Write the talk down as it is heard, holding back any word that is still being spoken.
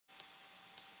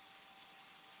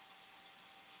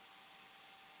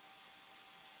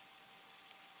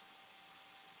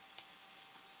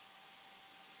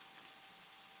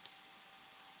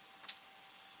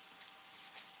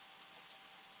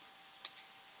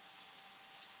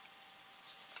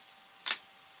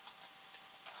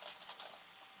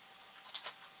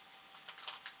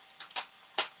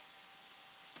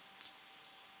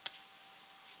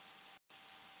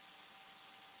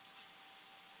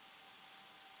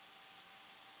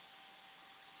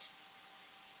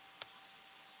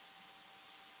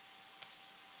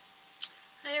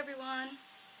Hi everyone.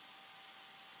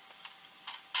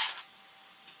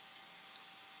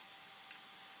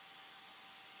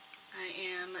 I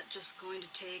am just going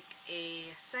to take a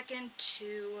second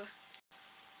to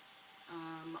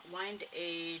wind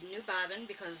a new bobbin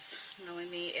because knowing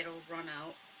me it'll run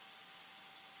out,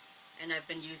 and I've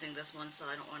been using this one so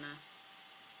I don't want to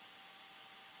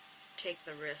take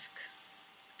the risk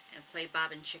and play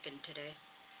bobbin chicken today.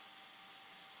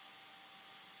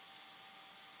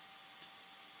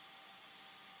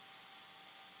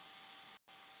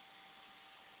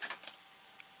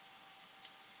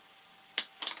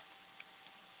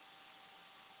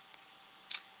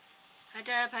 Hi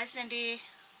Deb, hi Cindy,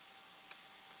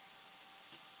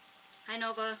 hi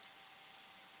Nova.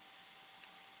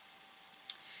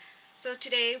 So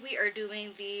today we are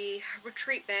doing the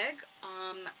retreat bag.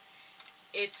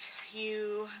 If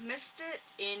you missed it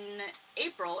in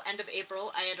April, end of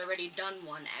April, I had already done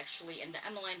one actually in the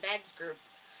Emmaline Bags group.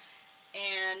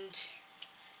 And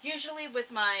usually with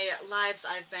my lives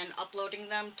I've been uploading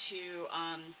them to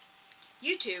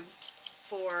YouTube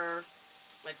for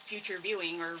like future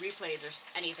viewing or replays or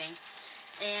anything.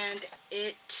 And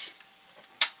it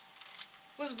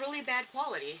was really bad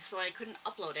quality, so I couldn't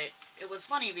upload it. It was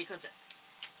funny because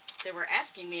they were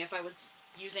asking me if I was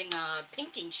using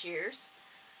pinking shears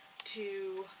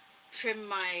to trim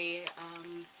my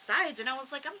sides, and I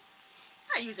was like, I'm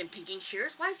not using pinking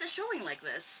shears. Why is it showing like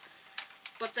this?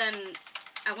 But then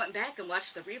I went back and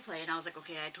watched the replay, and I was like,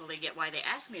 okay, I totally get why they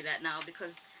asked me that now,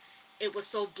 because it was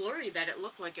so blurry that it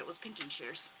looked like it was pinking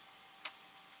shears.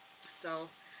 So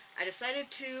I decided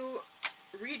to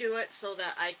redo it so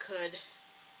that I could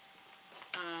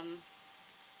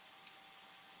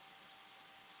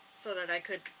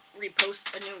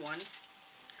repost a new one.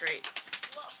 Great.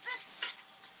 Lost this.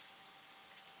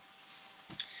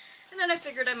 And then I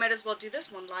figured I might as well do this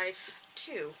one live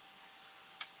too,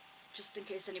 just in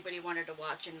case anybody wanted to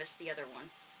watch and miss the other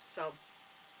one. So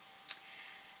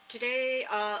today,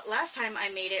 last time I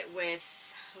made it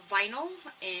with vinyl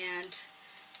and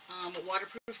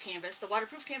waterproof canvas. The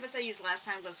waterproof canvas I used last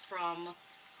time was from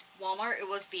Walmart. It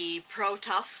was the Pro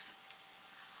Tough,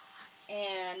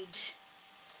 and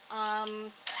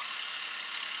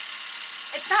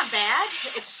it's not bad.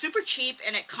 It's super cheap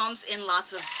and it comes in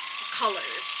lots of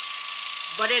colors,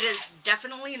 but it is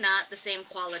definitely not the same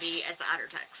quality as the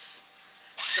OtterTex.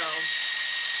 So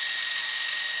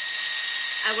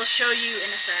I will show you in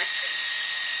a sec.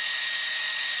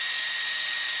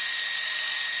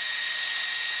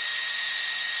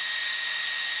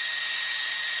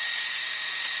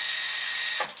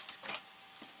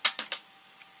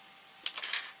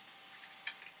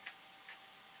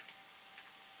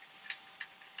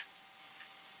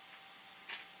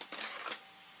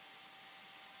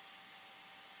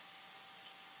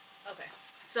 Okay,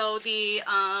 so the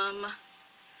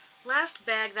last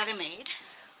bag that I made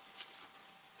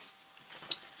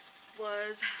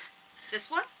was this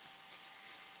one,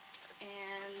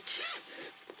 and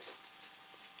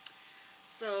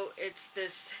so it's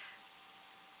this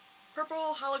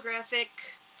purple holographic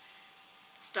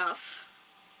stuff.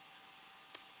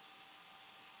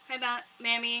 Hi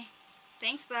Mammy,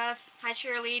 thanks Beth, hi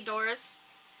Shirley, Doris,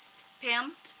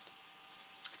 Pam,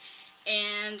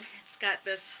 and it's got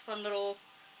this fun little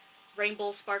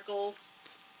rainbow sparkle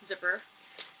zipper,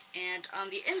 and on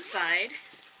the inside,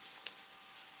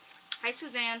 hi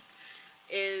Suzanne,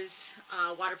 is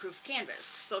waterproof canvas.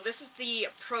 So this is the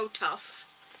Pro Tough,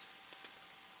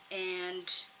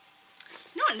 and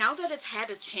you know, now that it's had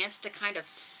a chance to kind of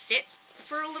sit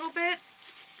for a little bit,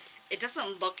 it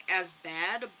doesn't look as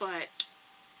bad, but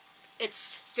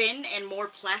it's thin and more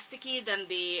plasticky than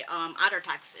the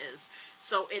OtterTex is.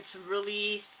 So it's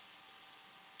really,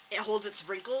 it holds its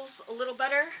wrinkles a little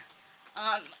better.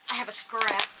 I have a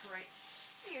scrap right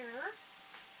here.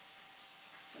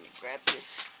 Let me grab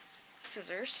these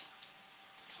scissors.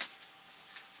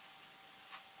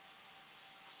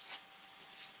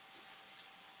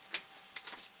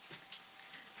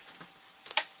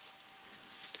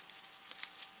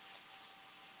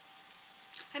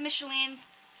 Hi Micheline.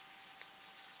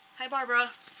 Hi Barbara.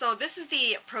 So this is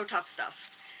the Pro Tough stuff.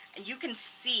 And you can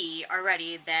see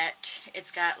already that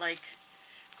it's got like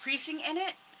creasing in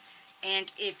it.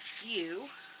 And if you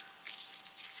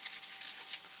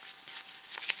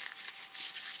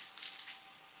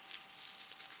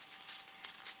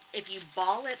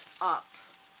ball it up,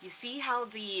 you see how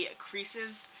the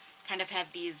creases kind of have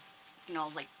these, you know,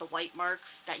 like the white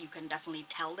marks that you can definitely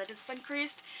tell that it's been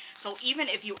creased. So even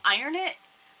if you iron it,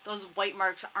 those white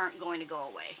marks aren't going to go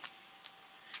away.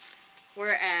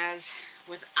 Whereas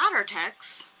with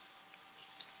OtterTex,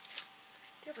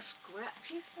 do you have a scrap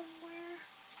piece somewhere?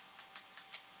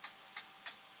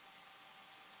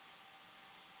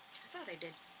 thought I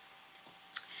did.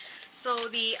 So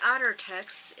the Otter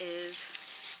Tex is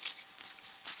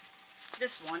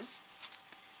this one,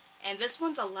 and this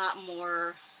one's a lot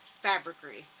more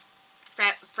fabric-y.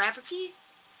 Fabric-y?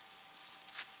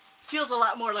 Feels a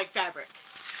lot more like fabric.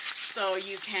 So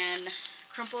you can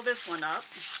crumple this one up,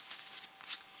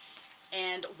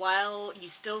 and while you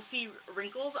still see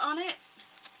wrinkles on it,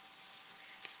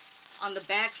 on the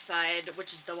back side,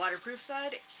 which is the waterproof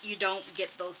side, you don't get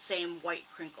those same white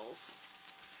crinkles.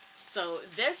 So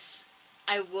this,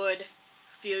 I would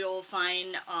feel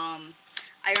fine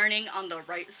ironing on the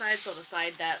right side, so the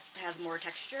side that has more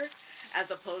texture,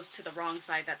 as opposed to the wrong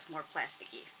side that's more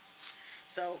plasticky.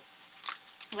 So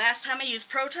last time I used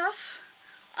Pro Tough,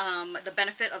 the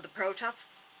benefit of the Pro Tough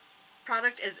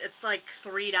product is it's like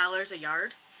 $3 a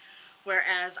yard,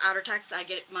 whereas Otter Tex, I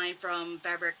get mine from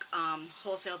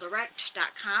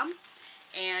fabricwholesaledirect.com,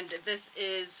 and this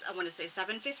is, I want to say,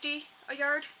 $7.50 a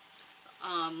yard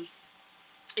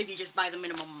if you just buy the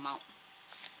minimum amount.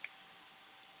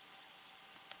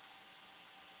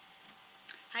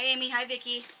 Hi Amy, hi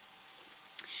Vicky.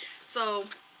 So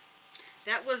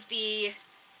that was the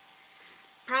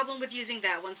problem with using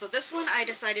that one. So this one I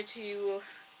decided to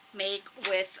make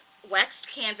with waxed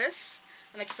canvas.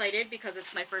 I'm excited because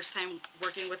it's my first time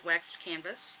working with waxed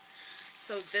canvas.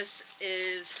 So this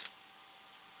is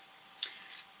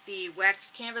the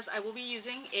waxed canvas I will be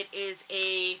using. It is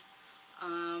a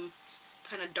kind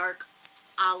of dark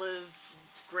olive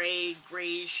gray,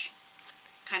 grayish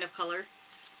kind of color.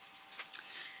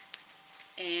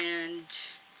 And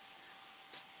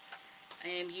I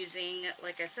am using,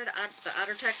 like I said, the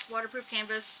Otter Tex waterproof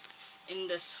canvas in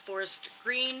this forest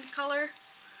green color.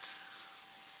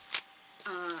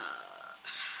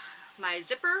 My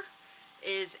zipper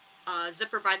is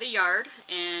Zipper by the Yard,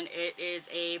 and it is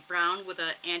a brown with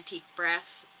an antique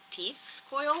brass teeth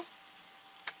coil.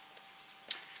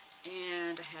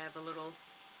 And I have a little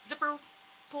zipper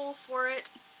pull for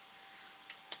it.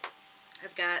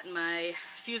 I've got my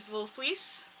fusible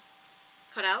fleece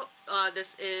cut out.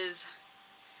 This is,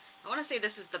 I want to say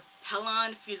this is the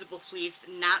Pellon fusible fleece,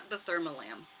 not the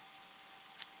Thermolam.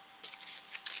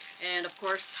 And of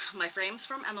course, my frames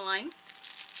from Emmaline.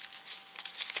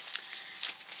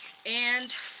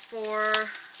 And for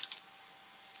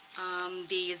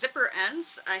the zipper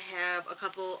ends, I have a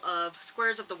couple of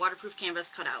squares of the waterproof canvas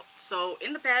cut out. So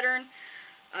in the pattern,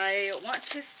 I want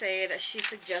to say that she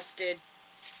suggested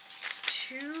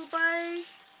 2 by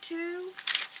 3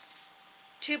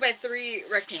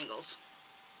 rectangles.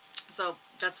 So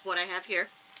that's what I have here.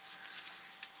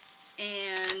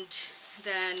 And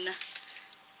then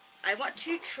I want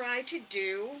to try to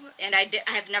do, and I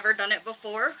have never done it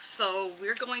before, so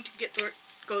we're going to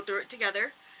go through it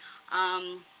together,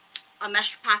 a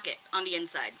mesh pocket on the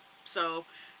inside. So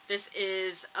this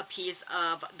is a piece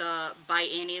of the by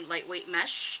Annie lightweight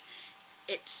mesh.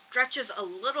 It stretches a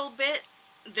little bit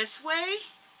this way,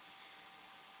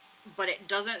 but it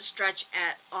doesn't stretch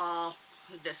at all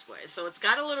this way. So it's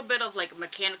got a little bit of like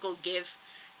mechanical give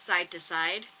side to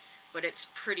side, but it's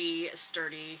pretty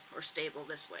sturdy or stable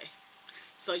this way.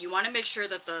 So you want to make sure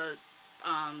that the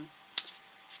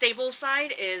stable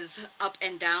side is up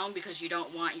and down, because you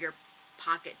don't want your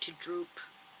pocket to droop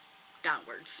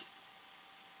downwards.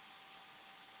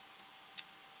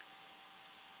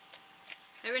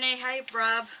 Hi Renee, hi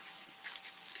Rob.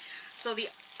 So the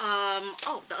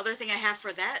the other thing I have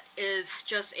for that is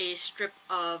just a strip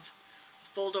of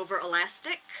fold over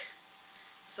elastic.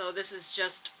 So this is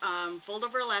just fold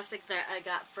over elastic that I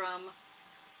got from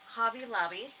Hobby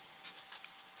Lobby.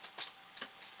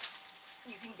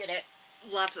 You can get it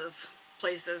lots of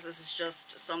places. This is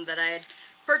just some that I had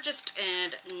purchased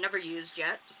and never used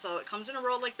yet. So it comes in a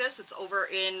roll like this. It's over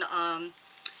in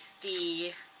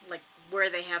the, like, where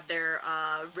they have their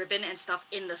ribbon and stuff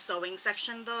in the sewing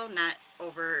section though, not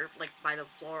over like by the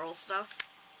floral stuff.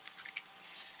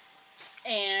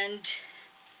 And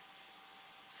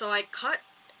so I cut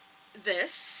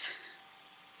this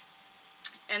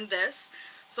and this.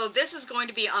 So this is going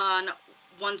to be on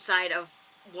one side of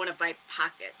one of my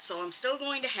pockets. So I'm still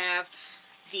going to have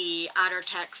the Otter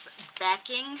Tex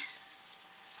backing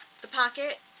the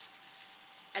pocket,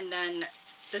 and then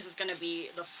this is going to be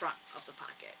the front of the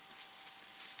pocket.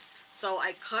 So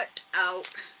I cut out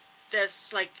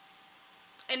this like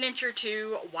an inch or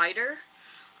two wider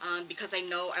because I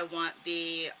know I want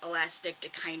the elastic to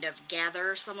kind of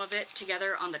gather some of it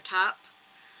together on the top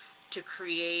to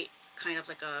create kind of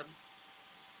like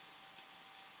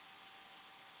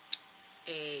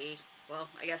well,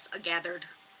 I guess a gathered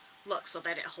look, so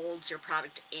that it holds your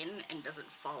product in and doesn't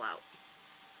fall out.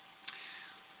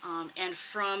 And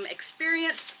from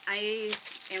experience, I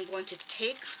am going to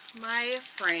take my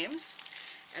frames,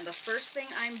 and the first thing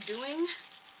I'm doing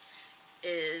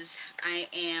is I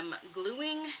am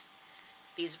gluing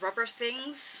these rubber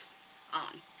things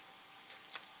on.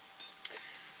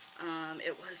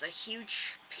 It was a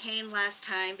huge pain last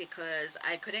time because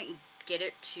I couldn't get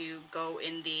it to go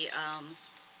in the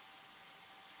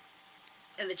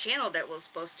channel that was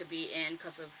supposed to be in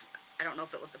because of, I don't know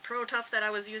if it was the Pro Tough that I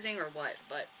was using or what,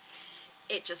 but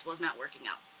it just was not working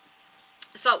out.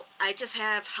 So I just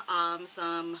have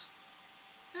some,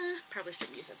 probably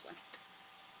shouldn't use this one.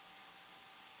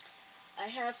 I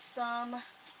have some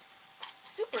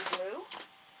super glue.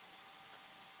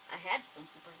 I had some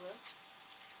super glue.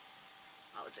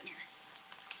 Oh, it's in here.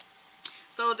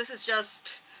 So this is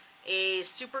just a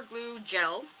super glue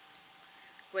gel,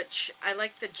 which I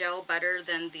like the gel better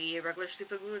than the regular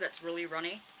super glue that's really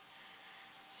runny.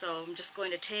 So I'm just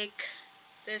going to take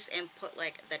this and put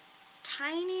like the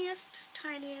tiniest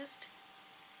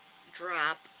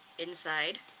drop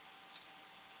inside.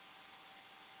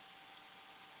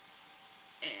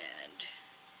 And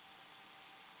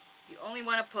you only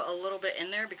want to put a little bit in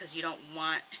there because you don't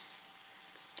want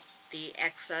the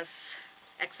excess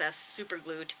super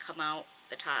glue to come out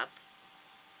the top,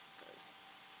 because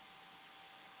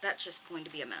that's just going to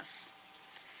be a mess.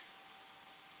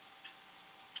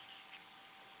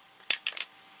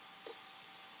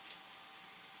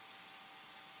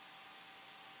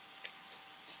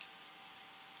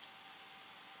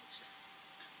 So let's just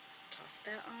toss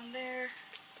that on there.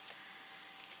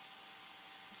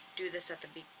 Do this at the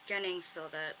beginning so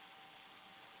that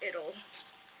it'll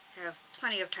have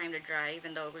plenty of time to dry,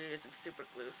 even though we're using super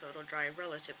glue, so it'll dry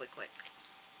relatively quick.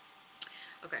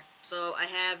 Okay, so I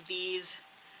have these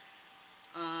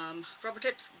rubber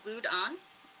tips glued on,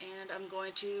 and I'm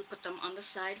going to put them on the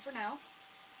side for now.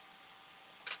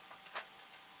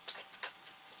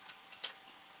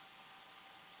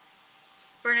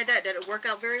 Bernadette, did it work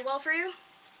out very well for you?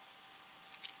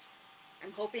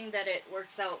 I'm hoping that it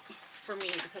works out for me,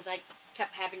 because I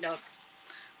kept having to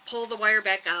pull the wire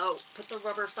back out, put the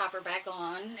rubber stopper back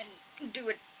on, and do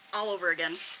it all over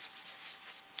again.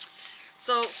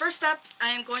 So first step I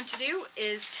am going to do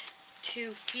is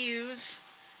to fuse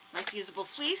my fusible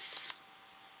fleece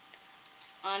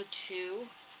onto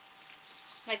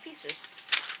my pieces.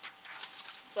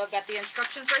 So I've got the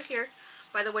instructions right here.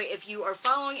 By the way, if you are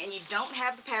following and you don't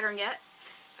have the pattern yet,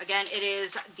 again, it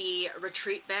is the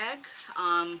Retreat Bag,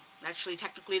 actually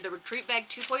technically the Retreat Bag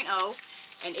 2.0,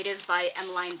 and it is by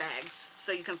Emmaline Bags.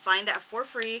 So you can find that for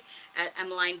free at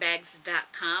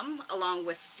emmalinebags.com, along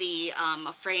with the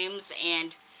frames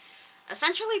and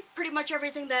essentially pretty much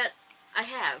everything that I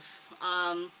have.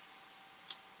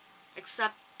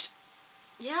 Except,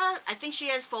 yeah, I think she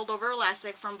has fold over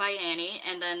elastic from by Annie,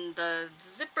 and then the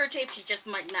zipper tape, she just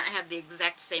might not have the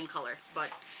exact same color, but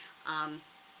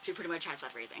she pretty much has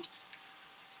everything.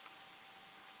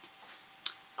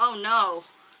 Oh no,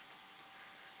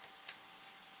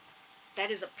 that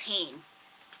is a pain.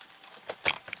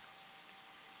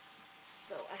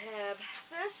 So I have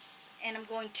this, and I'm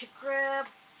going to grab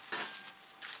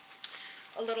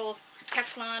a little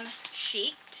Teflon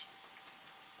sheet.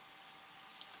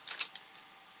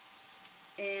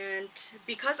 And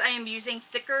because I am using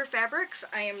thicker fabrics,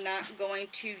 I am not going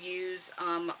to use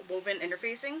woven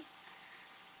interfacing.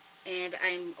 And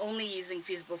I'm only using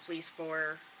fusible fleece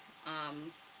for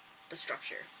the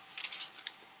structure.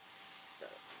 So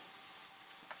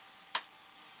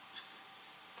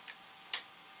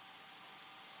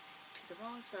to the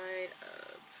wrong side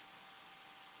of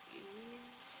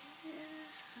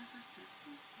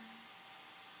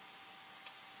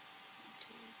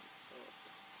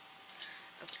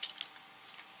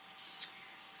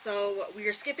So we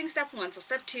are skipping step 1. So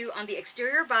step 2, on the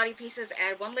exterior body pieces,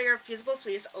 add 1 layer of fusible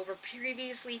fleece over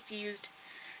previously fused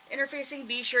interfacing.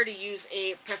 Be sure to use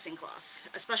a pressing cloth,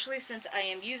 especially since I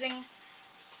am using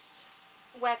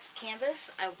wax canvas.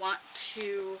 I want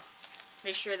to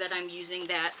make sure that I'm using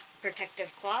that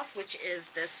protective cloth, which is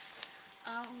this,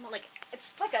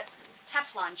 it's like a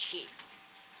Teflon sheet.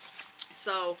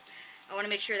 So I want to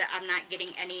make sure that I'm not getting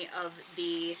any of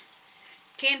the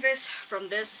canvas from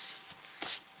this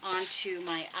onto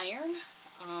my iron,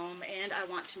 and I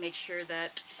want to make sure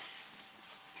that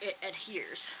it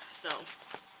adheres. So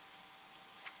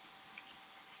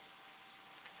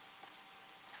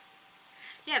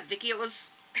yeah, Vicky, it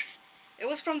was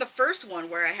from the first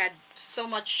one where I had so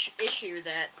much issue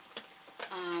that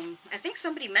I think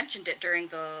somebody mentioned it during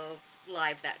the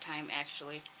live that time.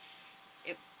 Actually,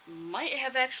 it might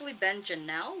have actually been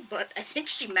Janelle, but I think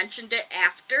she mentioned it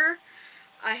after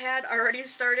I had already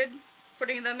started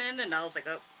putting them in, and I was like,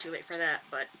 oh, too late for that,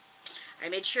 but I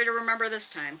made sure to remember this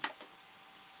time.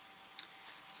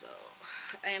 So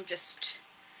I am just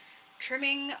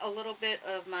trimming a little bit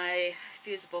of my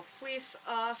fusible fleece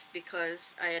off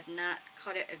because I had not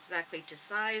cut it exactly to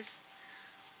size.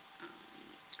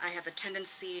 I have a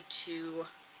tendency to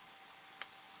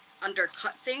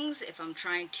undercut things if I'm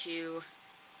trying to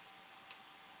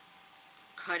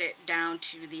cut it down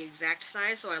to the exact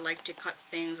size, so I like to cut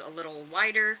things a little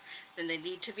wider than they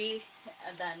need to be,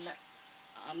 and then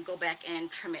go back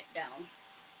and trim it down.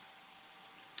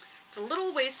 It's a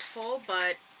little wasteful,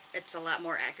 but it's a lot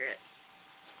more accurate.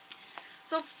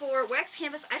 So for wax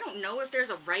canvas, I don't know if there's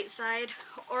a right side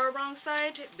or a wrong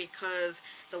side because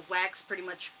the wax pretty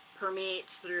much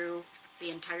permeates through the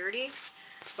entirety,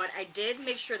 but I did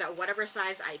make sure that whatever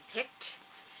size I picked,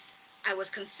 I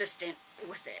was consistent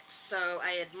with it. So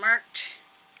I had marked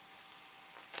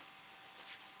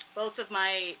both of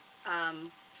my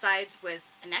sides with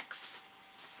an X,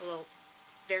 a little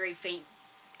very faint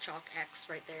chalk X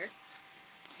right there,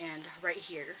 and right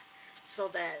here, so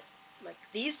that like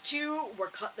these two were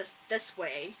cut this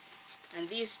way, and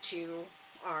these two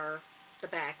are the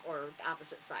back or the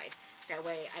opposite side. That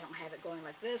way I don't have it going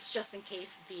like this, just in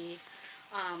case the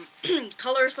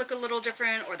colors look a little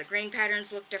different or the grain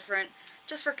patterns look different,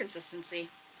 just for consistency.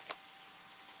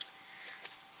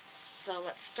 So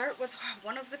let's start with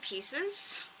one of the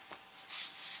pieces.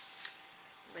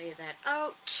 Lay that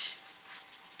out.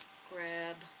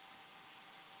 Grab,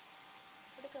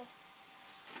 where'd it go?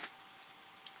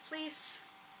 Fleece.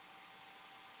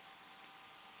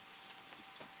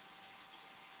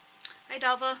 Hi,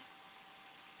 Dalva.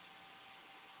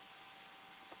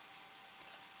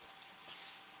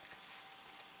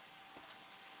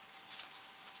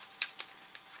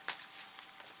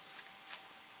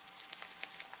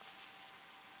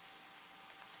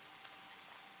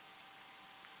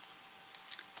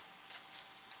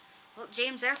 Well,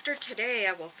 James, after today,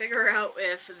 I will figure out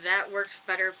if that works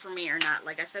better for me or not.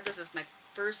 Like I said, this is my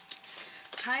first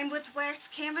time with wax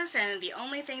canvas, and the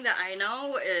only thing that I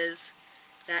know is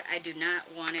that I do not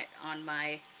want it on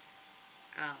my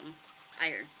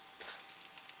iron.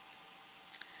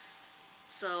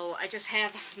 So I just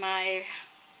have my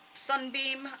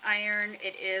Sunbeam iron.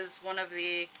 It is one of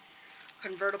the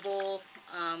convertible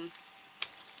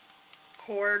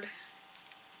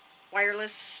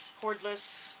wireless,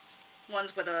 cordless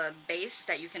ones with a base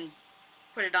that you can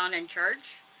put it on and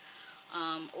charge,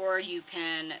 or you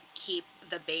can keep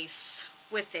the base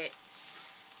with it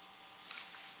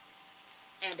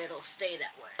and it'll stay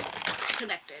that way,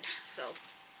 connected. So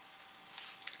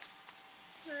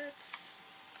let's,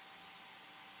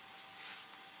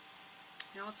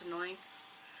 you know what's annoying?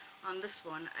 On this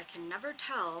one, I can never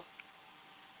tell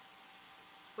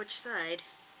which side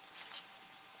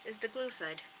is the glue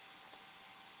side.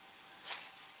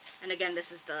 And again,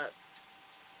 this is the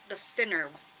thinner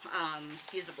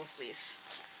fusible fleece.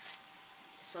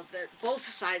 So both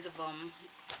sides of them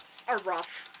are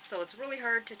rough, so it's really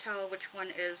hard to tell which one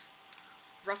is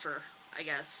rougher, I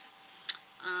guess.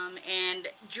 And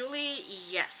Julie,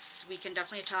 yes, we can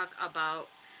definitely talk about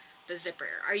the zipper.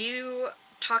 Are you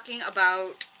talking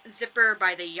about zipper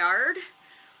by the yard,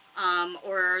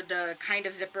 or the kind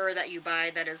of zipper that you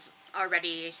buy that is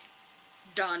already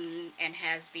done and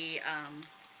has the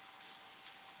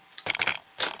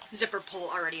zipper pull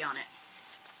already on it?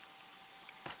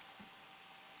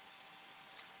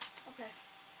 Okay.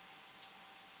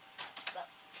 So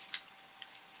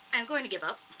I'm going to give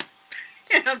up.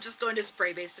 And I'm just going to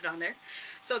spray baste it on there.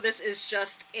 So this is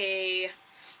just a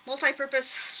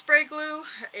multi-purpose spray glue.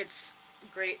 It's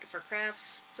great for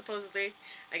crafts, supposedly.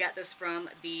 I got this from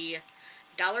the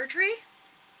Dollar Tree.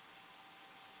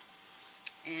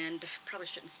 And probably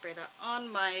shouldn't spray that on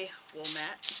my wool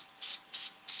mat.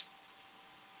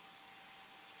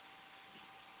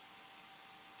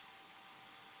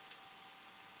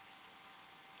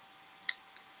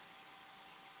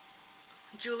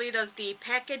 Julie, does the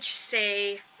package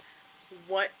say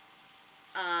what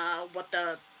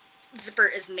the zipper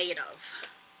is made of?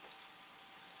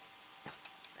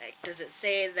 Like, does it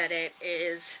say that it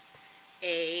is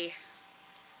a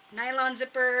nylon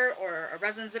zipper or a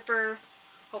resin zipper?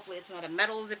 Hopefully it's not a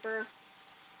metal zipper.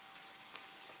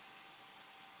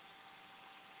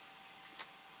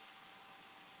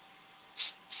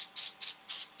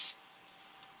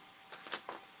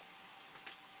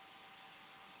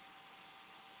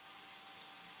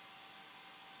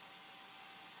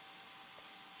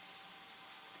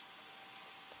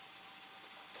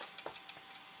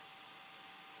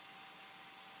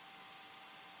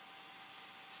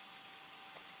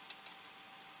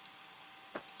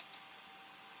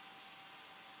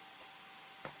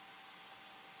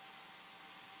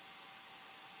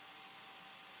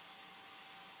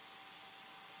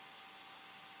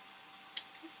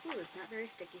 This glue is not very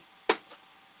sticky.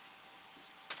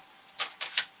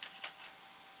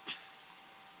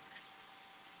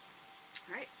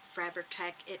 Alright,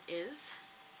 Fabri-Tac it is.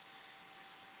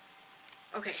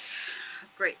 Okay,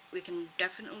 great. We can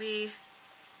definitely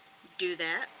do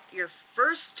that. Your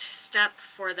first step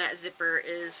for that zipper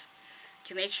is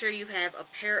to make sure you have a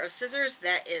pair of scissors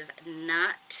that is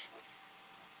not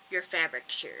your fabric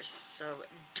shears. So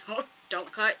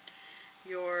don't cut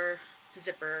your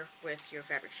zipper with your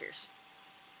fabric shears.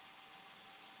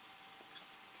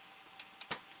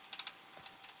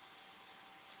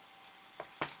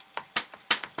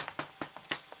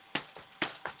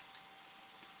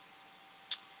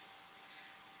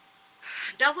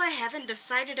 Double, I haven't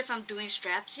decided if I'm doing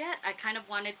straps yet. I kind of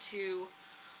wanted to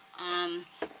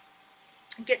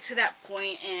get to that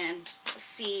point and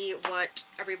see what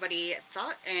everybody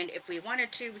thought, and if we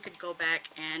wanted to, we could go back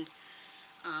and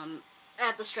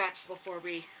add the straps before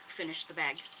we finish the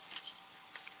bag.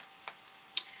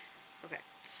 Okay,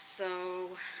 so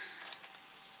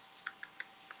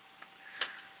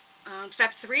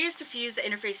step 3 is to fuse the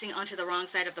interfacing onto the wrong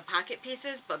side of the pocket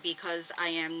pieces, but because I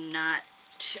am not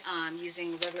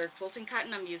using regular quilting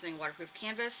cotton, I'm using waterproof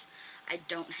canvas, I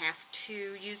don't have to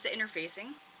use the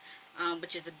interfacing,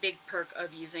 which is a big perk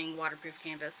of using waterproof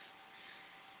canvas.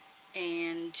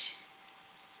 And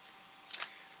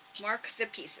mark the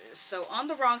pieces. So on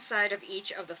the wrong side of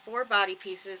each of the 4 body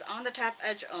pieces, on the top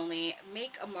edge only,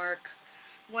 make a mark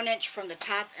 1 inch from the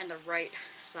top and the right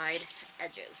side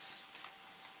edges.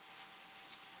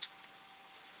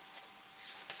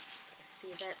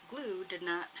 See, that glue did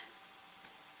not...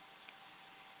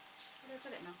 Where did I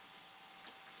put it now?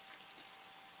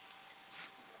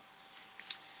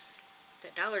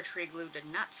 That Dollar Tree glue did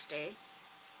not stay.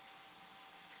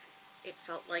 It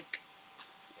felt like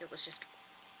it was just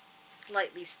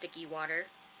slightly sticky water.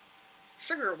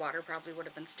 Sugar water probably would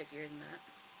have been stickier than that.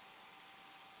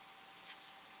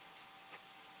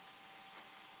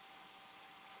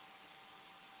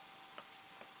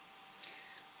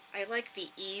 I like the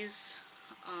ease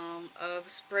of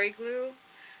spray glue,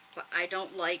 but I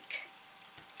don't like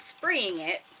spraying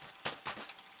it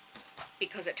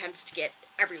because it tends to get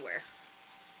everywhere.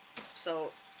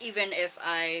 So even if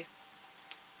I,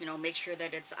 you know, make sure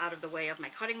that it's out of the way of my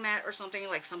cutting mat or something,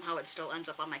 like somehow it still ends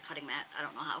up on my cutting mat. I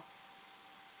don't know how.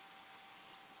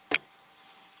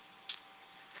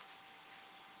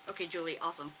 Okay, Julie,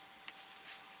 awesome.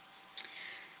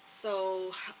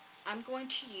 So I'm going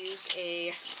to use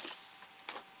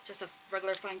just a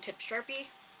regular fine tip Sharpie,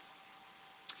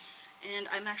 and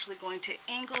I'm actually going to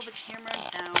angle the camera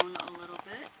down a little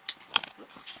bit.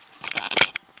 Whoops.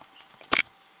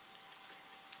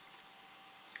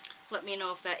 Let me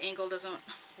know if that angle doesn't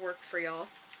work for y'all.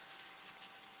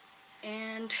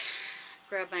 And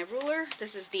grab my ruler.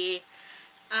 This is the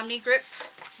Omni Grip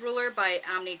ruler by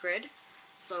Omni Grid.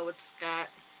 So it's got,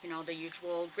 you know, the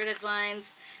usual gridded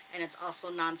lines, and it's also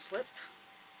non-slip.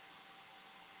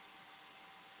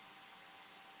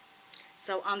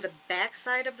 So on the back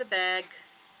side of the bag,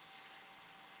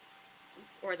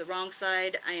 or the wrong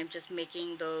side, I am just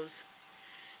making those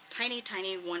tiny,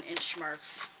 tiny 1 inch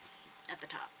marks at the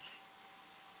top.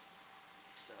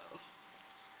 So,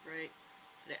 right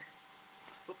there.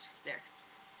 Oops, there.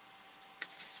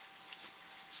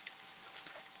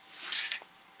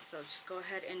 So just go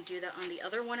ahead and do that on the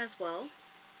other one as well.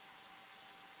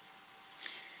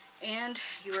 And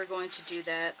you are going to do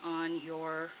that on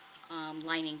your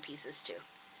lining pieces too.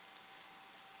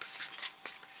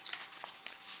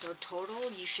 So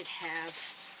total, you should have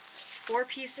 4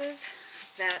 pieces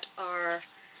that are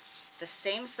the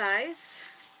same size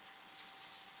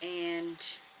and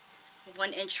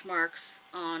 1 inch marks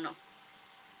on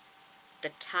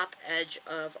the top edge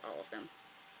of all of them.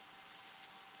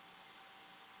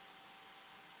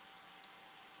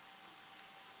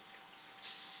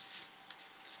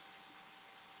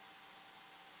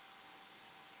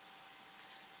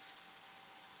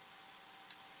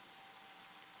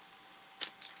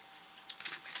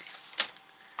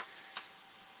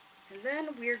 And then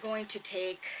we're going to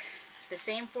take the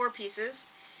same 4 pieces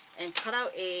and cut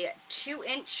out a 2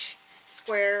 inch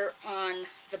square on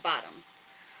the bottom.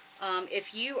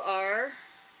 If you are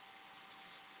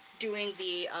doing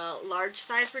the large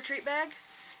size retreat bag,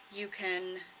 you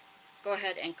can go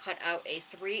ahead and cut out a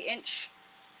 3 inch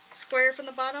square from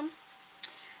the bottom.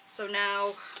 So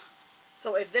now,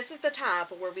 so if this is the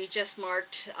top where we just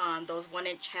marked those 1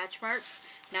 inch hatch marks,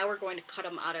 now we're going to cut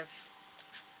them out of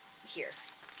here.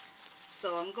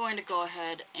 So I'm going to go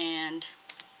ahead and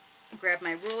grab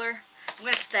my ruler. I'm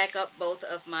going to stack up both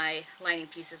of my lining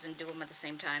pieces and do them at the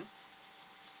same time.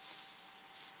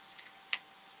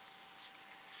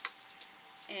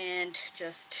 and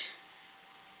just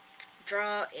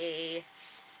draw a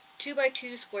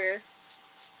 2x2 square.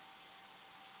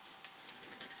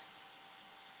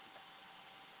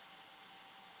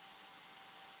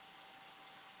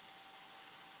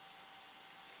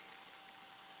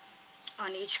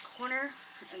 On each corner,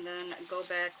 and then go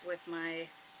back with my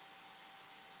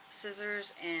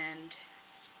scissors and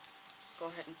go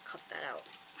ahead and cut that out.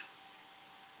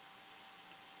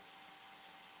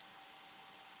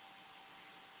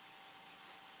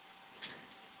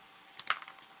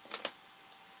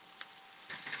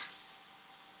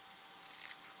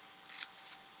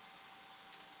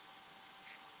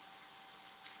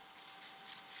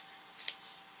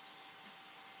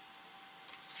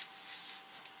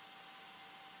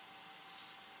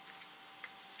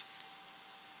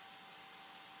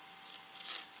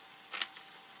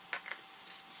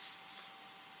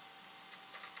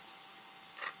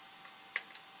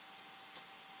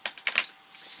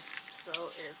 So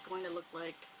it is going to look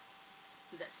like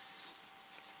this.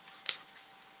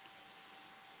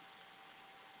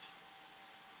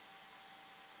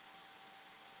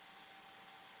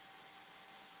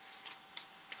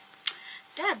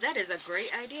 Dad, that is a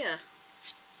great idea.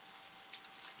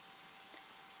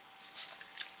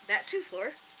 That too,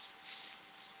 Floor.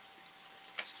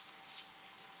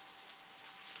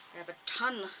 I have a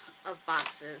ton of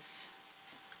boxes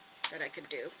that I could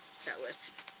do that with.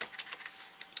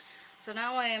 So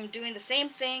now I am doing the same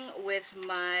thing with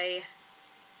my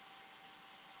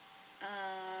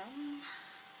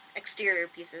exterior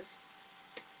pieces.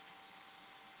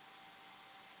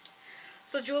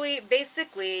 So Julie,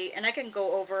 basically, and I can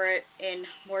go over it in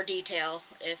more detail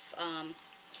if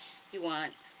you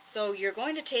want. So you're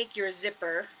going to take your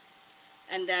zipper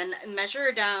and then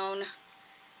measure down,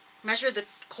 measure the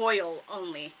coil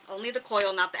only the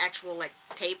coil, not the actual like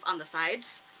tape on the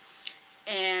sides,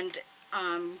 and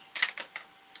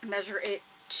measure it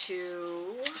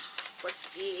to, what's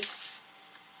the,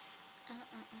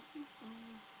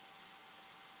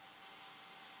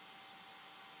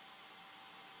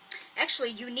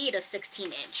 actually you need a 16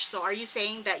 inch. So are you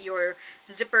saying that your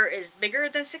zipper is bigger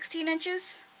than 16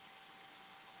 inches?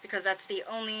 Because that's the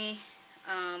only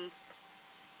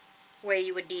way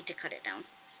you would need to cut it down.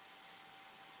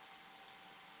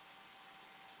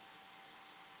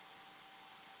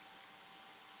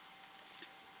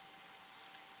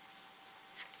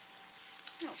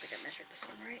 I don't think I measured this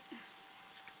one right.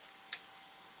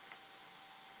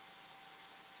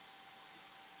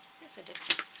 Yes, I did.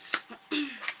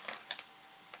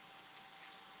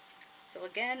 So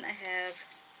again, I have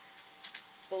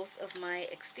both of my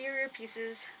exterior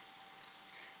pieces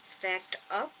stacked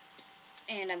up,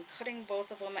 and I'm cutting both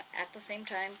of them at the same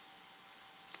time.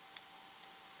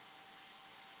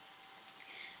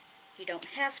 You don't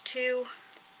have to,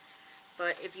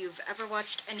 but if you've ever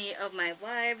watched any of my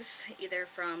lives, either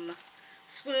from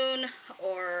Swoon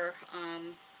or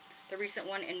the recent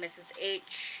one in Mrs.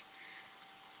 H,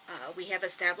 we have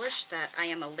established that I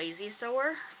am a lazy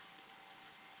sewer.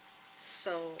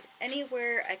 So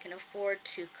anywhere I can afford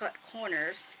to cut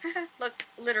corners, look,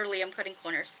 literally I'm cutting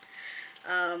corners,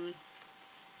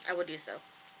 I will do so.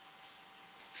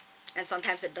 And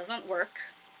sometimes it doesn't work,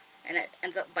 and it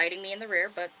ends up biting me in the rear,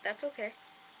 but that's okay,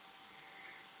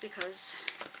 because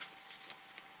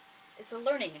it's a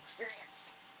learning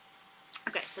experience.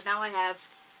 Okay, so now I have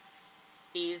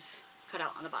these cut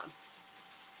out on the bottom.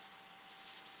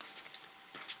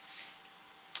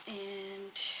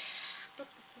 And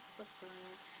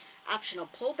optional,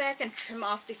 pull back and trim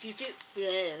off the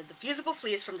fusible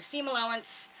fleece from the seam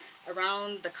allowance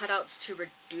around the cutouts to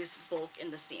reduce bulk in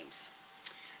the seams.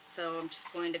 So I'm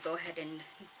just going to go ahead and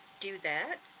do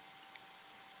that.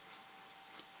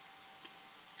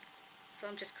 So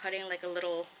I'm just cutting like a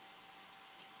little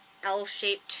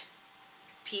L-shaped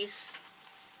piece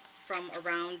from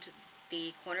around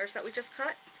the corners that we just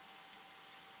cut.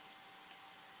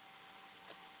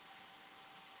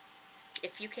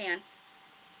 If you can.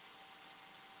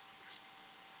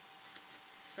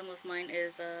 Some of mine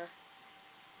is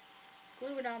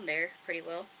glued on there pretty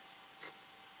well.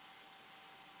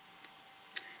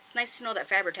 It's nice to know that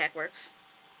Fabri-Tac works.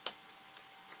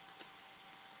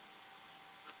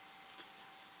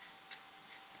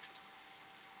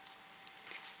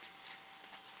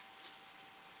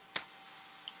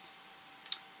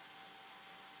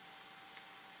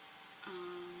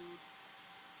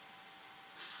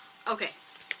 Okay,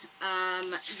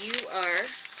 you are,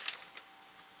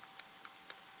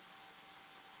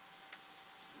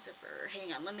 zipper,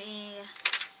 hang on, let me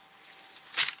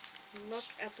look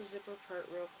at the zipper part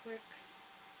real quick.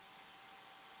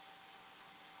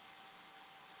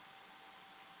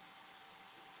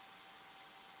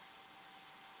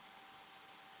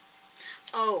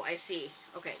 Oh, I see.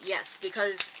 Okay, yes,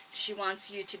 because she wants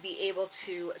you to be able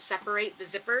to separate the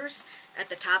zippers at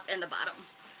the top and the bottom.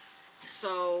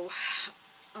 So,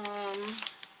 um,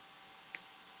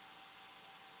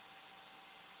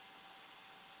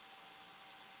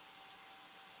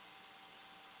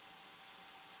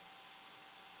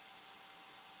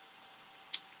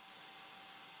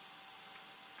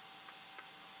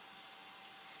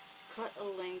 cut a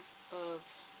length of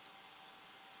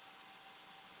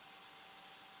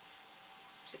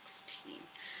 16.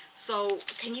 So,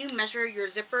 can you measure your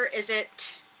zipper? Is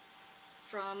it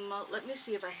from, let me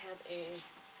see if I have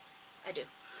I do.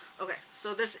 Okay,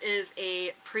 so this is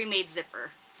a pre-made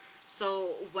zipper.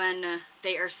 So when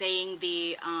they are saying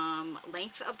the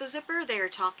length of the zipper, they are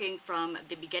talking from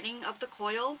the beginning of the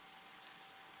coil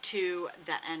to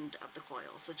the end of the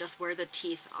coil. So just where the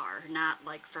teeth are, not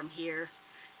like from here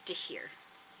to here.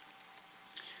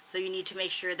 So you need to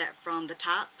make sure that from the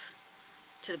top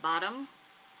to the bottom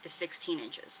is 16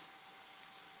 inches.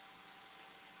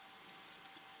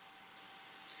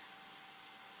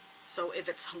 So if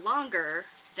it's longer,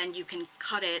 then you can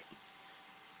cut it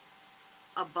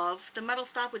above the metal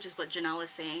stop, which is what Janelle is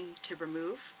saying to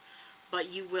remove.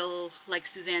 But you will, like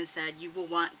Suzanne said, you will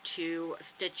want to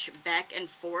stitch back and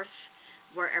forth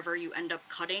wherever you end up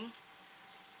cutting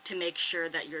to make sure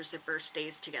that your zipper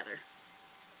stays together.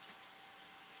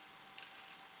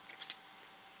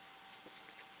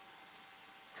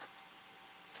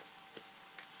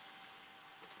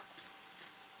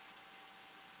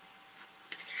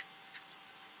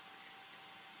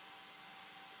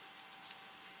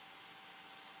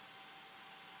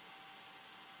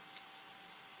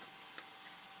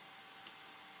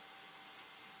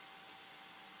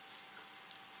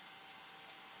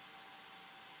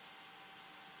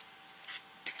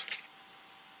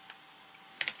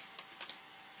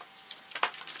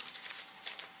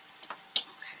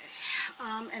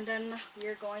 And then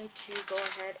we're going to go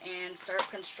ahead and start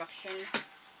construction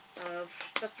of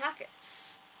the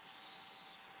pockets.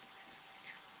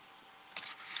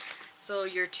 So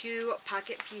your two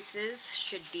pocket pieces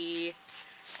should be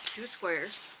two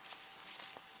squares,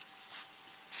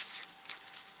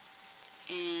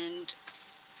 and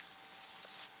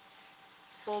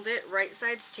fold it right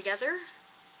sides together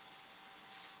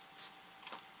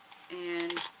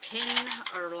and pin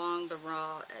along the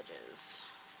raw edges.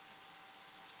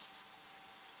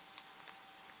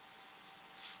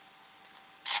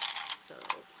 So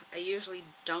I usually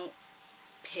don't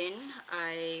pin,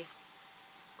 I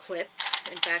clip.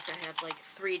 In fact, I have like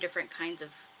 3 different kinds of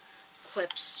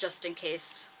clips just in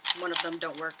case one of them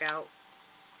don't work out.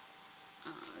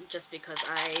 Just because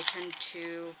I tend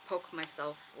to poke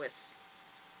myself with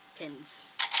pins.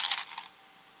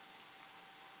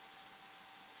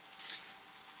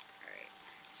 Alright,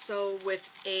 so with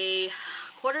a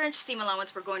 1/4 inch seam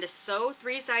allowance, we're going to sew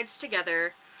 3 sides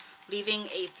together, leaving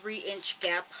a 3-inch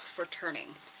gap for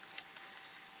turning.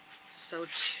 So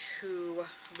to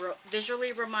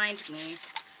visually remind me,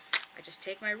 I just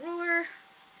take my ruler,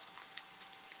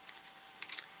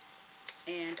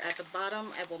 and at the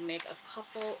bottom I will make a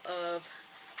couple of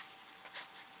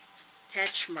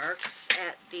hatch marks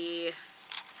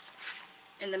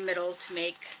in the middle to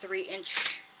make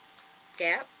 3-inch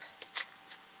gap,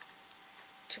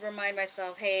 to remind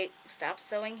myself, hey, stop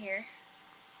sewing here.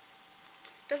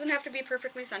 Doesn't have to be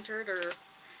perfectly centered or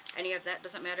any of that,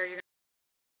 doesn't matter.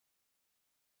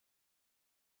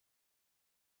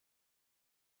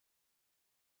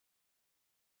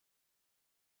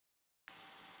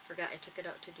 Forgot I took it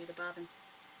out to do the bobbin.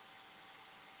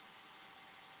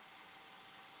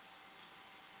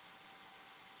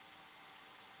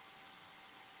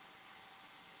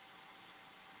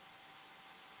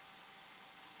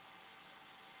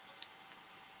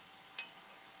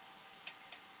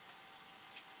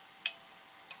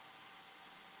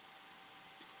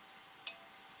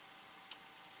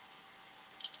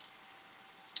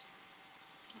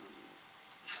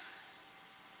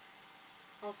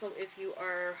 Also, if you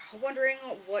are wondering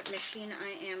what machine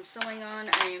I am sewing on,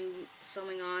 I am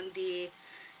sewing on the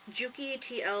Juki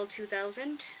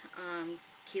TL2000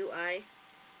 QI.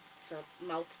 It's a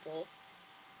mouthful,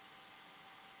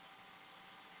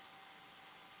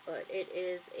 but it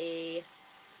is a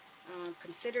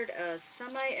considered a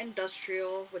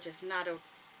semi-industrial, which is not a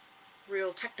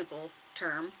real technical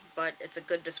term, but it's a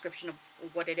good description of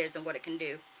what it is and what it can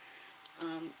do.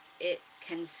 It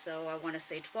can sew, I want to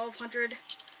say, 1,200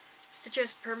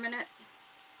 stitches per minute.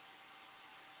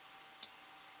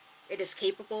 It is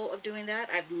capable of doing that.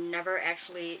 I've never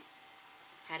actually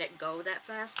had it go that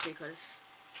fast because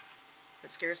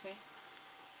it scares me.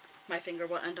 My finger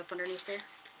will end up underneath there.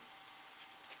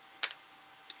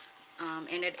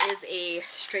 and it is a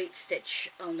straight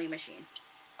stitch only machine.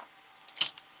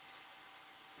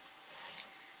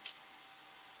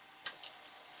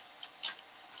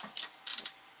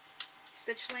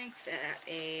 Stitch length at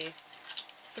a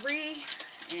 3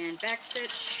 and back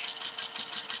stitch.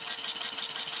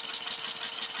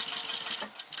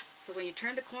 So when you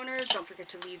turn the corners, don't forget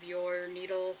to leave your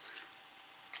needle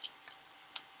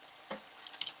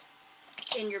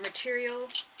in your material.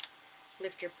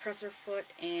 Lift your presser foot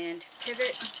and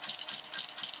pivot.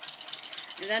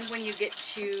 And then when you get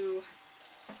to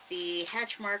the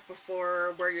hatch mark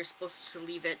before where you're supposed to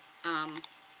leave it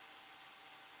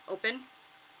open,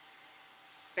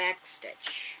 back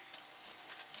stitch.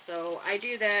 So I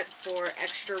do that for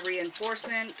extra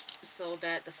reinforcement so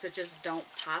that the stitches don't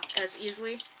pop as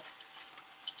easily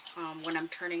when I'm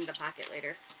turning the pocket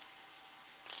later.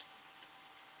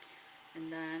 And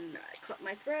then I cut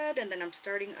my thread, and then I'm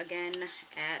starting again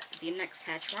at the next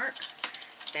hatch mark.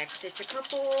 Back stitch a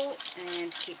couple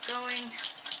and keep going.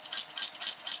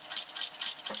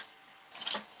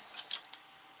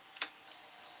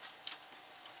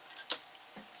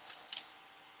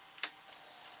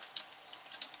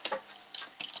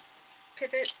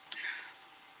 Pivot.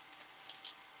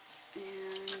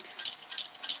 And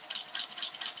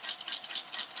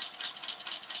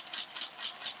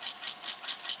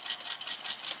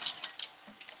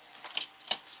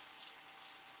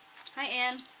hi,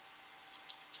 Anne.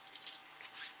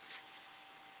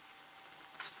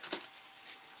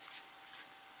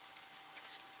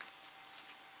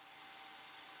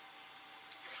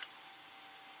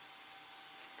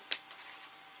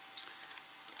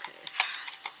 Okay,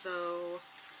 so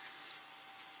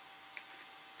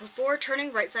before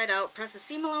turning right side out, press the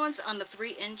seam allowance on the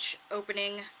 3-inch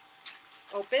opening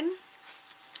open.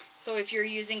 So if you're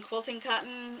using quilting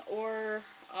cotton or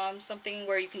something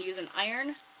where you can use an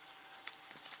iron,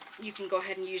 you can go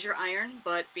ahead and use your iron,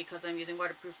 but because I'm using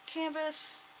waterproof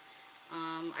canvas,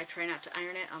 I try not to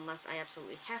iron it unless I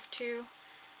absolutely have to.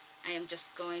 I am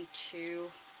just going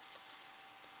to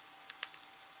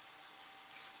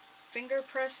finger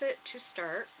press it to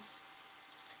start.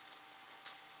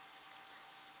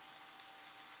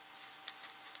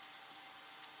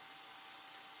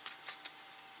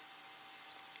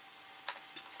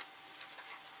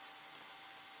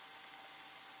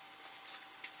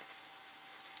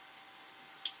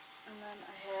 And then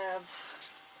I have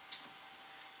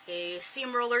a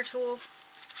seam roller tool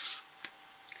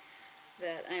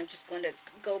that I'm just going to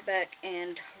go back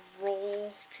and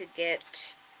roll to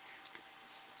get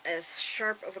as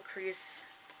sharp of a crease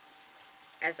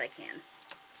as I can.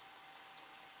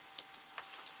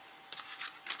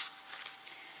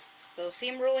 So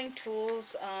seam rolling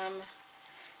tools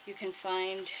you can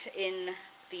find in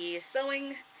the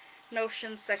sewing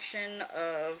notion section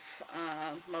of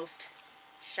most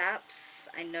shops.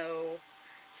 I know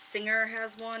Singer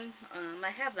has one. I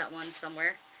have that one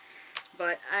somewhere,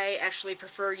 but I actually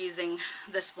prefer using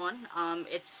this one.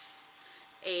 It's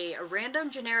a random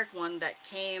generic one that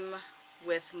came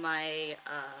with my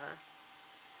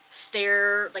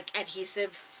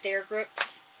adhesive stair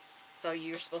grips. So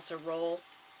you're supposed to roll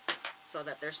so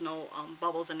that there's no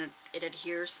bubbles and it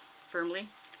adheres firmly.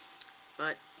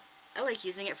 But I like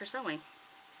using it for sewing.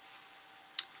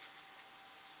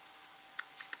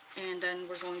 And then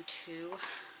we're going to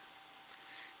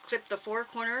clip the 4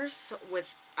 corners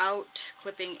without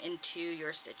clipping into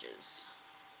your stitches.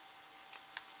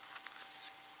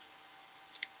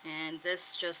 And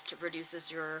this just reduces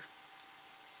your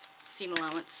seam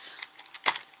allowance.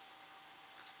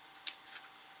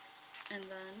 And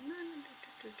then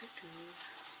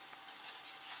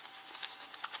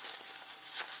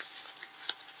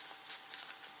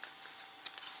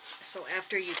so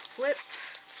after you clip,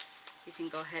 you can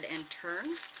go ahead and turn.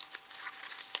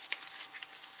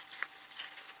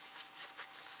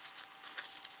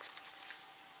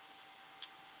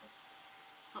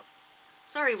 Oh,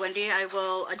 sorry, Wendy, I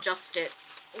will adjust it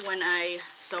when I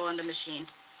sew on the machine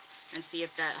and see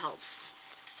if that helps.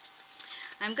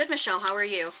 I'm good, Michelle. How are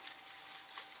you?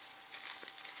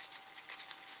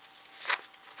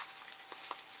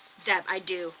 Deb, I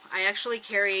do. I actually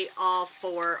carry all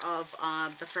 4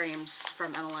 of the frames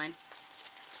from Emmaline.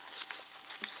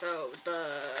 So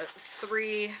the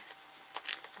 3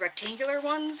 rectangular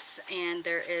ones, and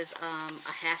there is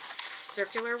a half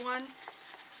circular one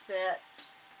that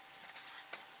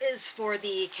is for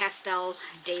the Castell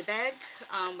day bag,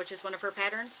 which is one of her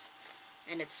patterns,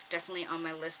 and it's definitely on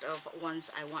my list of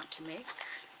ones I want to make.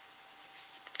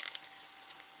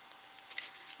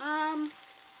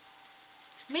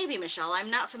 Maybe, Michelle. I'm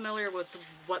not familiar with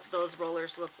what those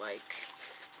rollers look like.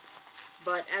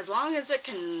 but as long as it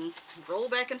can roll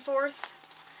back and forth,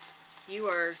 you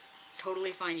are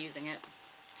totally fine using it.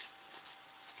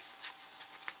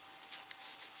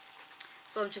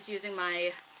 So I'm just using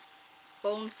my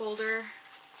bone folder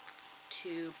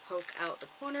to poke out the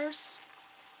corners.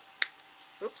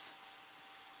 Oops.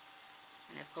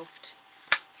 And I poked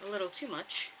a little too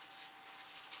much.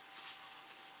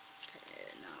 Okay,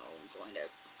 now I'm going to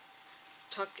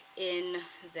tuck in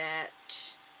that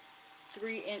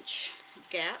 3-inch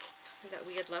gap that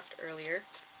we had left earlier.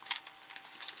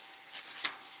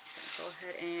 Go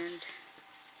ahead and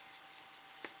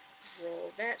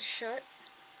roll that shut.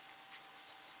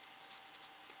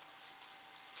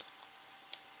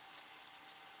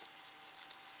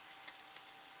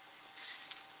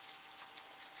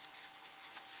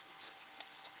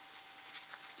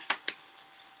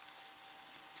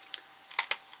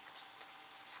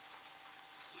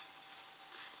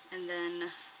 And then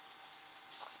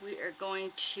we are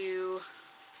going to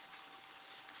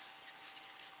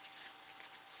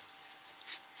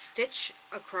stitch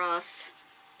across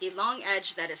the long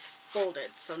edge that is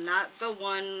folded. So not the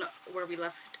one where we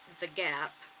left the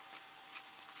gap,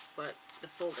 but the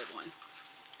folded one.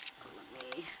 So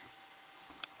let me,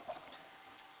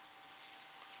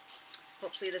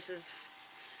 hopefully this is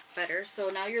better. So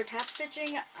now your top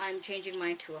stitching, I'm changing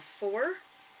mine to a 4.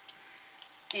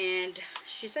 And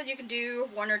she said you can do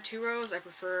 1 or 2 rows. I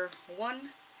prefer 1.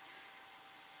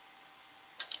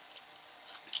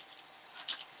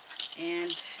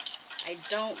 And I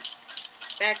don't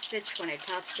backstitch when I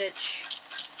top stitch.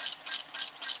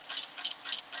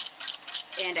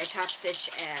 And I top stitch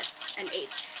at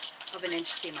 1/8 of an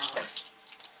inch seam allowance.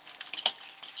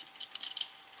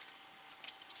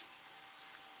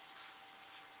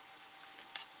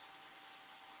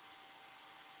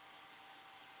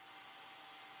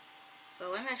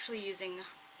 So I'm actually using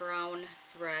brown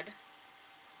thread,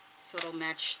 so it'll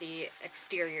match the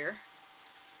exterior.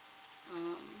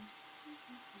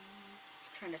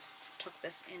 Trying to tuck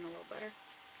this in a little better.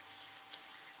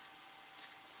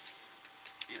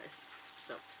 Anyways,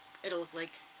 so it'll look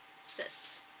like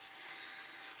this.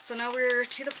 So now we're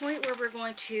to the point where we're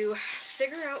going to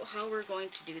figure out how we're going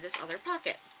to do this other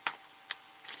pocket.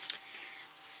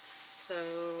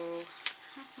 So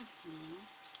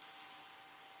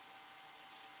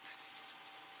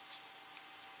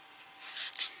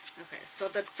okay, so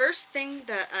the first thing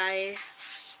that I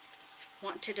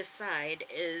want to decide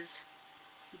is,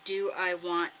 do I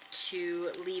want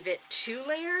to leave it 2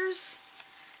 layers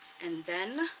and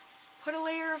then put a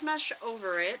layer of mesh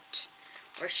over it,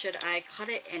 or should I cut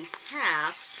it in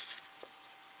half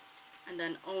and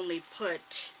then only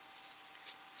put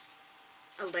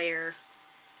a layer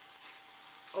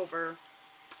over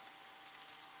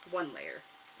 1 layer,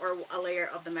 or a layer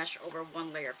of the mesh over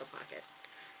 1 layer of the pocket?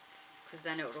 Because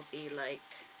then it will be like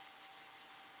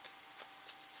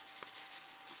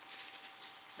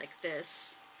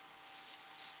this,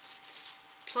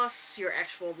 plus your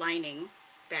actual lining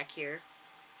back here,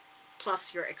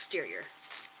 plus your exterior.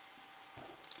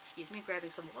 Excuse me,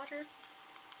 grabbing some water.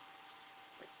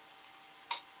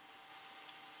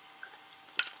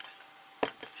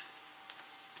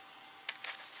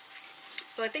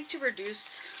 So I think to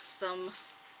reduce some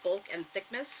bulk and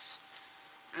thickness,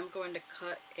 I'm going to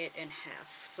cut it in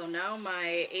half. So now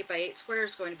my 8x8 square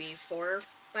is going to be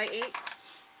 4x8.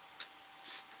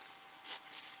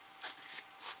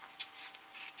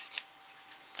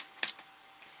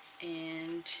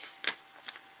 And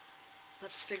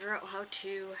let's figure out how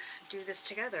to do this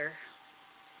together.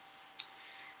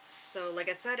 So like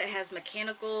I said, it has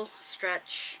mechanical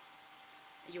stretch.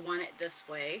 You want it this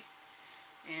way.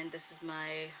 And this is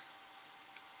my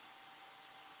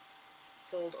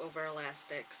fold over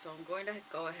elastic. So I'm going to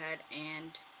go ahead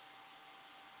and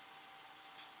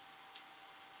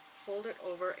fold it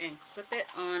over and clip it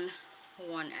on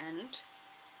one end.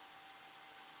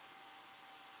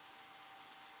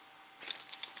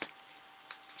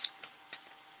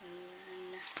 And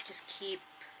then just keep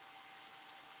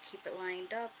it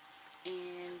lined up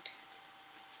and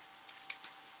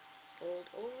fold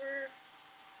over.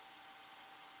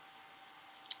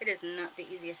 It is not the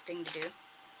easiest thing to do.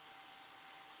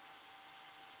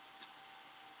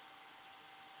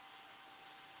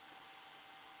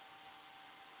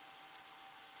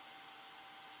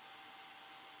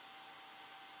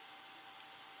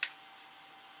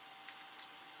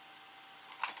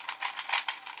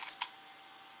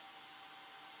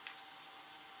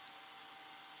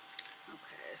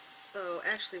 Okay, so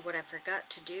actually what I forgot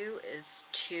to do is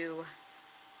to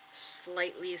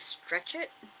slightly stretch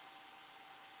it.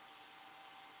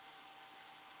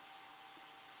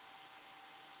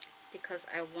 because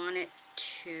I want it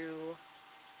to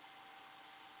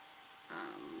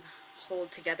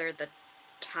hold together the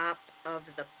top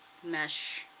of the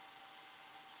mesh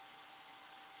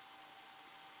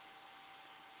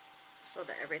so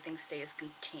that everything stays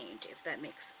contained, if that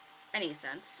makes any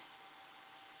sense.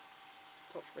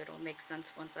 Hopefully it'll make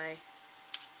sense once I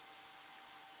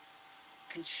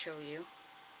can show you.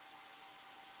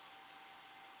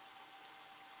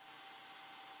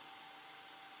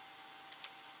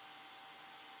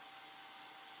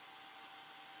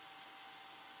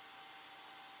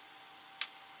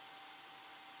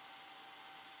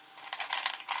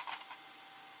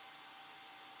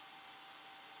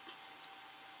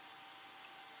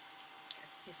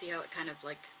 You see how it kind of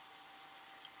like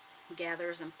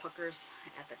gathers and puckers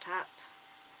at the top?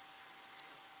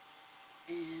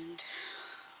 And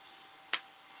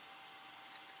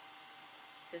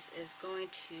this is going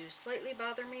to slightly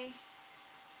bother me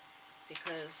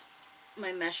because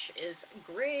my mesh is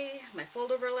gray, my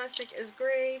fold-over elastic is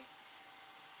gray,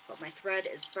 but my thread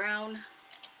is brown,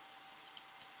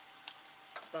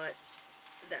 but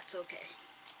that's okay.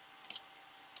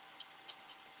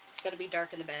 It's got to be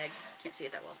dark in the bag, can't see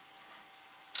it that well.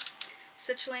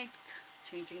 Stitch length,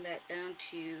 changing that down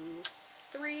to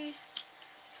 3,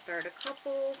 start a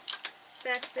couple,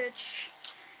 backstitch,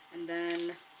 and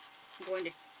then I'm going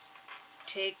to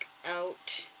take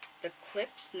out the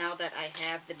clips now that I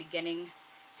have the beginning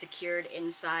secured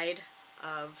inside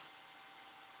of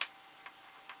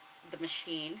the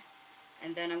machine,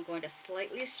 and then I'm going to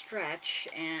slightly stretch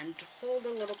and hold a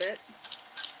little bit,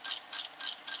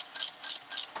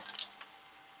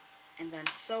 and then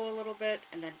sew a little bit,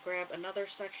 and then grab another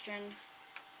section,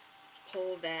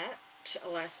 pull that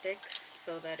elastic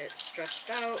so that it's stretched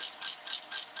out.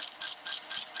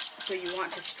 So you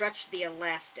want to stretch the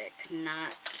elastic,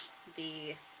 not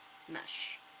the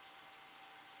mesh.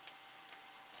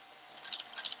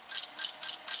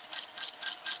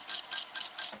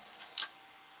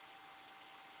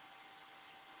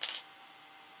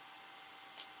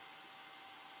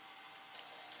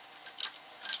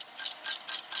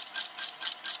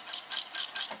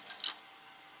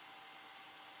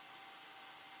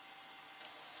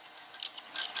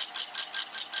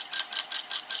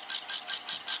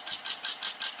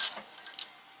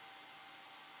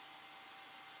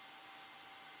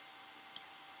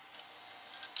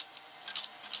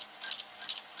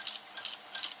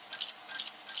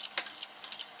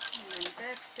 And then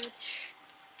backstitch.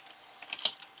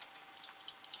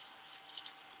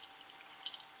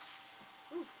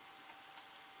 Ooh.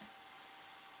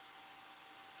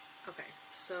 Okay,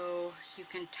 so you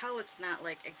can tell it's not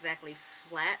like exactly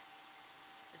flat.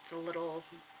 It's a little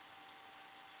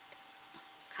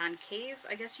concave,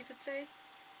 I guess you could say.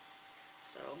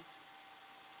 So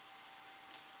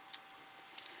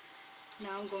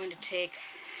now I'm going to take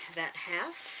that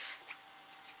half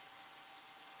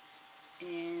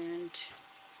and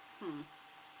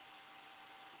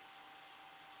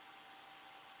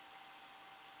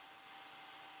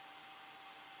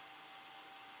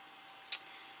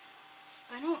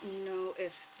I don't know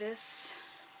if this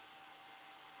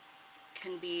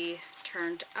can be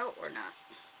turned out or not.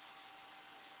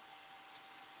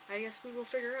 I guess we will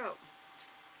figure out.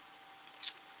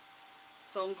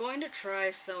 So I'm going to try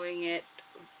sewing it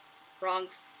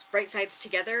right sides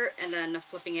together and then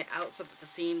flipping it out so that the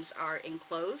seams are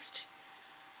enclosed.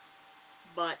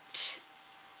 But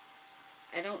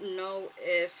I don't know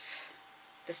if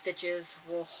the stitches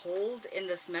will hold in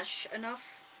this mesh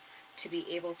enough to be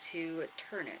able to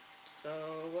turn it. So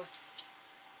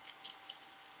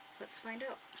let's find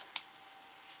out.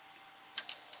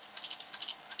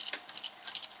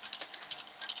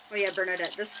 Oh yeah,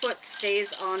 Bernadette, this foot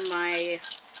stays on my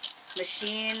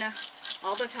machine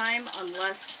all the time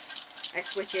unless I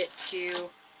switch it to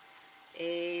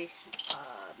a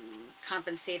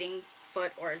compensating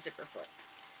foot or a zipper foot.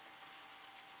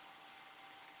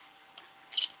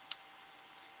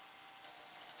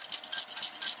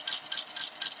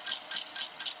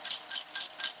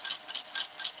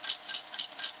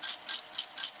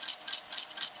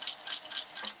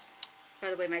 By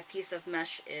the way, my piece of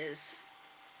mesh is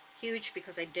huge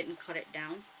because I didn't cut it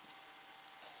down.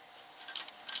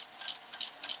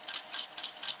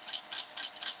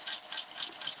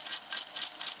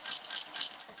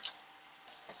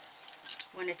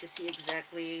 Wanted to see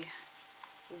exactly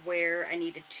where I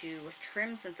needed to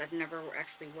trim since I've never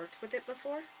actually worked with it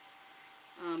before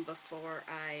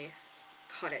I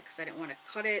cut it, because I didn't want to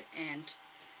cut it and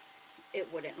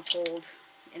it wouldn't hold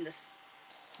in this,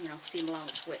 you know, seam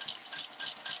allowance width.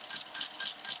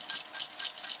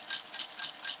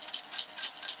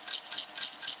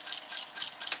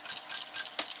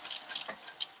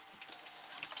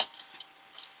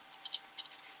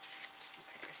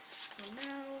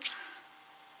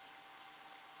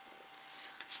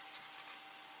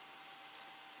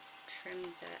 trim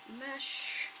that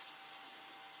mesh.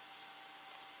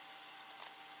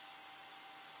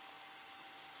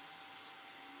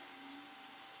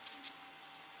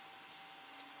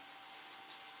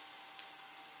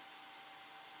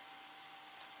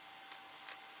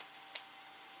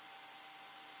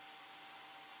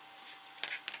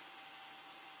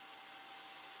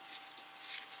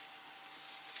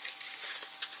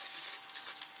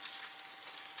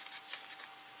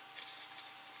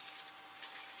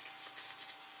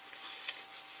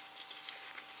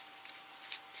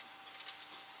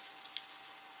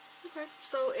 Okay,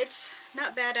 so it's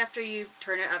not bad after you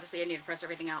turn it. Obviously I need to press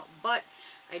everything out, but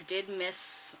I did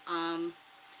miss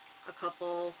a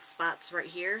couple spots right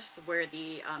here where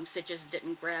the stitches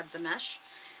didn't grab the mesh.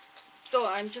 So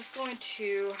I'm just going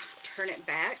to turn it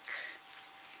back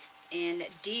and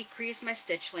decrease my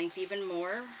stitch length even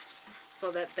more so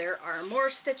that there are more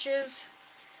stitches,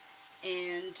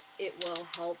 and it will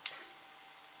help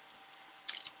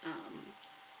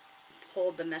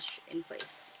hold the mesh in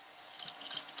place.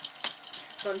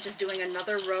 So I'm just doing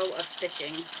another row of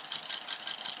stitching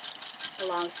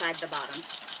alongside the bottom.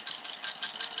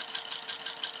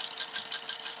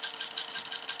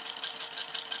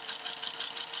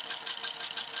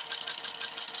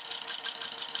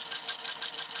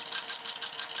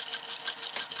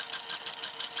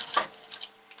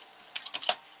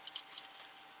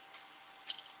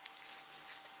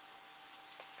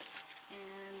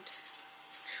 And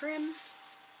trim.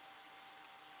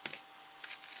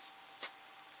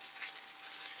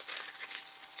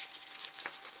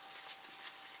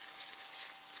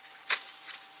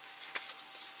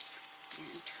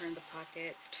 And turn the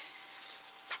pocket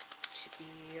to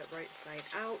be right side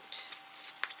out.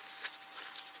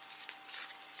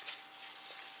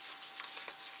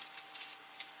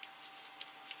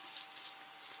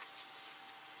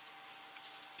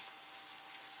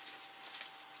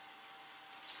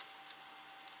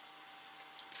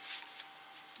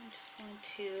 I'm just going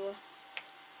to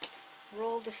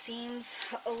roll the seams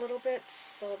a little bit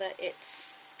so that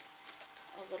it's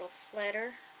a little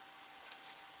flatter.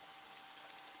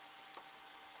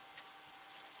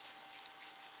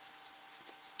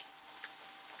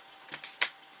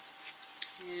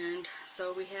 And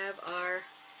so we have our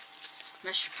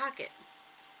mesh pocket.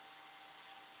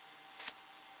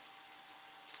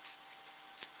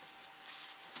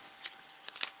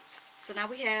 So now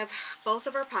we have both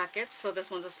of our pockets. So this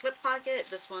one's a slip pocket,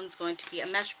 this one's going to be a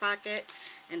mesh pocket,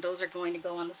 and those are going to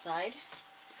go on the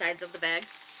sides of the bag.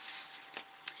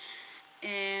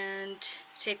 And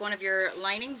take one of your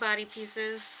lining body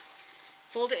pieces,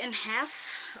 fold it in half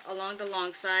along the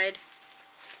long side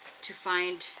to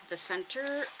find the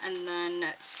center, and then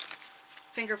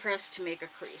finger press to make a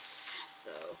crease.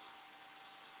 So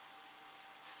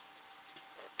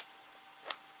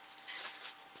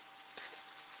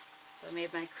I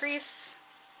made my crease,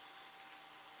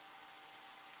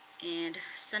 and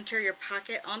center your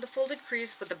pocket on the folded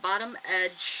crease with the bottom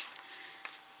edge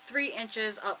 3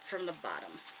 inches up from the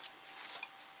bottom.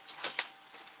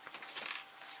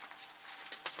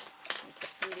 Let me put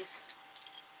some of these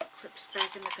clips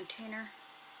back in the container.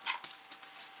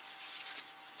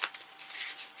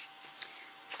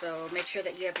 So make sure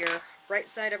that you have your right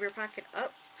side of your pocket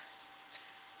up,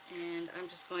 and I'm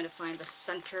just going to find the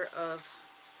center of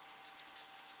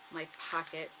my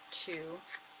pocket too,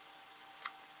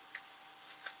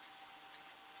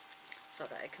 so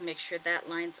that I can make sure that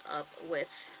lines up with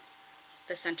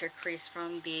the center crease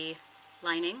from the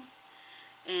lining.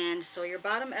 And so your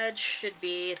bottom edge should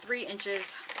be 3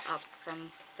 inches up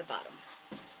from the bottom.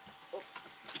 Oh.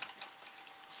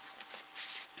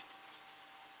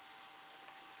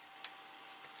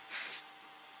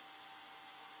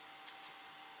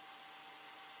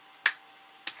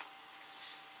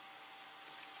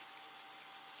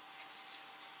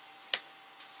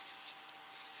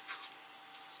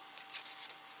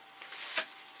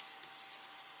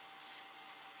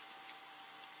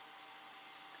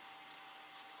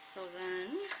 So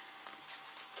then,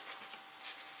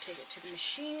 take it to the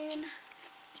machine,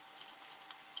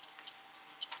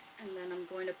 and then I'm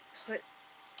going to put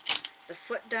the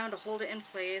foot down to hold it in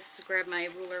place. Grab my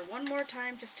ruler one more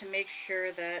time just to make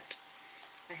sure that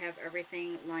I have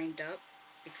everything lined up,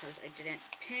 because I didn't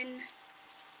pin.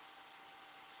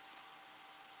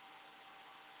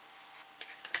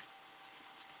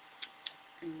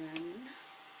 And then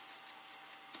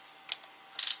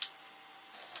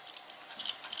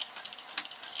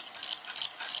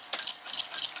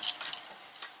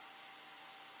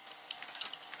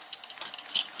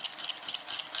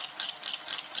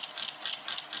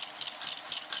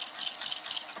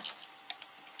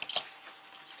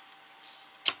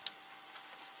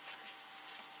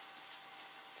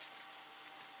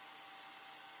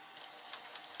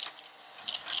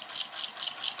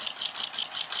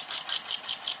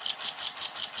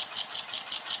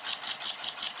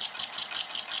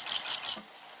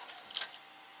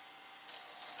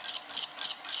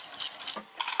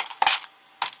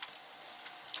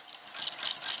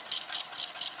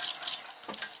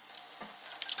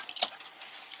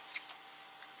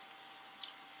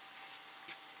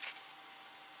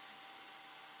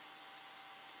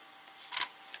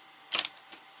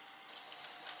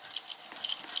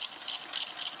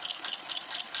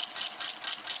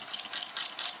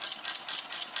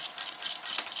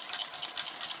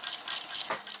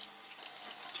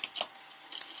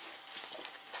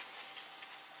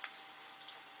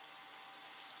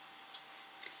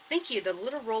Thank you. The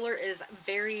little roller is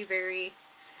very, very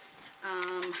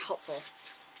helpful.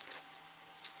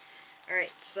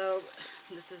 Alright, so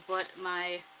this is what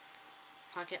my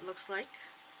pocket looks like.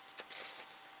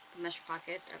 The mesh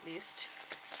pocket, at least.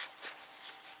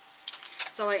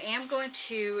 So I am going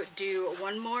to do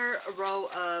one more row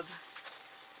of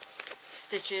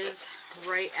stitches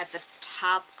right at the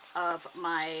top of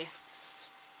my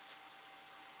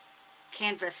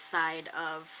canvas side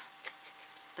of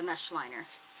the mesh liner,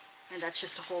 and that's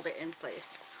just to hold it in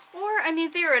place. Or, I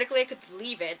mean, theoretically I could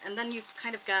leave it, and then you've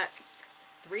kind of got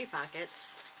 3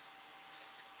 pockets.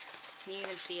 Can you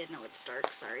even see it? No, it's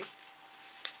dark, sorry.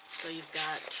 So you've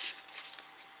got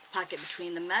pocket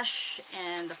between the mesh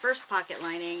and the first pocket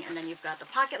lining, and then you've got the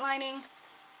pocket lining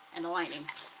and the lining.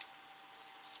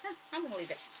 I'm gonna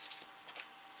leave it.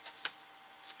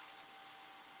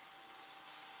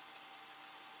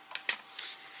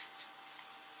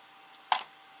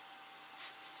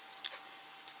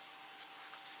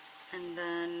 And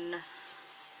then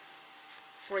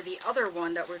for the other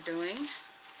one that we're doing,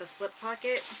 the slip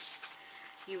pocket,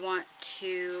 you want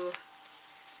to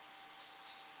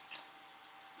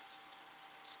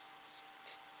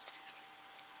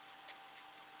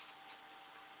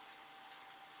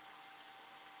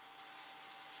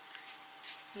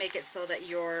make it so that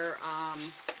your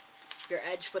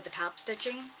edge with the top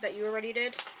stitching that you already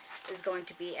did is going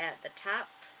to be at the top,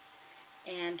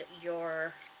 and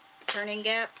your turning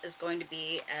gap is going to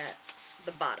be at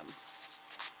the bottom.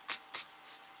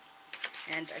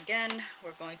 And again,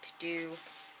 we're going to do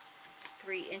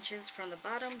 3 inches from the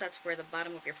bottom. That's where the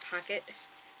bottom of your pocket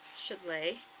should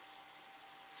lay.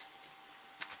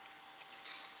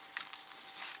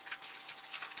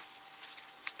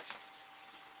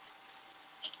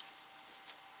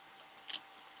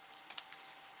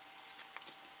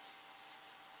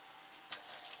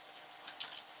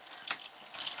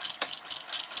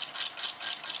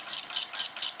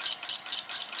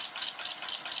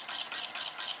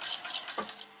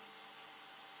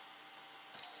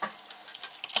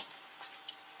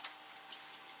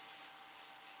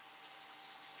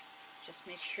 Just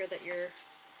make sure that your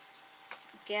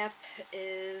gap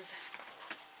is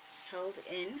held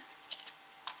in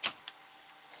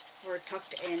or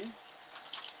tucked in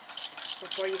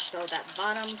before you sew that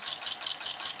bottom.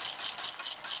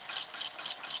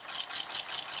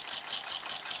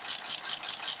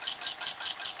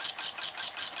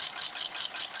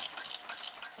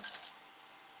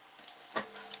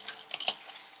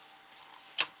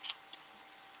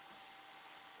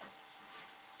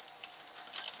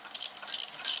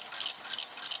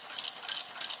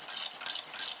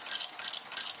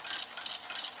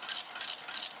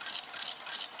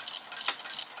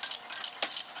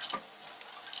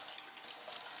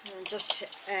 And just to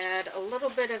add a little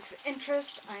bit of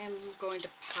interest, I am going to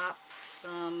pop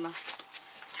some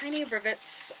tiny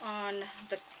rivets on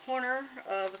the corner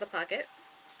of the pocket.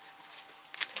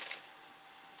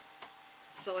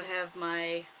 So I have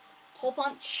my hole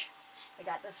punch. I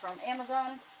got this from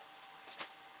Amazon.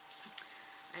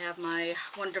 I have my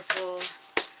wonderful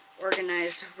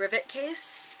organized rivet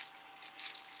case.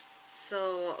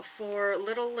 So for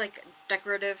little like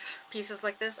decorative pieces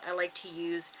like this, I like to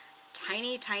use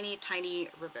tiny, tiny, tiny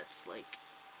rivets. Like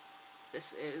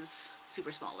this is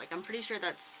super small. Like I'm pretty sure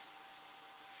that's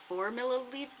 4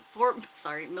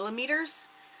 millimeters.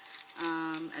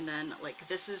 And then like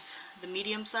this is the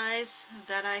medium size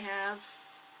that I have,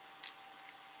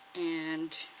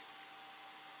 and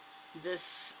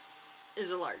this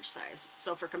is a large size.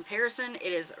 So for comparison,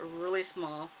 it is really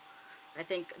small. I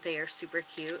think they are super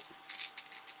cute,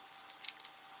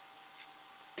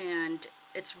 and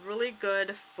it's really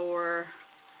good for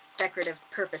decorative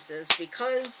purposes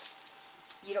because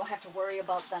you don't have to worry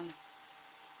about them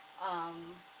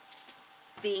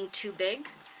being too big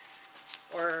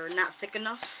or not thick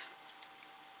enough,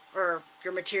 or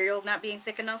your material not being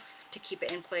thick enough to keep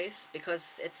it in place,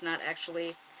 because it's not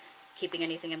actually keeping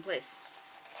anything in place.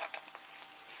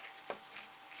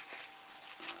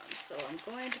 So I'm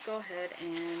going to go ahead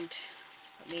and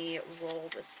let me roll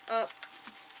this up,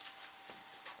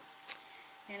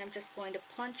 and I'm just going to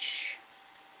punch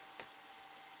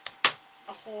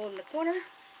a hole in the corner,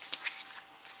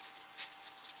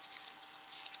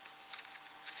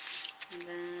 and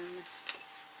then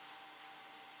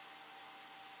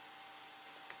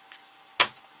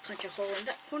punch a hole in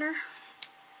that corner.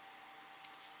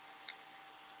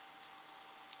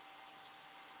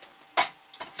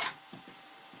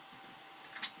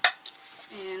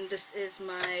 And this is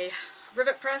my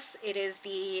rivet press. It is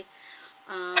the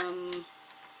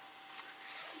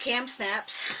Cam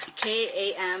Snaps,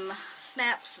 KAM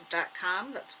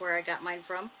snaps.com. That's where I got mine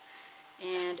from.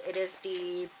 and it is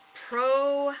the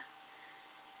Pro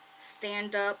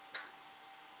stand-up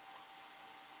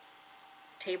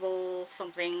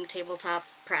tabletop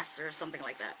press or something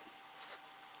like that.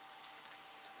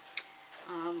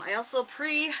 I also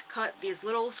pre-cut these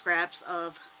little scraps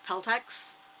of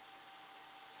Peltex,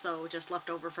 so just left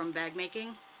over from bag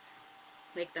making.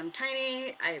 Make them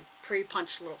tiny. I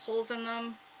pre-punched little holes in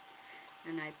them,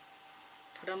 and I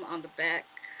put them on the back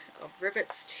of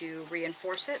rivets to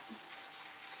reinforce it.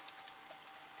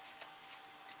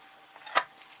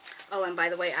 Oh, and by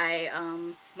the way, I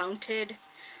mounted,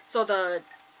 so the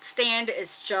stand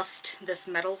is just this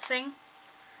metal thing,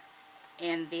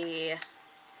 and the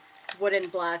wooden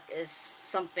block is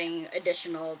something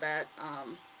additional that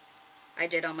I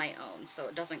did on my own, so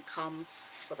it doesn't come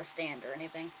with a stand or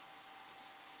anything.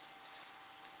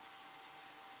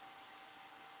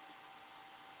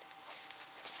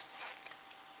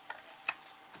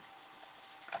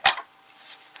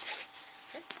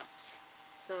 Okay.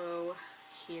 So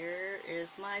here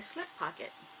is my slip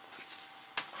pocket.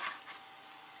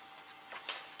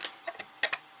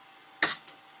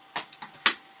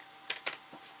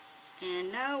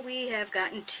 And now we have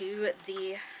gotten to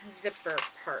the zipper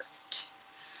part.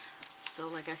 So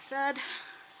like I said,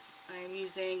 I'm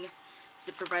using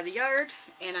Zipper by the Yard,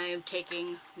 and I am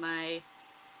taking my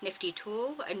nifty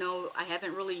tool. I know I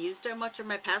haven't really used it much in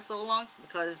my past Sewalongs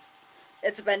because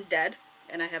it's been dead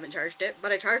and I haven't charged it,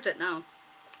 but I charged it now.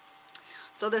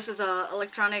 So this is a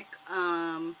electronic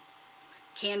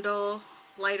candle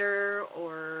lighter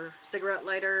or cigarette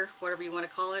lighter, whatever you want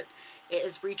to call it. It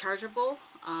is rechargeable.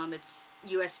 It's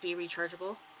USB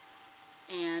rechargeable,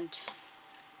 and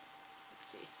let's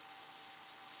see,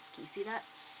 can you see that?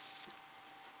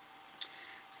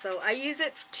 So I use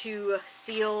it to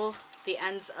seal the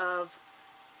ends of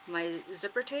my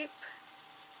zipper tape,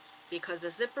 because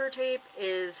the zipper tape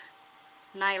is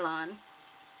nylon,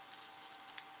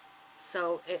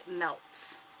 so it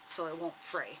melts, so it won't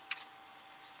fray.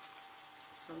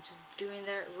 So I'm just doing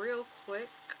that real quick.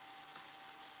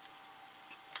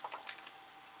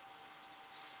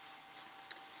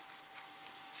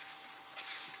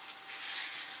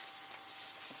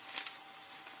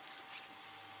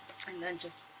 And then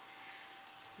just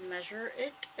measure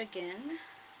it again.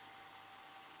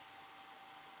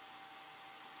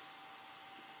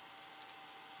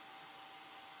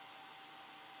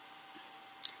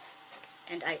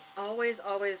 And I always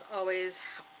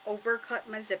overcut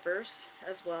my zippers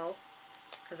as well,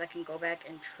 because I can go back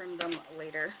and trim them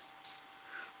later.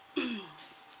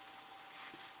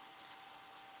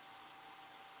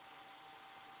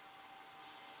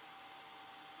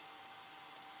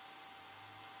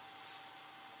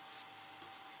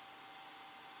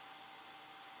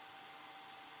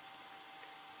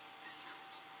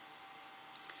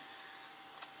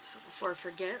 So before I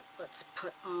forget, let's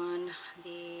put on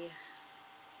the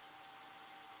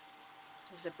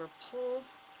zipper pull.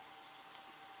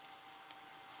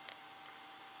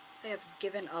 I have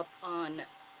given up on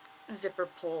zipper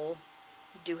pull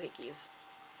doohickeys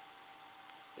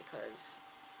because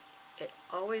it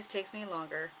always takes me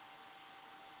longer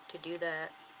to do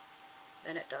that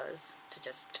than it does to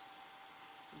just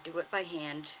do it by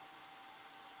hand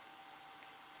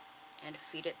and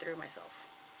feed it through myself.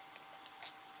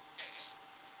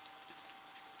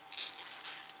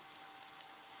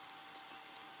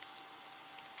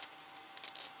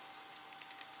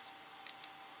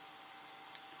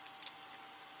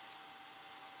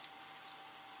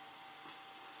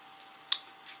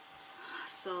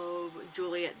 So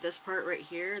Juliet, this part right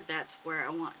here, that's where I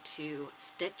want to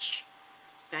stitch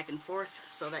back and forth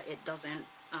so that it doesn't,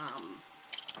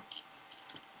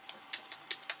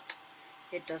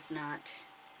 it does not,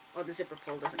 oh, the zipper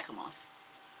pull doesn't come off.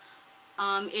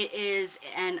 It is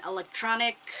an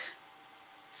electronic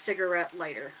cigarette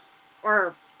lighter,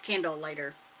 or candle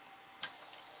lighter.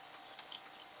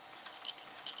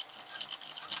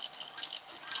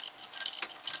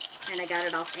 And I got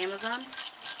it off Amazon.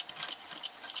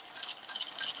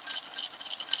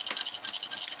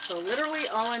 So literally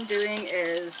all I'm doing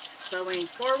is sewing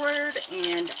forward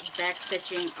and back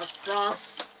stitching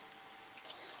across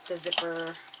the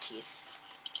zipper teeth.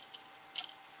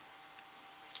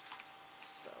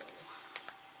 So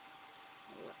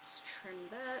let's trim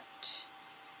that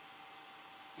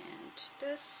and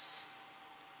this.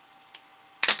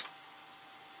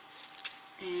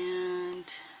 And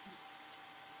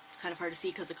it's kind of hard to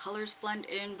see because the colors blend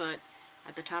in, but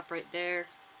at the top right there,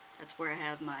 that's where I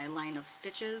have my line of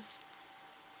stitches,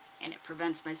 and it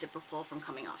prevents my zipper pull from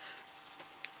coming off.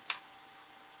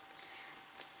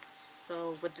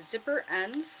 So with the zipper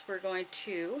ends, we're going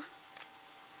to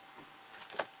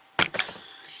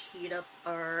heat up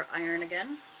our iron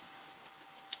again.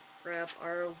 Grab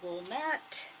our wool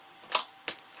mat.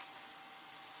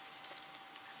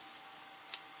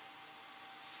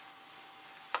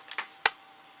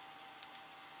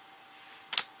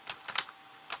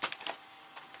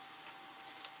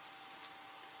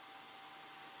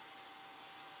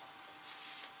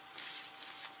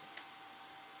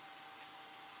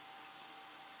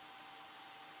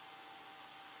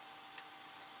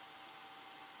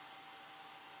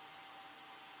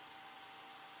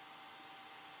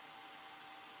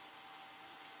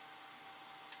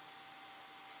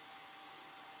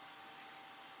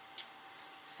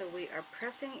 So we are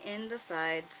pressing in the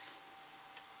sides.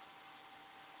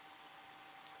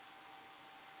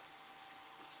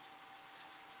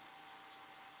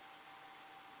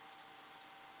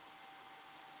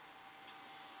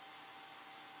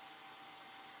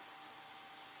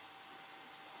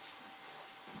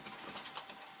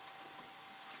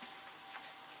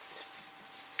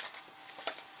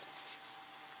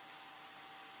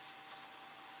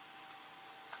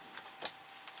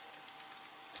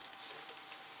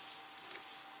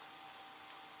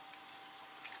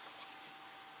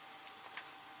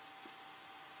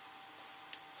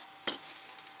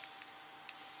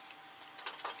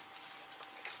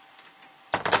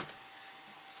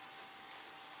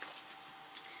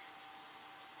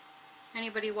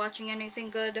 Anybody watching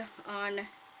anything good on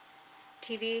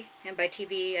TV? And by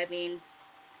TV, I mean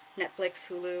Netflix,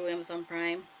 Hulu, Amazon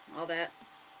Prime, all that.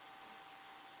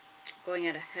 Going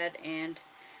ahead and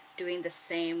doing the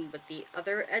same with the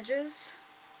other edges.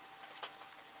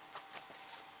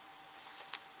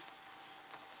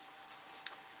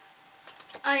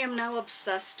 I am now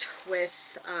obsessed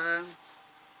with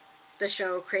the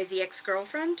show Crazy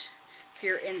Ex-Girlfriend. If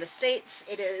you're in the States,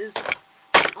 it is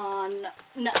on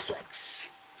Netflix.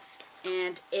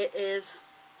 And it is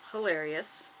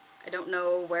hilarious. I don't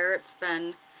know where it's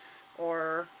been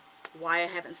or why I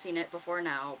haven't seen it before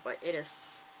now, but it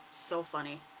is so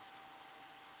funny.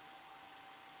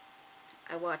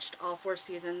 I watched all 4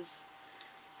 seasons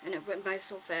and it went by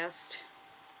so fast.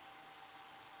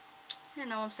 And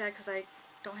now I'm sad because I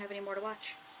don't have any more to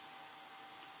watch.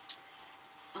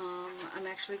 I'm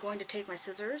actually going to take my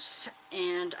scissors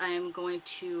and I'm going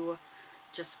to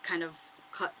just kind of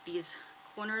cut these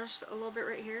corners a little bit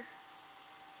right here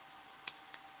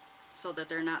so that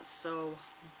they're not so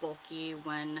bulky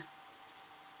when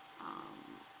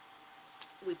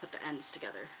we put the ends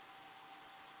together.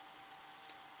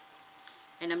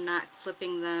 And I'm not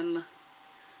clipping them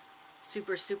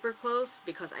super close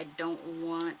because I don't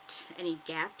want any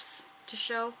gaps to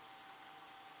show.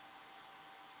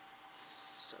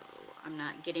 So I'm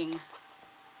not getting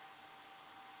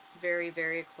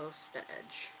very close to the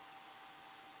edge.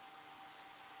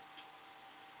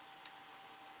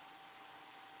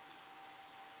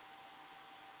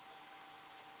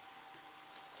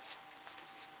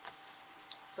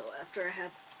 So after I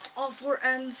have all 4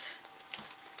 ends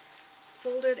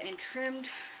folded and trimmed,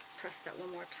 press that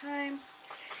one more time.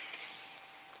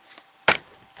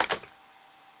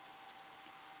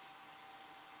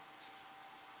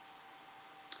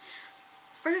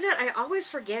 Bernadette, I always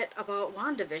forget about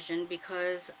WandaVision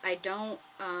because I don't,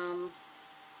 I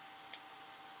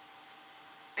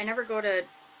never go to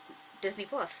Disney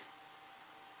Plus.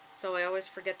 So I always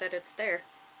forget that it's there.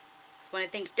 So when I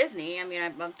think Disney, I mean,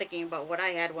 I'm thinking about what I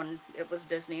had when it was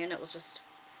Disney and it was just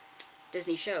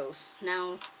Disney shows.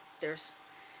 Now there's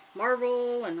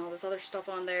Marvel and all this other stuff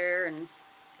on there and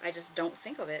I just don't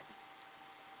think of it.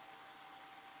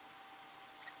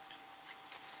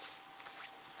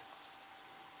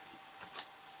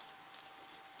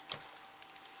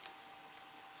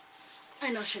 I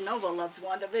know Shenova loves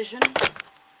WandaVision.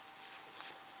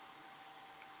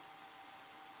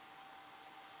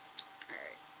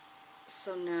 Alright,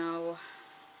 so now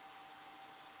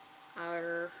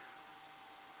our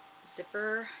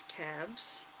zipper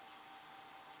tabs.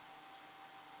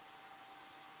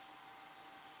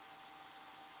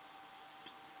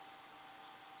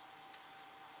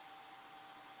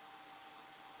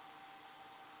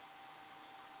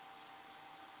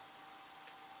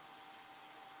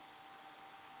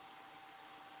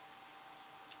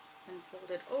 And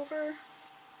fold it over.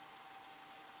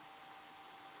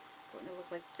 Going to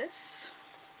look like this.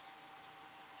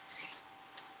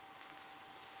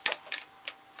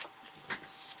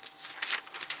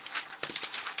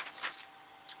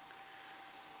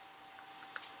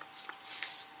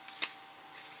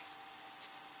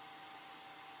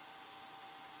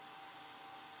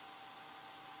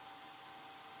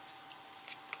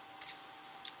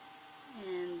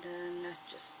 And then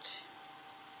just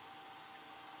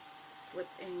slip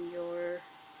in your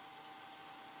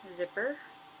zipper.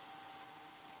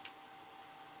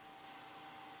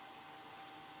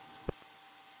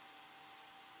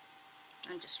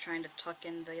 I'm just trying to tuck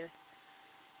in the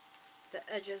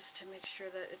edges to make sure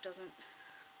that it doesn't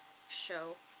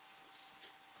show.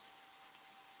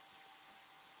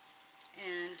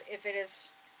 And if it is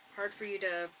hard for you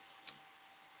to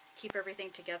keep everything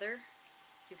together,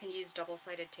 you can use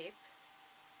double-sided tape.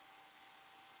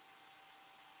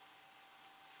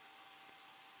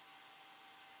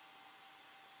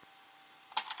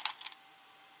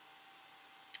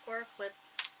 Or a clip.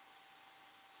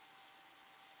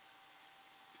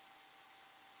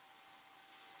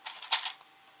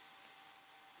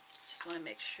 Just want to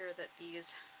make sure that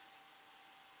these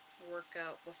work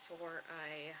out before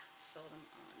I sew them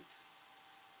on.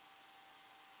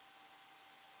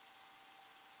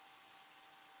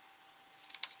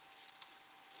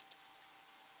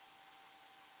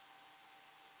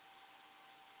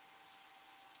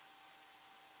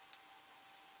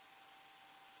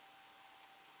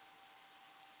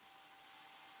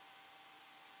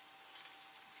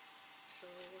 So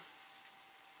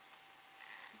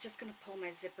I'm just going to pull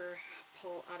my zipper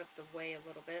pull out of the way a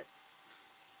little bit.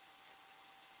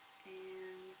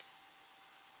 And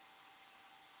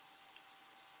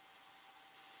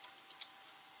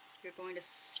you're going to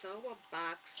sew a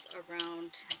box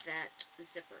around that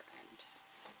zipper end.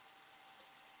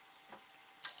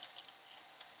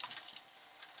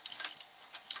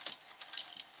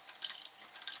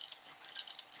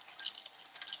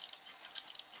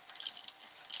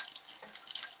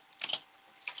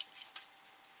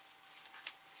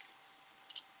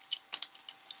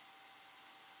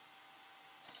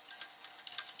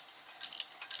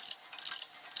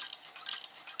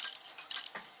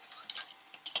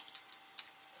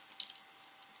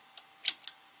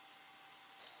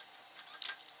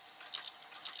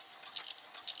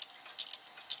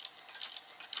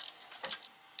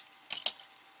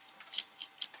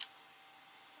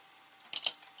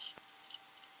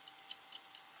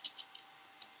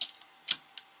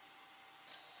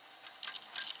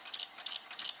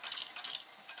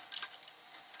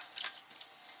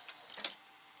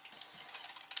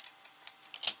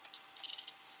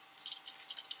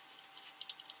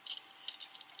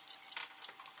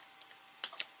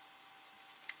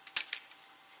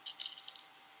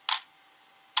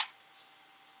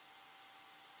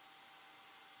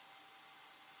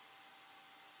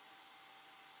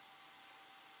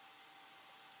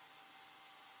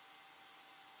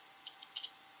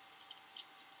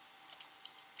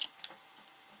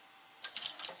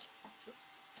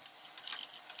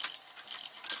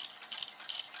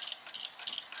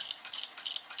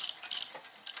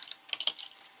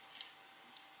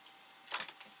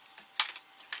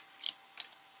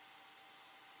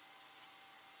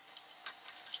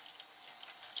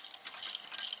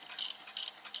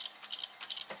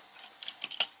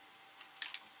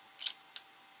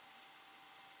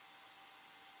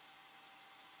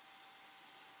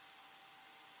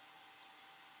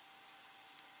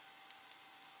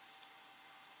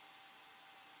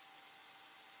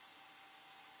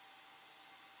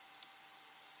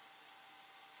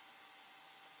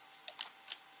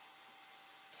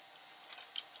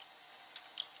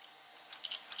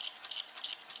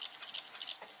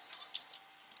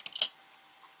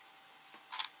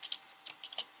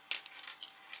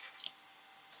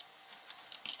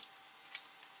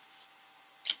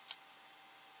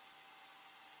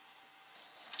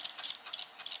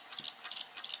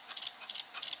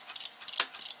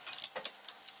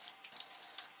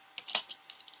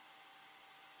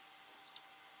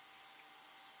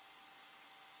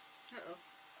 Uh-oh.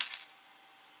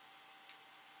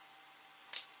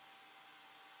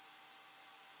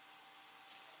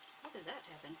 How did that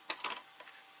happen?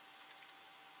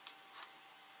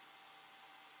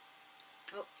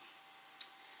 Oh.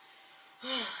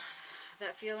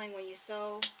 That feeling when you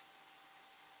sew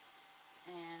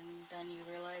and then you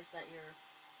realize that your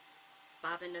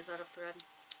bobbin is out of thread.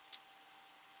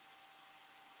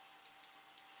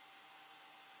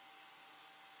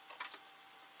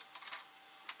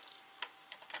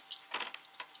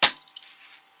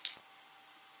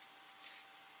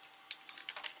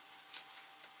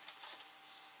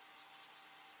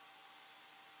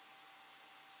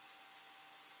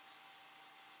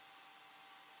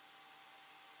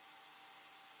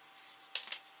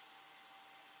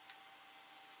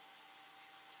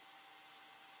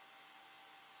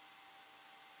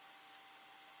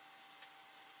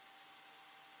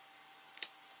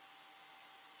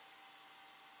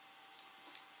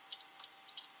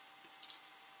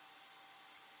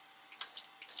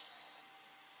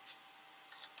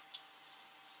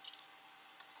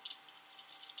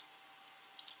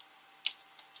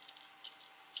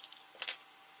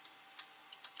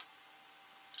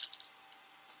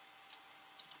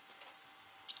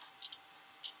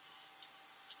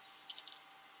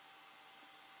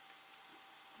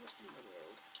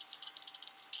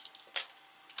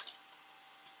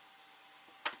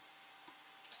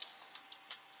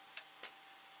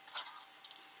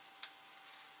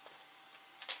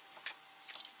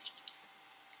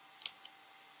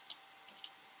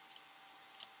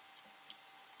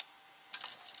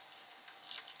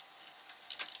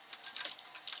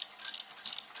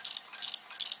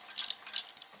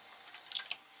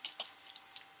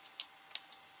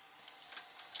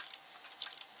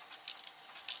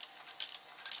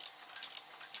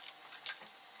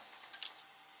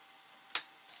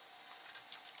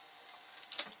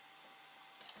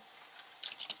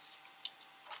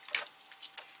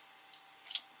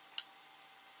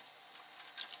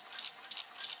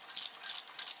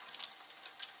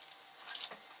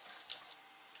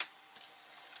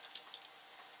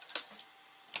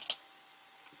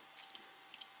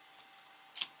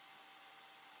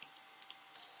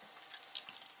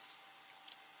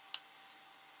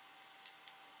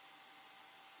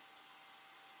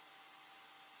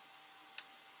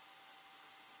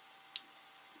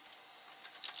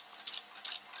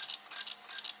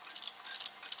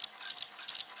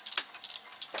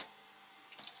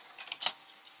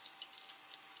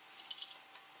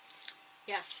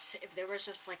 nice if there was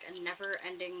just like a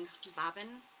never-ending bobbin.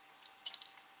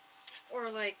 Or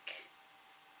like,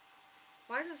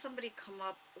 why doesn't somebody come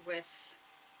up with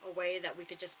a way that we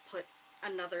could just put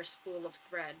another spool of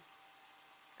thread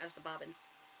as the bobbin?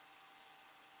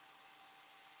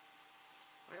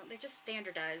 Why don't they just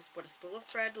standardize what a spool of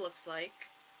thread looks like,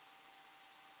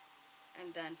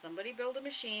 and then somebody build a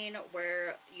machine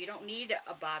where you don't need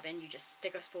a bobbin, you just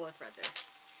stick a spool of thread there.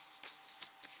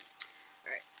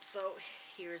 Alright, so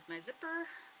here's my zipper.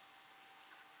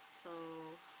 So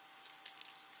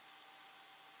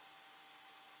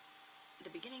the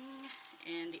beginning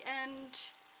and the end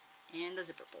and the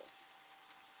zipper pull.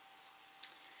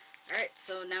 Alright,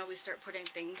 so now we start putting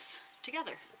things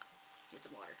together. Need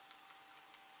some water.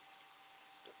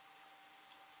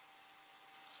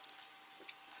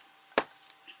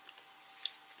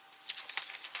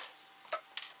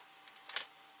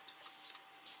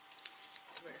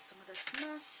 Get rid of some of this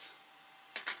mess.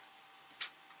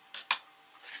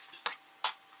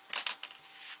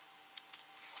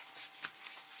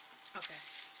 Okay.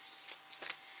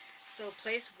 So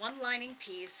place one lining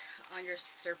piece on your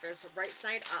surface right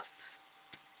side up.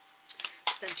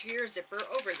 Center your zipper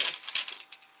over this.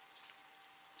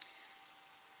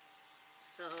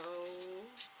 So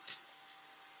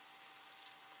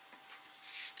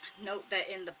note that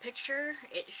in the picture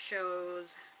it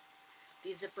shows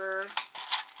the zipper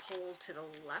pull to the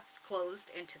left,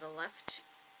 closed and to the left.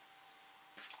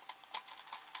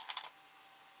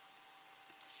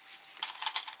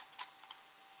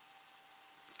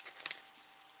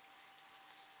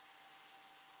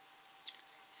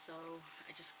 So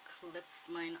I just clip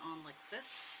mine on like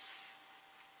this.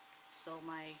 So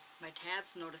my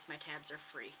tabs, notice my tabs are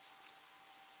free.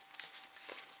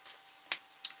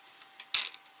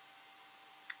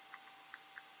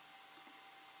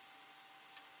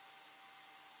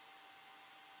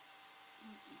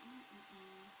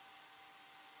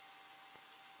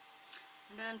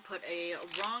 And then put a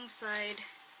wrong side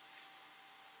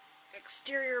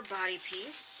exterior body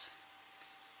piece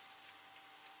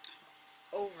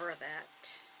over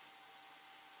that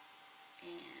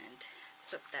and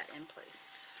clip that in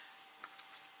place.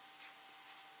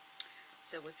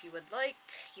 So if you would like,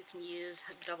 you can use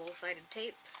double-sided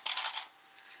tape.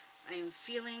 I am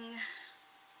feeling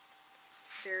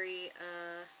very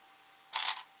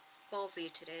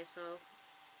ballsy today, so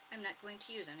I'm not going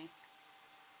to use any.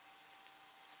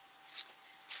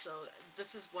 So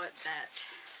this is what that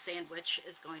sandwich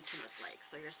is going to look like.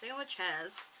 So your sandwich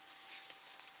has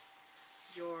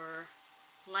your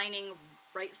lining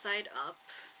right side up,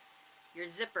 your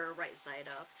zipper right side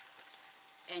up,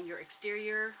 and your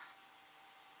exterior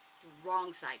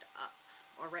wrong side up,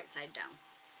 or right side down.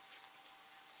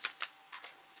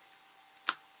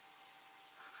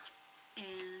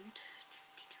 And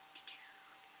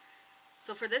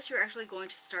so for this, you're actually going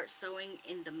to start sewing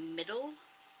in the middle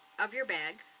of your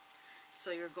bag.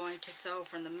 So you're going to sew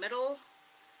from the middle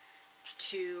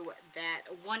to that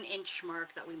 1 inch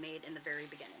mark that we made in the very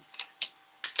beginning.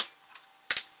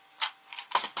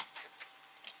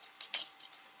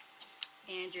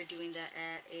 And you're doing that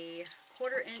at a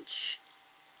 1/4 inch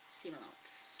seam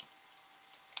allowance.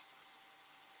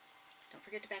 Don't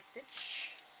forget to backstitch.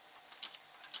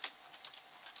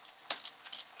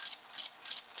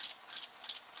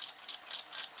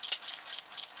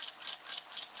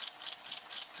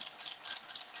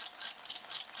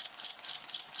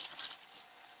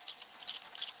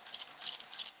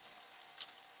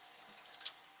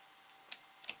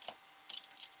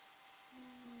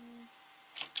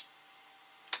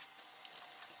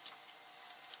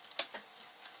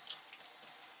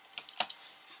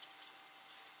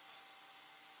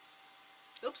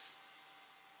 Oops.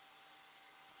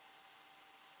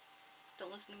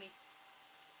 Don't listen to me.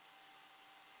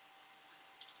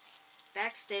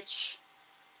 Backstitch,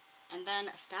 and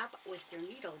then stop with your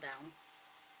needle down.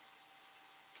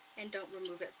 And don't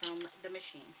remove it from the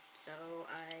machine. So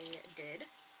I did.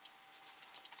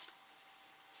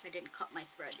 I didn't cut my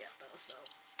thread yet though, so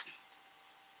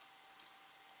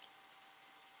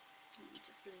let me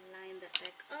just line that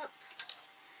back up.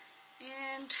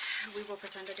 And we will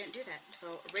pretend I didn't do that.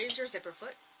 So raise your zipper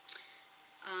foot,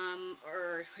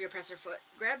 or your presser foot.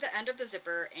 Grab the end of the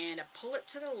zipper and pull it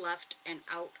to the left and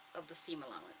out of the seam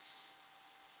allowance.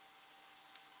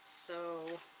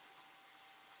 So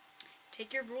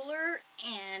take your ruler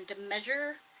and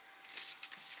measure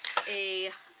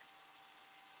a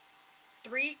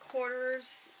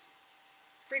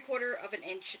 3/4 of an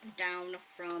inch down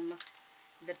from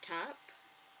the top.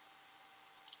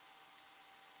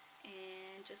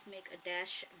 And just make a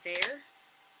dash there.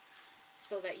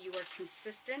 so that you are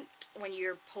consistent when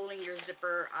you're pulling your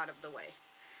zipper out of the way.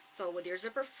 So with your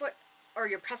zipper foot or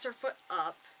your presser foot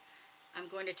up, I'm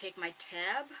going to take my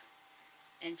tab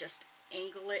and just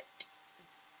angle it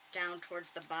down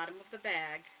towards the bottom of the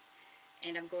bag,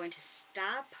 and I'm going to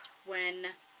stop when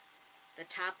the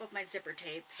top of my zipper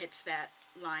tape hits that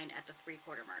line at the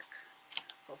 3/4 mark.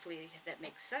 Hopefully that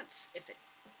makes sense. If it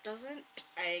doesn't,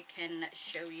 I can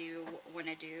show you when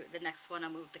I do the next one. I'll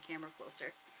move the camera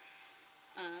closer.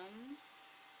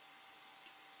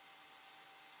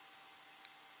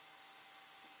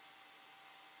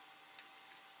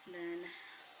 Then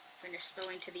finish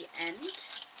sewing to the end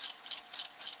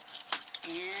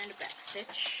and back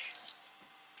stitch.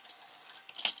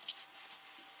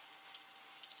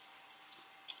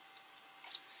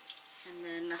 And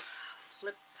then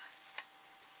flip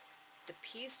the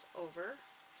piece over.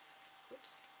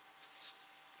 Oops.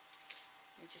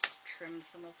 I just trim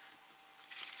some of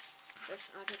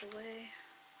this out of the way.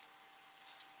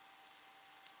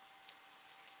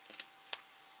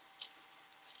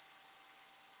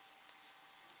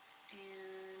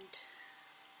 And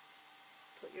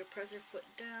put your presser foot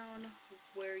down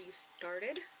where you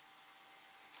started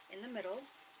in the middle,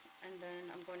 and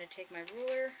then I'm going to take my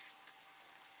ruler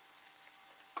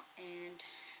and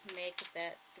make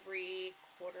that 3/4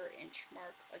 inch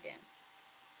mark again.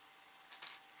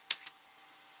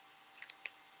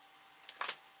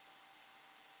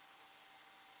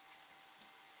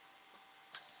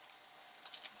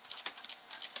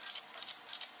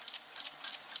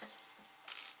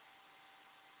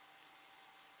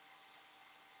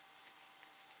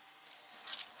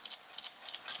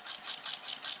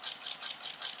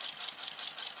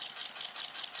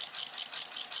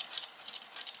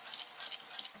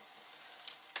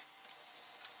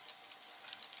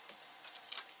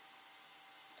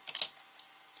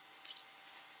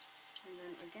 And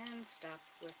then again, stop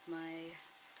with my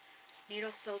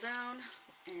needle still down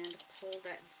and pull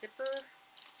that zipper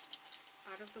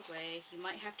out of the way. You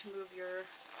might have to move your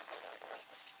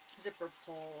zipper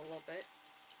pull a little bit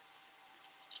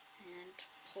and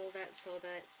pull that so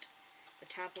that the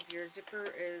top of your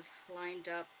zipper is lined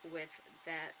up with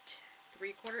that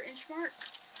 3/4 inch mark,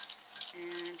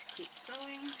 and keep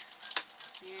sewing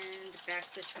and back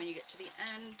stitch when you get to the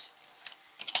end.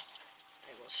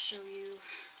 I will show you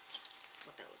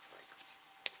what that looks like.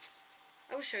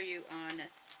 I will show you on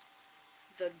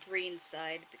the green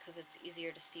side because it's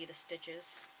easier to see the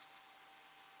stitches.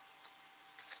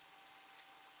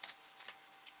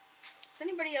 Does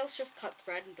anybody else just cut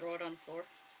thread and throw it on the floor?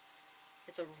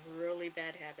 It's a really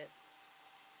bad habit.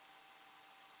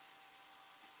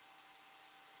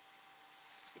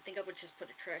 You'd think I would just put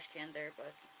a trash can there,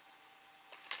 but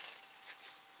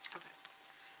okay.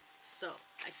 So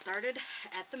I started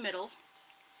at the middle.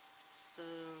 So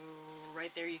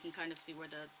right there you can kind of see where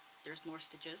there's more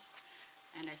stitches,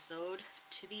 and I sewed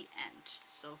to the end.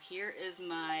 So here is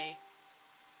my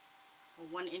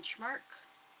 1 inch mark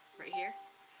right here.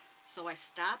 So I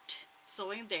stopped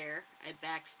sewing there, I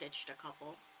back stitched a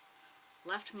couple,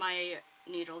 left my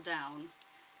needle down,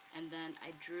 and then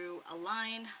I drew a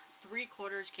line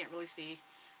 3/4, can't really see,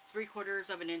 3/4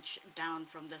 of an inch down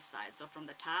from this side, so from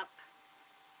the top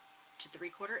to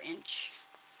 3/4 inch,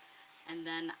 and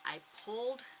then I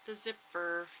pulled the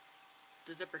zipper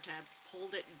tab,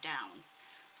 pulled it down.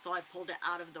 So I pulled it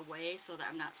out of the way so that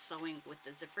I'm not sewing with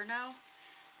the zipper now,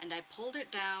 and I pulled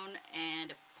it down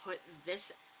and put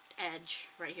this edge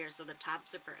right here, so the top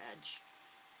zipper edge,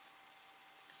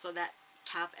 so that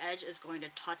top edge is going to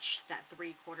touch that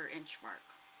 3/4 inch mark.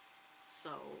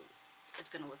 So it's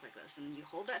going to look like this, and then you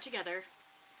hold that together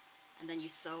and then you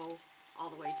sew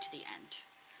all the way to the end.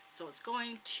 So it's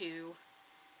going to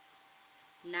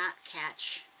not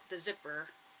catch the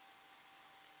zipper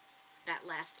that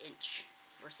last inch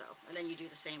or so, and then you do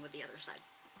the same with the other side.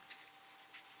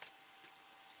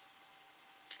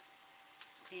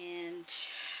 And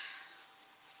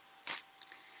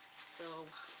so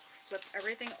flip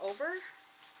everything over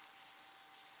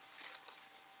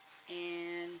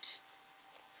and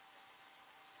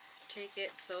take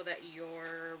it so that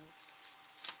your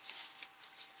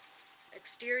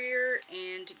exterior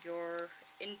and your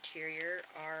interior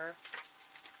are,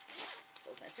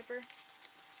 close my zipper,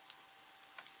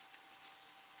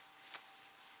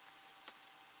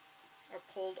 are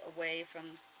pulled away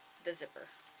from the zipper,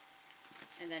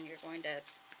 and then you're going to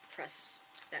press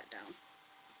that down,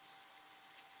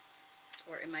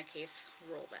 or in my case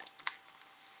roll that,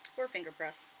 or finger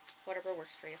press, whatever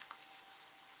works for you.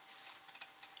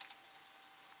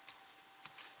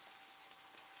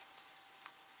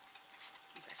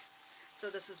 Okay, so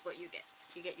this is what you get.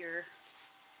 You get your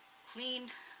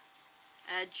clean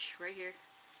edge right here,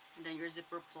 and then your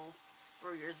zipper pull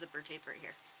or your zipper tape right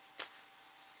here.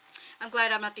 I'm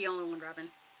glad I'm not the only one, Robin.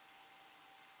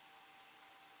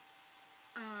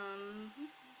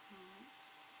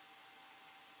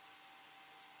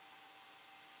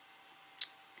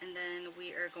 And then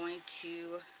we are going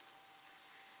to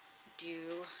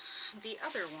do the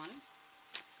other one.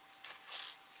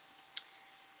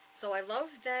 So I love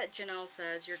that Janelle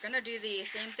says you're going to do the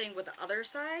same thing with the other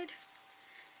side,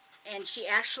 and she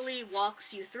actually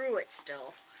walks you through it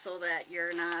still, so that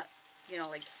you're not, you know,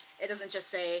 like, it doesn't just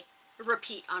say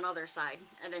repeat on other side,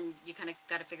 and then you kind of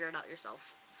got to figure it out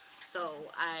yourself. So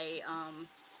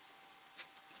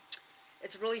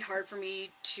it's really hard for me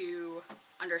to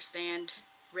understand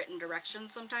written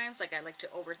directions sometimes. Like, I like to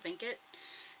overthink it,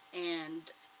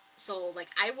 and so, like,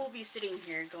 I will be sitting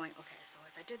here going, okay, so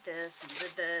if I did this and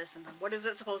did this, and then what is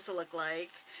it supposed to look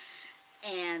like?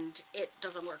 And it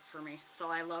doesn't work for me. So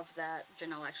I love that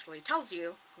Janelle actually tells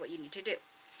you what you need to do.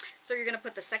 So you're going to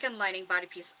put the second lining body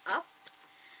piece up,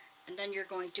 and then you're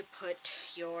going to put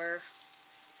your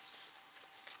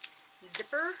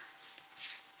zipper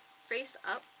face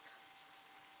up.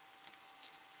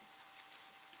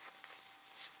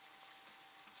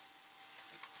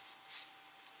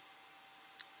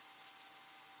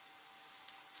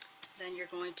 Then you're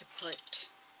going to put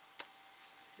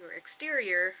your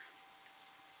exterior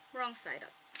wrong side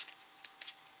up.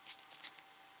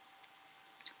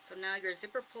 So now your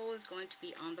zipper pull is going to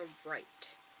be on the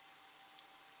right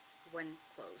when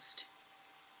closed.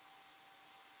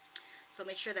 So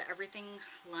make sure that everything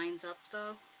lines up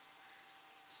though,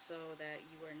 so that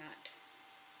you are not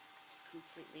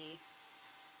completely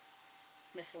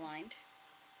misaligned.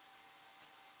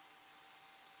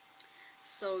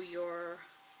 So your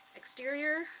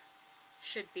exterior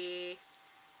should be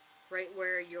right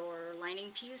where your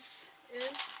lining piece is.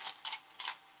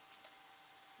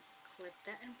 Clip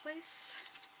that in place,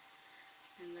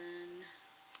 and then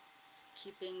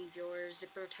keeping your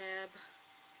zipper tab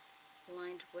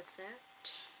aligned with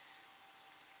that.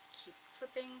 Keep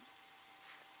clipping.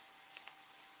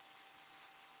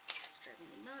 It's driving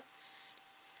me nuts.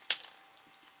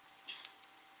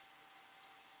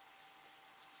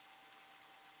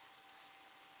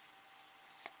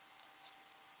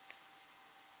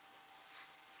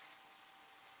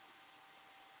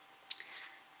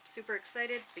 Super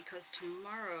excited because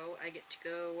tomorrow I get to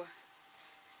go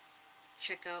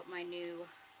check out my new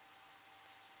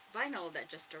vinyl that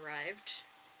just arrived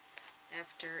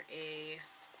after a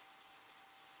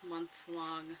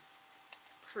month-long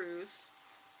cruise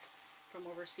from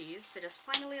overseas. It has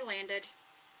finally landed,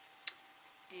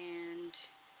 and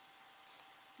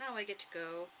now I get to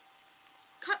go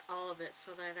cut all of it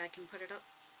so that I can put it up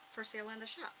for sale in the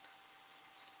shop.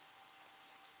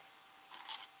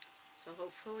 So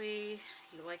hopefully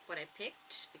you like what I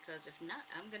picked, because if not,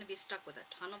 I'm going to be stuck with a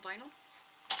ton of vinyl.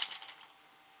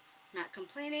 Not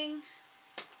complaining,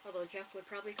 although Jeff would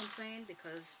probably complain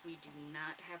because we do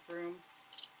not have room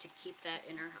to keep that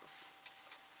in our house.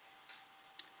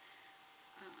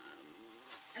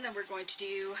 And then we're going to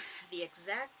do the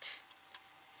exact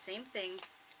same thing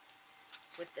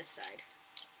with this side.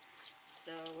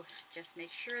 So just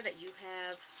make sure that you're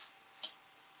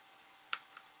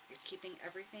keeping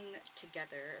everything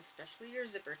together, especially your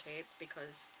zipper tape,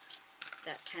 because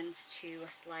that tends to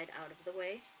slide out of the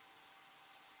way.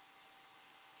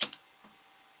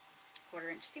 1/4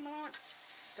 inch seam allowance,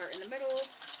 start in the middle,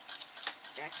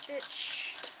 back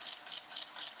stitch,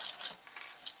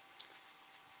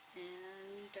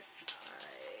 and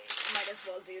I might as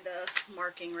well do the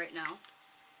marking right now.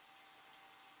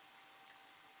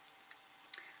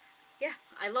 Yeah,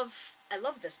 I love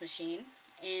this machine,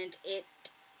 and it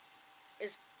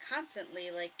is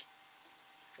constantly like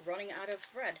running out of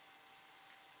thread.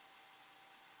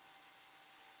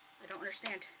 I don't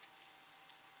understand.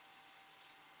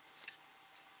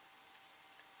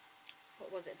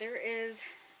 What was it? There is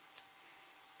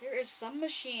some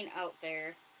machine out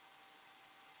there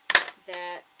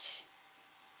that,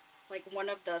 like, one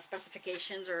of the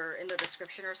specifications or in the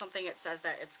description or something, it says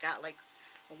that it's got like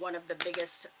one of the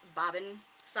biggest bobbin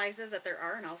sizes that there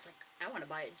are, and I was like, I want to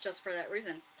buy it just for that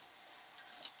reason.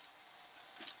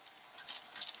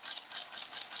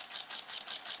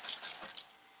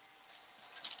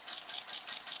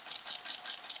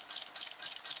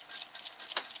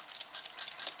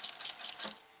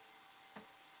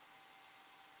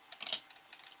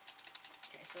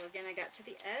 Okay, so again, I got to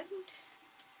the end,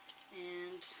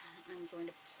 and I'm going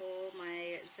to pull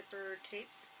my zipper tape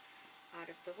out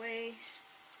of the way,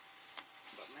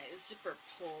 but my zipper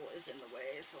pull is in the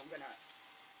way, so I'm gonna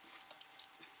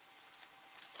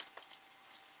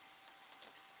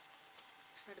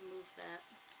try to move that.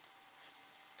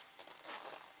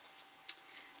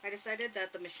 I decided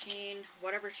that the machine,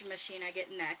 whatever machine I get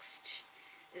next,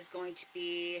 is going to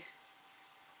be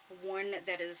one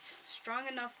that is strong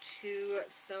enough to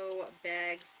sew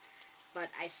bags, but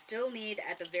I still need,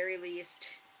 at the very least,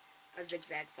 a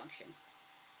zigzag function.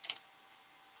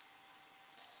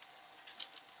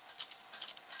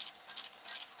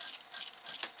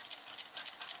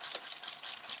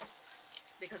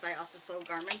 Because I also sew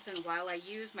garments, and while I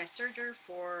use my serger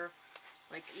for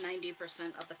like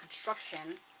 90% of the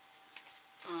construction,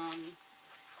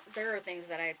 there are things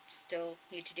that I still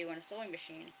need to do in a sewing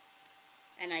machine.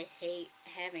 And I hate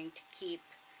having to keep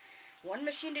one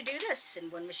machine to do this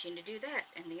and one machine to do that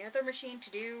and the other machine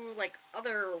to do like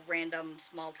other random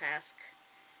small task.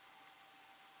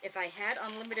 If I had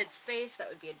unlimited space, that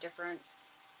would be a different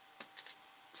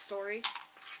story.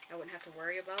 I wouldn't have to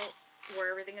worry about where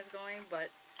everything is going, but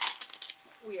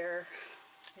we are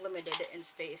limited in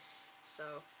space, so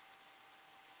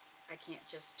I can't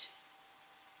just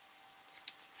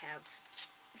have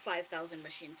 5,000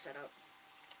 machines set up.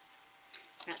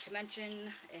 Not to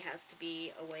mention, it has to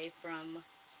be away from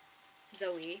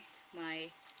Zoe,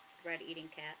 my rat-eating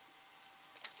cat.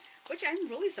 Which I'm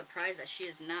really surprised that she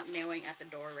is not meowing at the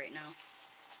door right now.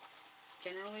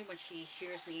 Generally, when she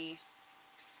hears me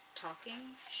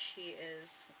talking, she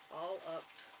is all up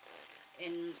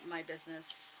in my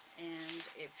business, and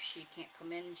if she can't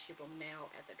come in, she will meow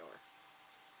at the door.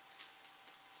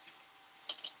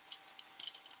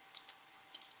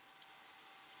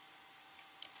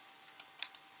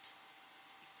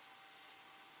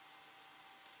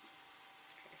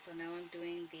 Okay, so now I'm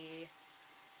doing the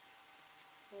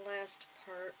last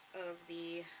part of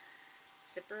the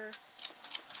zipper.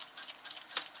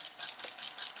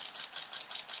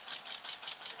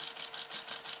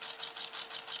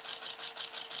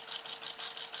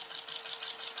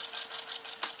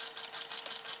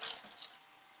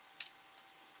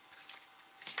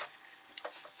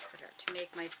 Forgot to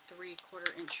make my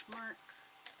 3/4 inch mark.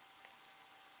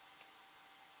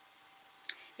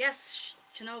 Yes,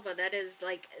 Genova, that is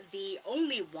like the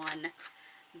only one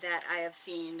that I have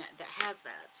seen that has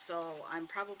that. So I'm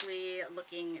probably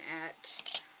looking at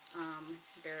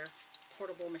their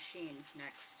portable machine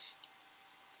next.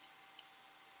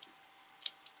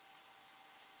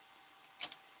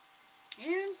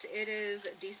 And it is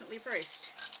decently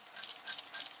priced.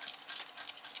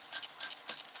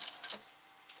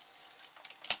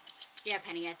 Yeah,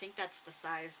 Penny, I think that's the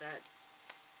size that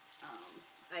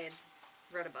I had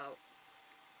read about.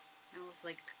 And I was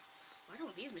like, why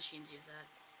don't these machines use that?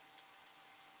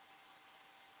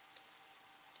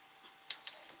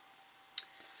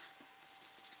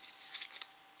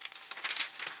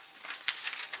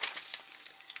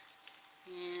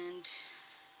 And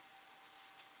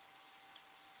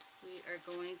we are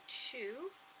going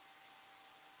to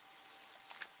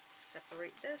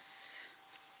separate this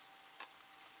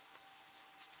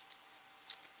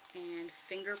and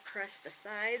finger press the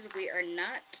sides. We are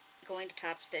not going to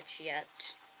top stitch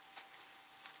yet,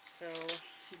 so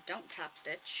don't top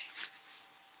stitch.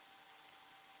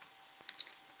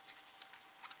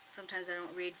 Sometimes I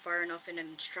don't read far enough in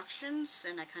instructions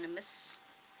and I kind of miss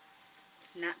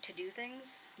not to do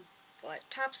things, but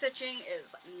top stitching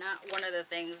is not one of the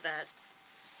things that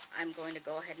I'm going to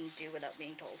go ahead and do without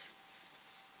being told.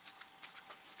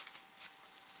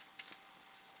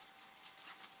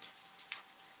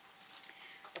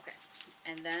 Okay,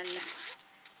 and then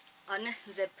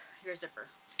unzip your zipper.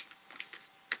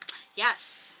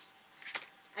 Yes,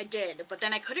 I did, but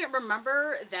then I couldn't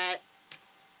remember that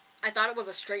I thought it was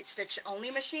a straight stitch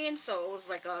only machine, so it was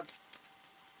like a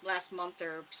last month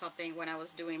or something when I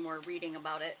was doing more reading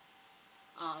about it.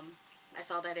 I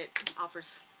saw that it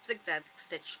offers zigzag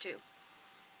stitch too.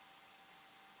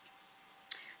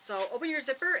 So open your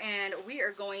zipper and we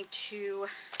are going to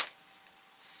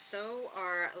sew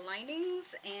our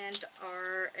linings and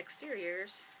our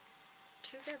exteriors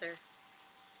together.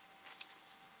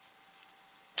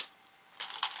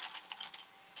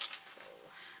 So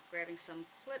grabbing some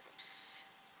clips.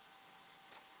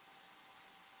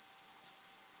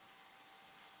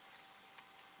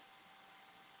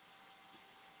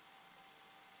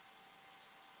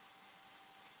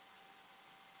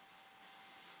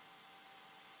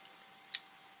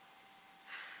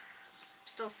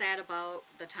 Still sad about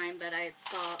the time that I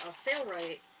saw a sale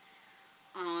right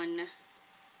on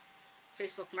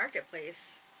Facebook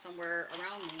Marketplace somewhere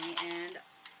around me and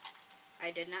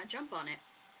I did not jump on it.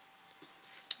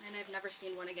 And I've never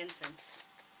seen one again since.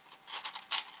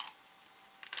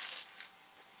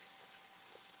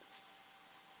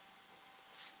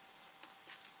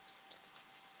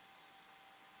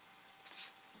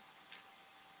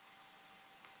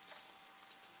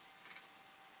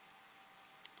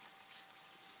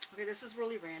 Okay, this is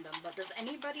really random, but does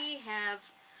anybody have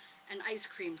an ice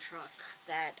cream truck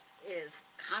that is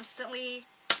constantly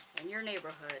in your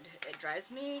neighborhood? It drives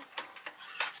me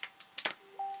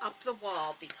up the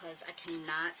wall because I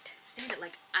cannot stand it.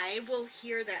 Like, I will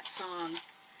hear that song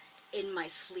in my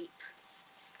sleep,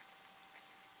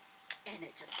 and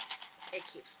it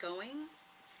keeps going.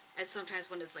 And sometimes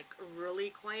when it's like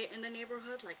really quiet in the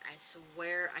neighborhood, like, I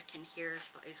swear I can hear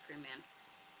the ice cream man.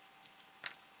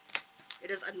 It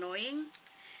is annoying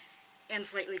and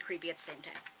slightly creepy at the same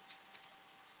time.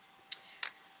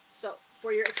 So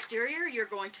for your exterior, you're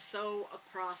going to sew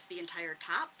across the entire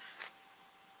top,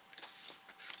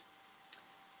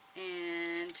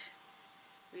 and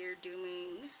we're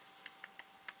doing,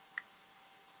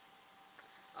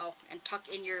 oh, and tuck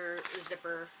in your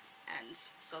zipper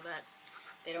ends so that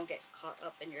they don't get caught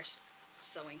up in your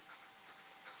sewing.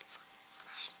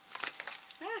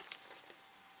 Ah.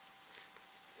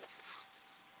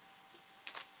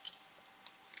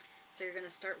 So you're going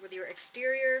to start with your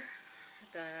exterior,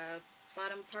 the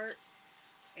bottom part,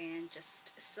 and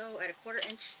just sew at a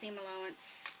 1/4 inch seam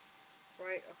allowance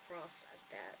right across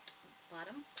that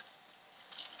bottom.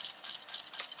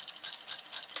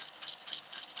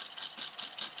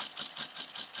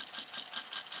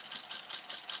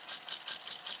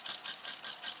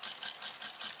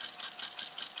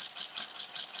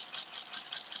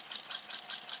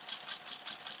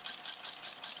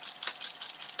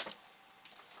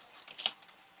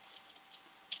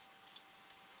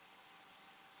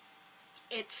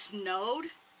 It snowed.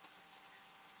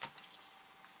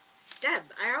 Deb,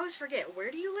 I always forget, where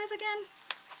do you live again?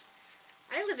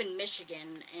 I live in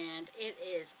Michigan, and it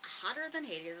is hotter than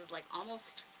Hades. It's like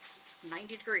almost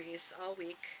 90 degrees all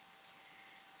week.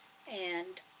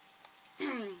 And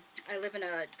I live in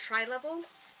a tri-level,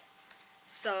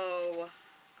 so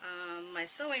my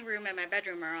sewing room and my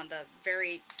bedroom are on the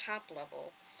very top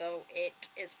level, so it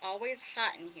is always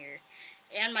hot in here,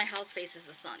 and my house faces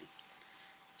the sun.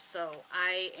 So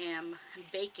I am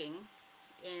baking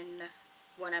in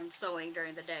when I'm sewing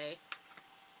during the day,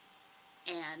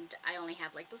 and I only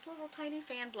have like this little tiny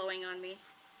fan blowing on me,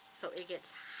 so it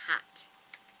gets hot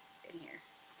in here.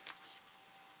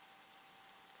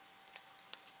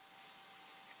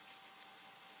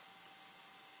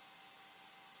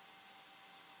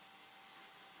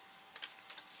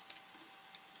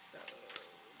 So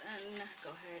then go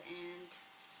ahead and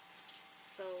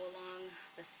sew along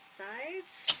the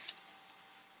sides.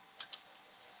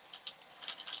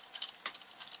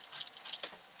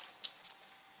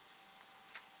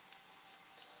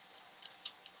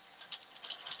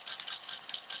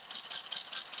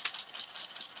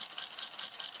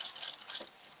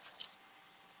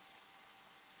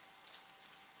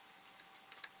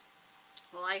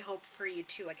 Well, I hope for you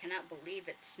too. I cannot believe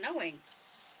it's snowing.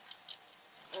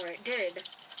 Or it did.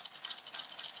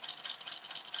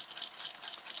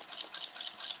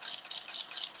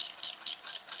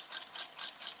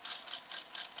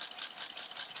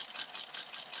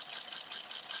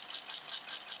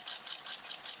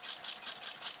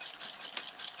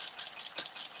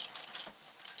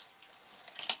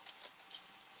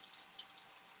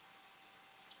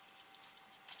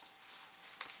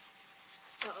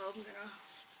 Uh-oh, I'm gonna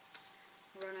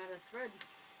run out of thread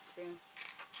soon.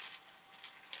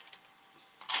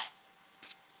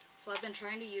 So I've been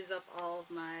trying to use up all of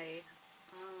my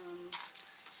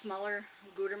smaller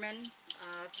Gutermann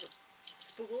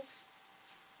spools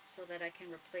so that I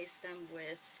can replace them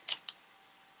with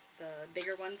the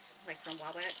bigger ones, like from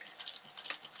Wawak.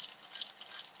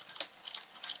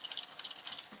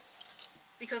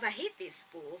 Because I hate these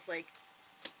spools. Like,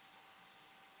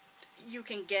 you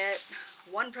can get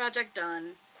one project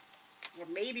done, or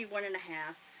maybe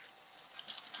 1.5,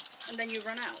 and then you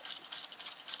run out.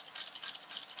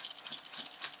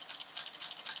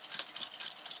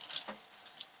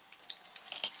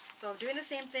 So I'm doing the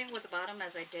same thing with the bottom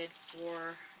as I did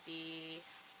for the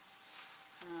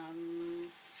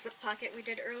slip pocket we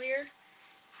did earlier.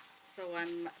 So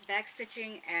I'm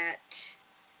backstitching at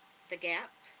the gap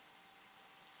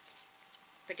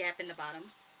in the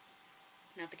bottom,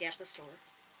 not the gap the store,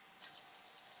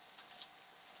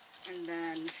 and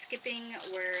then skipping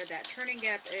where that turning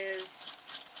gap is,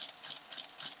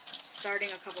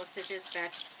 starting a couple of stitches,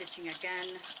 back stitching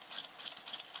again,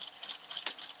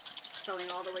 sewing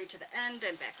all the way to the end,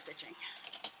 and back stitching.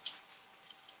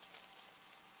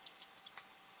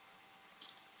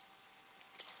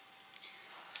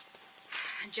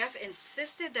 Jeff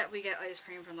insisted that we get ice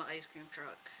cream from the ice cream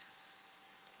truck,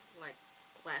 like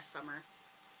last summer,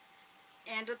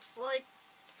 and it's like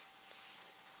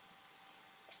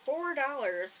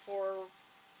 $4 for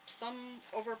some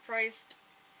overpriced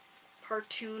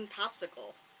cartoon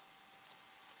popsicle.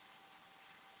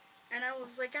 And I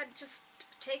was like, God, just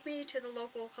take me to the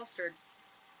local custard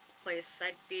place.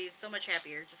 I'd be so much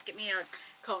happier. Just get me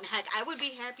a cone. Heck, I would be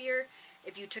happier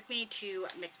if you took me to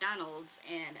McDonald's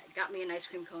and got me an ice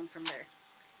cream cone from there.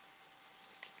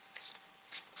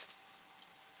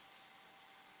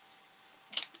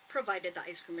 Provided the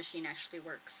ice cream machine actually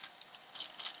works.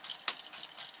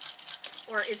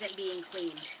 Or isn't being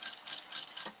cleaned.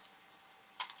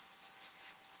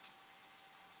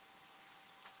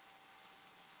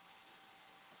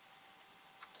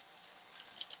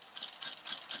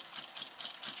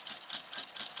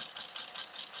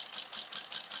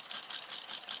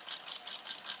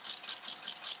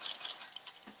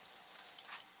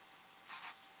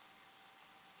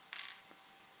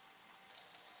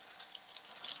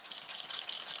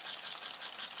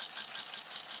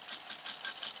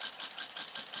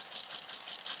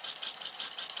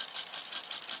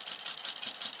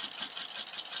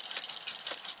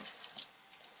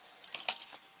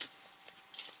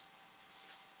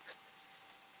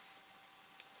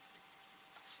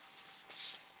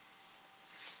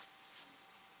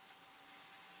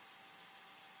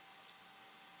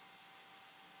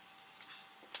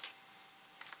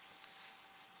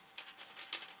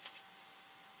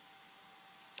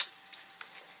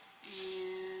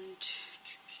 And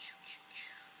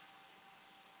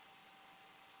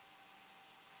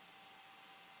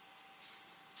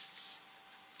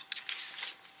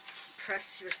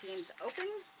press your seams open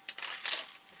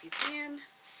if you can.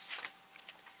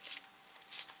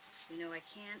 You know I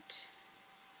can't.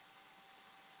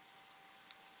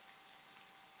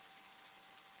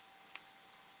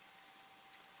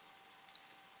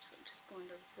 So I'm just going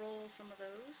to roll some of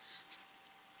those.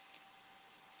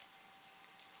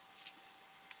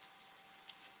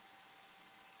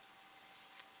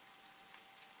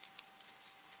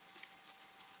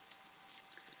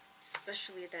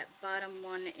 Especially that bottom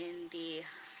one in the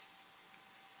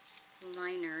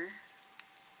liner,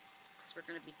 because we're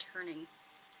going to be turning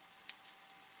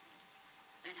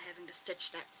and having to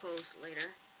stitch that closed later.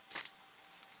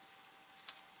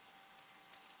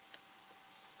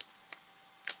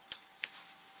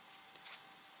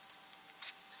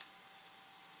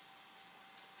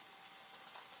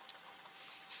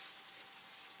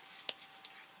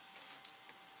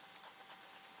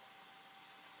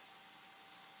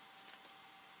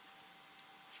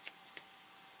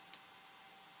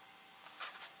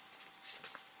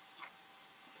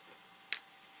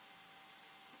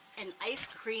 An ice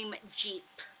cream Jeep.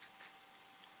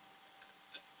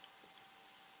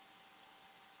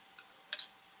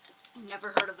 Never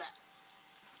heard of that.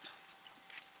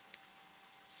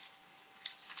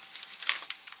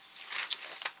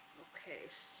 Okay,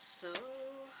 so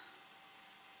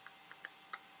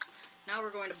now we're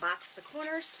going to box the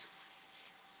corners.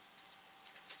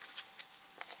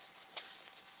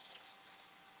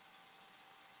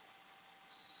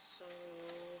 So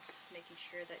making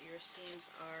sure that your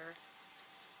seams are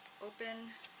open.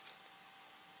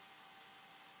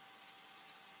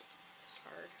 It's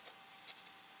hard.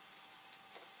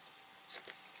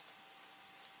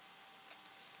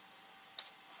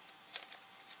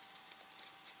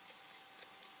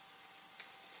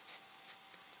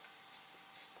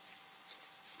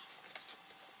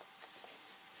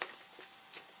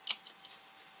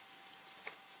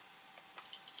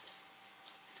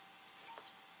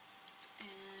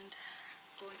 And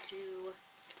going to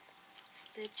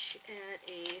stitch at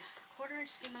a 1/4 inch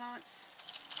seam allowance.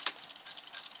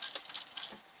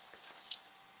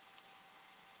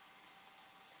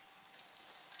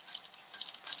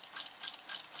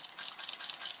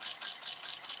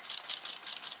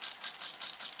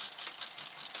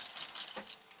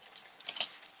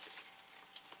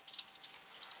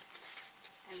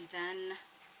 And then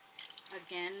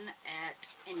again at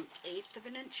an 1/8 of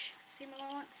an inch seam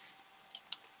allowance.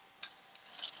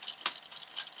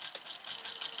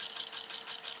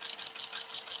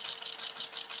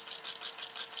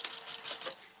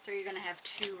 So you're going to have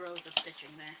 2 rows of stitching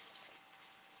there.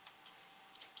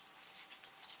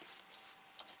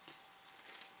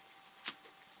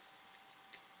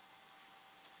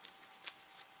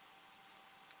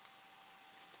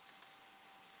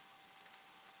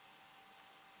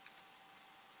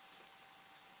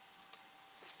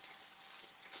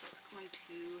 So it's going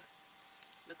to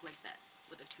look like that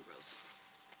with the 2 rows.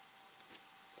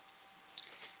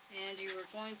 And you are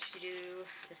going to do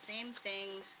the same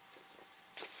thing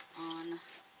on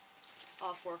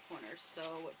all 4 corners.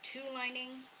 So 2 lining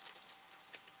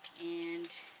and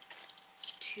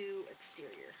 2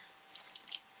 exterior.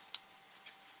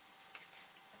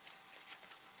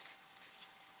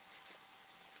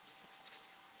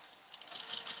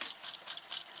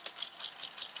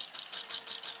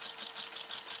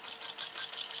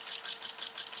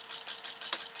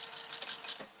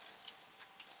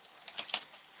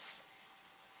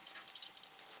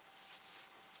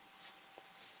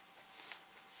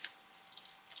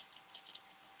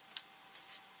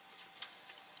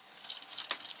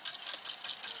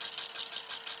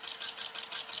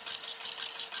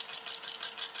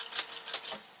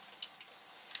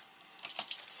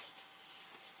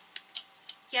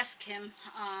 Yes, Kim.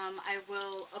 I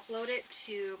will upload it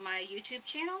to my YouTube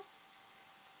channel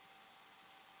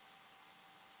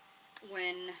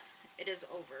when it is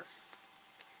over.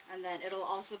 And then it'll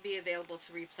also be available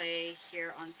to replay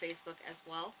here on Facebook as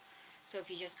well. So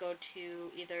if you just go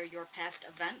to either your past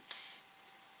events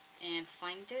and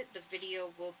find it, the video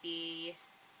will be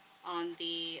on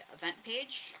the event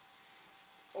page,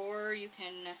 or you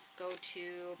can go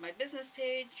to my business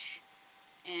page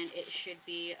and it should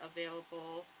be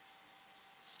available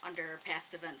under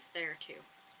past events there too.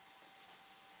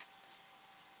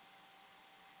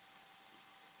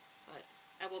 But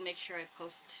I will make sure I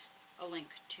post a link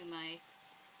to my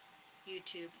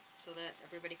YouTube so that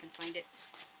everybody can find it.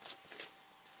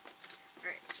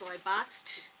 Alright, so I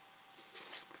boxed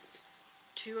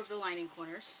 2 of the lining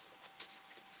corners,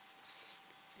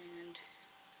 and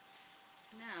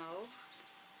now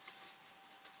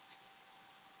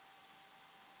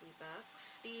we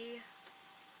box the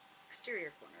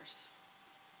exterior corners.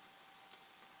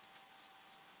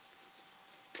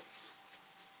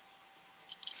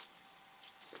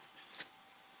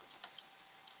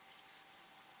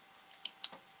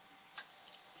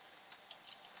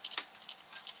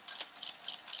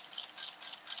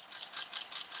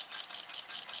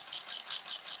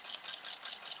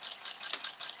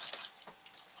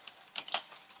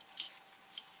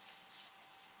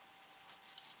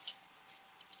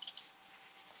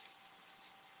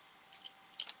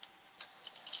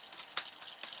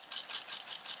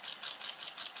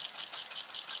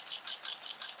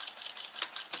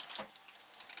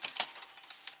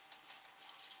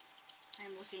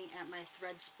 I'm looking at my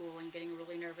thread spool and getting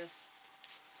really nervous.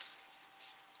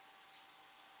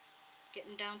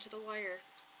 Getting down to the wire.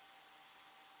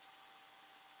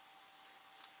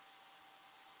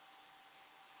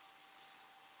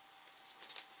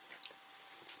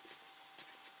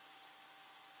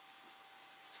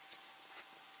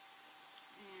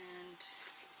 And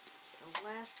the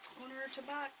last corner to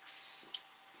box.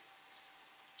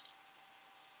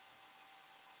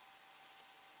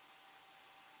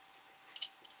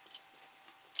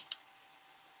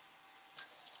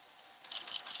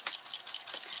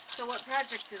 So what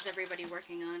projects is everybody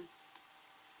working on?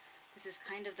 This is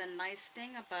kind of the nice thing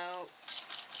about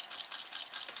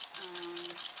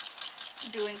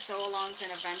doing sew-alongs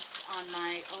and events on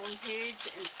my own page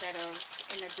instead of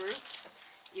in a group,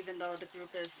 even though the group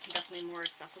is definitely more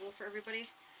accessible for everybody,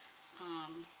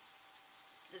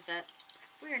 is that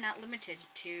we are not limited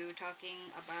to talking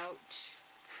about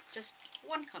just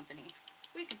one company.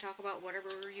 We can talk about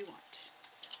whatever you want,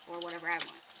 or whatever I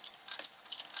want.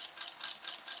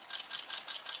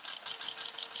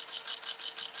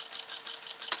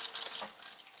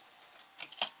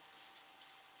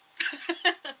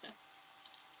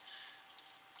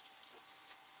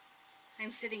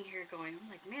 I'm sitting here going, I'm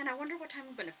like, man, I wonder what time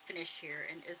I'm going to finish here,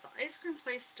 and is the ice cream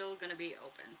place still going to be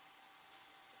open?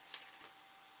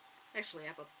 Actually, I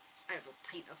have a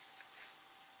pint of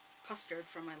custard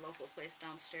from my local place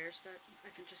downstairs that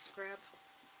I can just grab.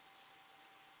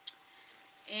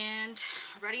 And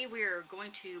ready, we are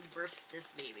going to birth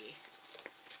this baby.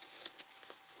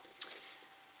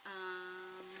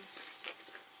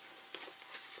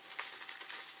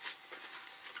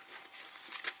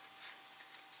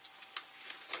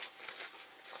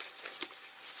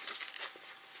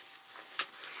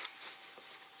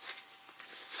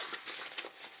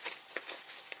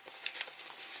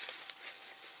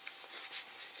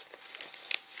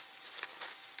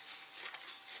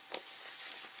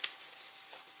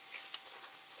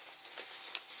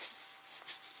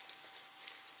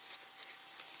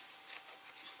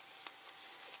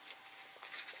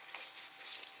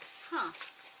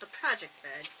 The project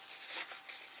bag.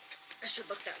 I should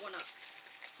look that one up.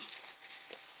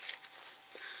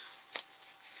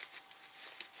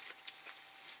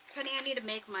 Penny, I need to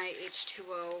make my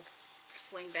H2O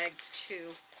sling bag too.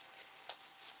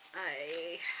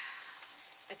 I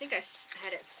think I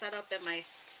had it set up in my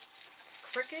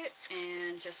Cricut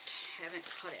and just haven't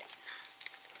cut it.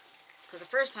 Because the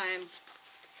first time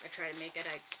I tried to make it,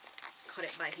 I cut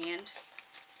it by hand.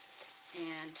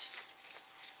 And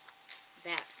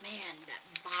that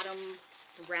bottom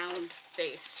round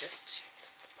face just,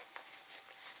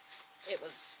 it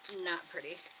was not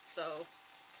pretty. So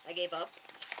I gave up.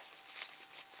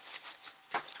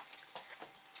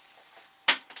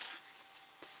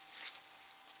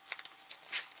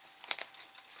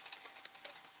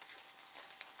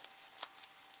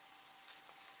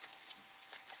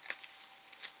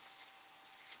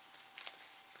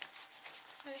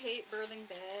 I hate birthing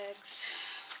bags.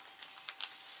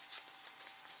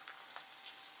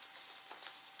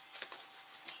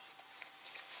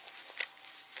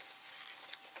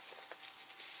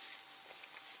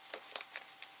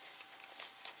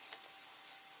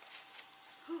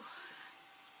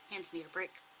 hands need a break.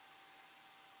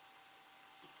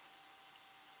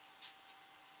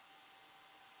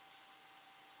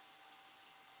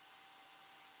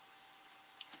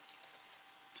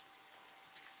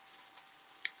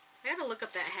 I gotta look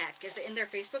up that hack. Is it in their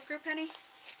Facebook group, Penny?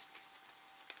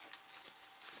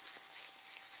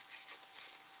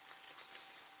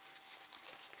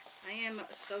 I am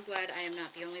so glad I am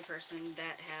not the only person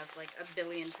that has like a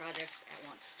billion projects at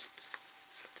once.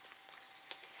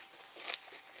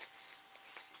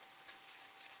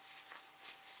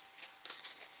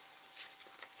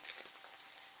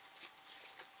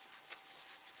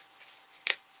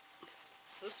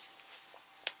 Oops.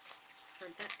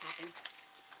 Heard that popping.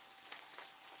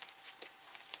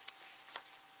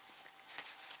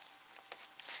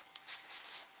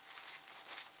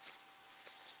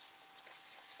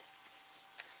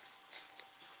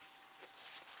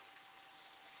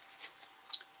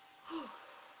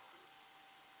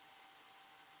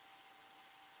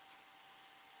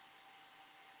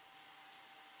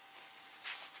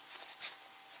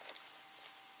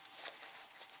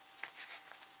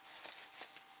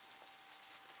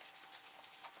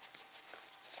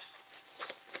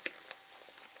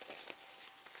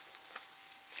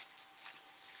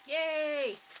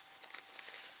 Yay!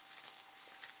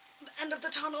 The end of the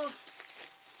tunnel.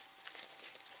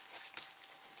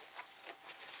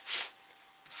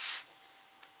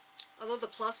 Although the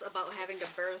plus about having to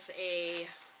birth a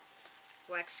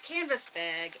wax canvas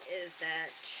bag is that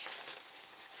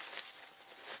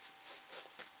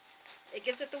it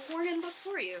gives it the worn-in look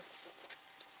for you.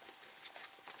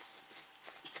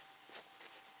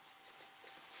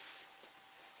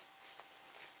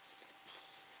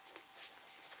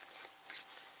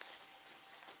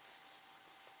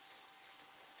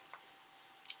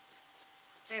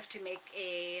 I have to make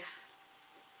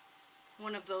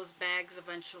one of those bags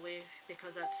eventually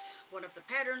because that's one of the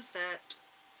patterns that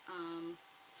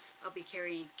I'll be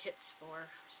carrying kits for,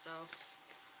 so.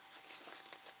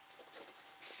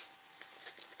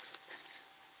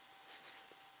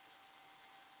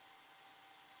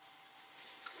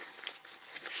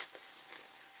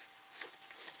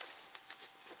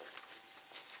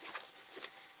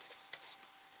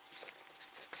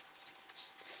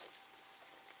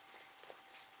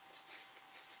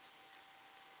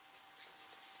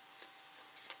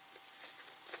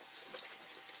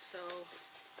 So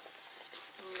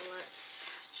let's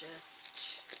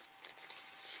just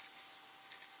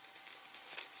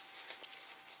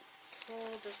pull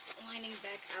this lining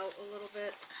back out a little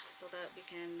bit so that we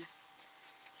can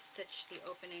stitch the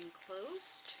opening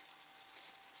closed.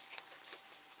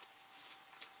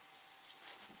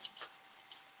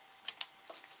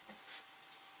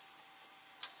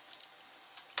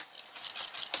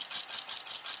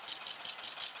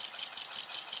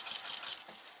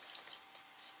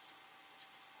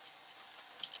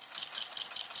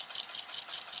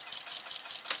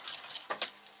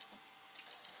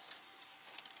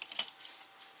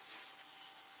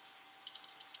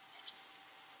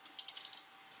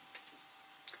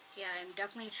 Yeah, I'm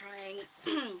definitely trying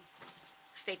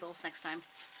staples next time.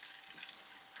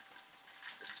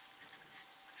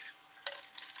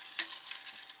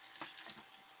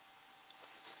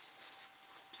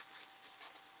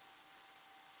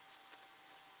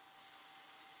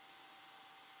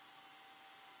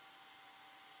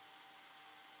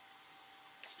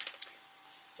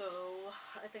 So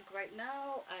I think right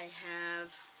now I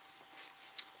have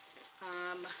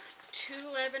 2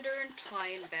 lavender and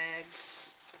twine bags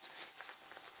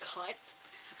cut.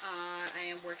 I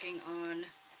am working on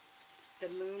the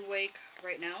moon wake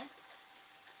right now,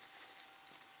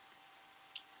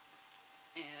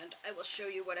 and I will show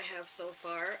you what I have so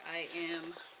far. I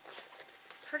am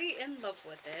pretty in love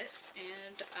with it,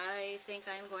 and I think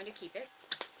I'm going to keep it.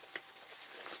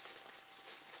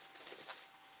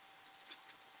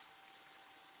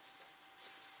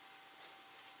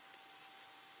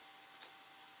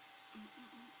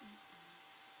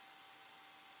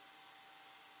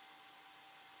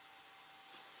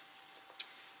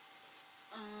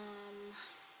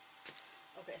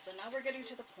 Okay, so now we're getting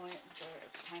to the point where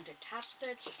it's time to top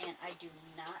stitch, and I do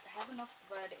not have enough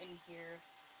thread in here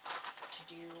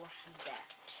to do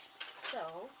that.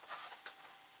 So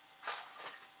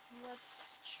let's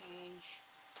change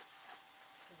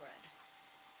thread.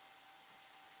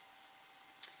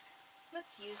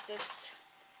 Let's use this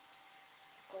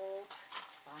gold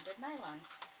bonded nylon.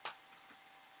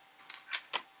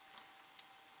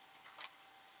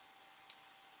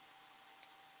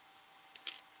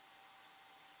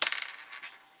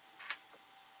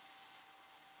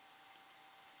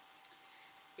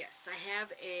 Yes, I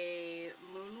have a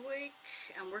moonwake.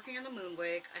 I'm working on the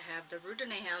moonwake. I have the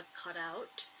Rudinea cut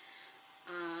out.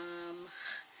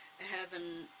 I have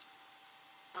an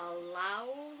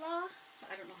Alaula.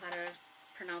 I don't know how to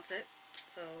pronounce it,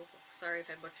 so sorry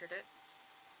if I butchered it.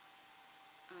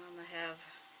 I have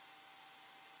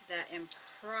that in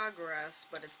progress,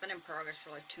 but it's been in progress for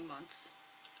like 2 months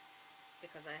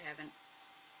because I haven't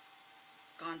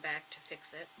gone back to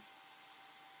fix it.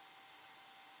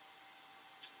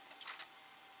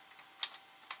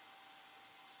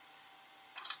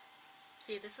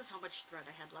 See, this is how much thread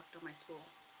I had left on my spool.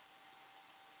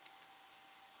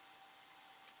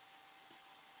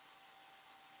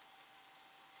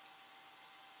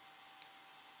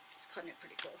 Just cutting it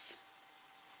pretty close.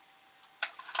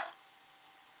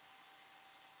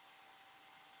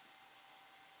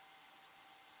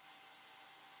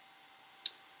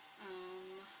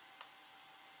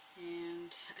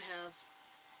 And I have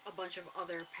a bunch of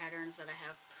other patterns that I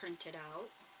have printed out,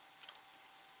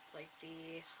 like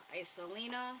the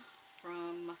Isolina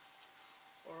from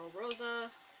Oral Rosa,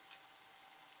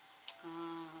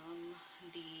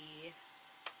 the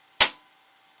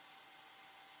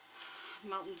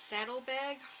Mountain Saddle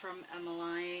Bag from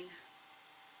Emmaline,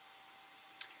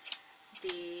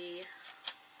 the,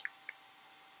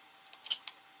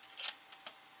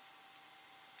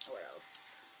 what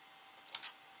else,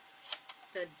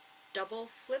 the Double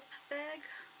Flip Bag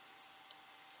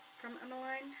from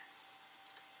Emmaline,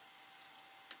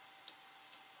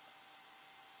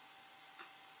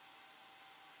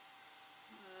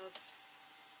 of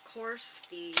course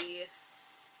the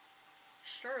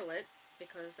Charlotte,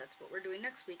 because that's what we're doing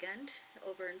next weekend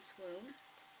over in Swoon.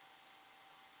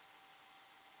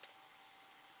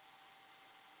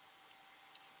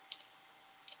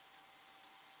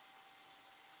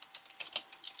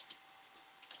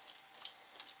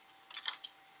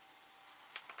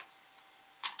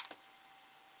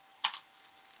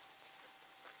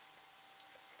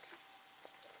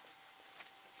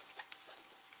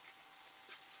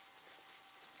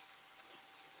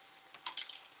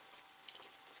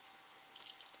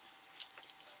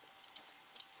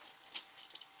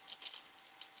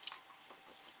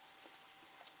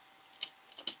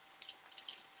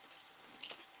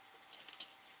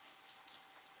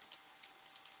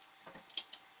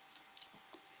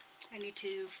 I need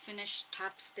to finish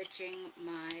top stitching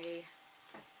my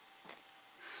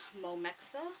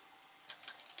Momexa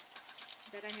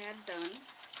that I had done,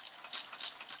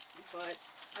 but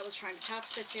I was trying to top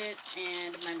stitch it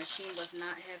and my machine was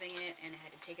not having it and I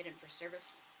had to take it in for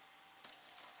service.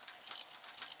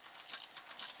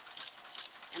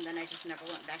 And then I just never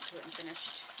went back to it and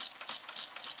finished.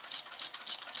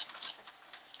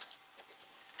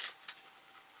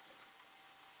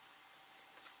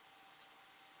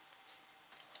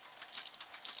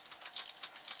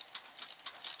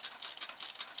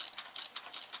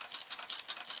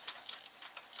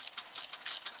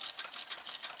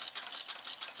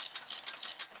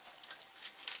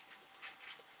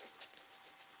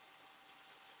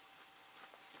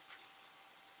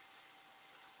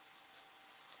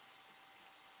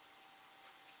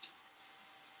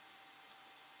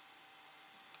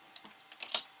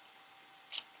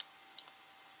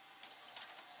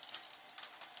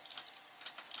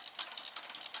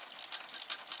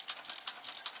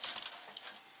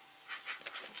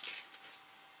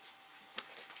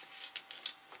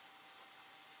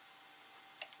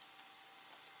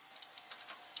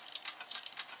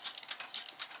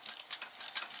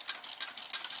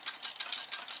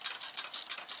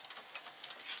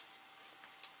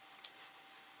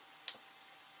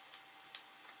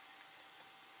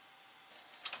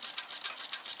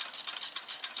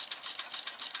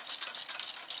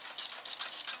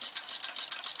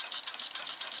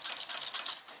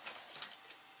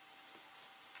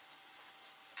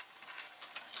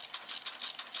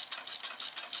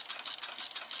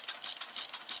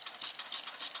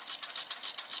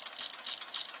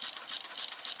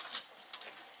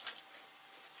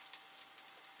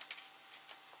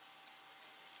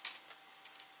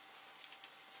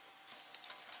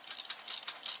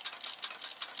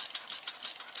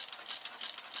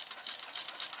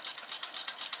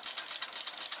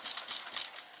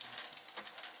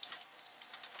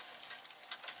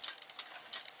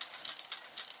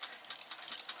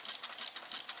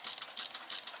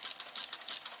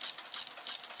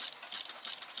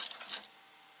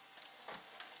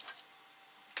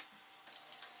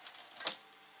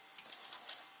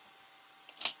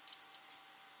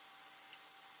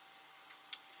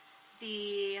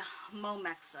 The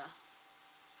Momexa.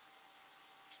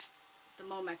 The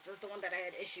Momexa is the one that I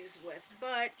had issues with,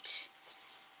 but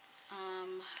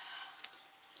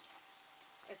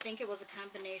I think it was a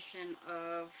combination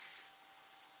of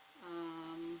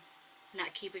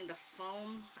not keeping the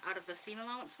foam out of the seam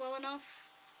allowance well enough,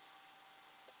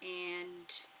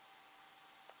 and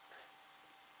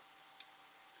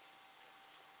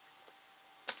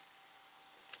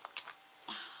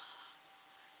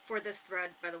for this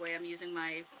thread, by the way, I'm using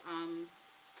my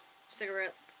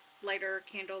cigarette lighter,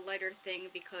 candle lighter thing,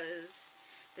 because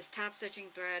this top stitching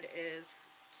thread is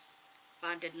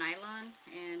bonded nylon,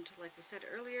 and like we said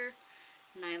earlier,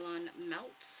 nylon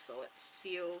melts, so it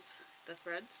seals the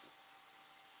threads.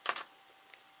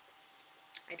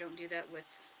 I don't do that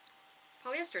with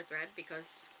polyester thread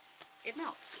because it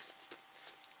melts.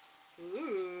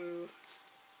 Ooh,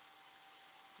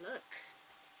 look.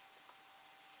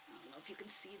 I don't know if you can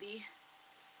see the,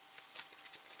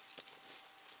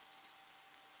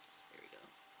 there we go,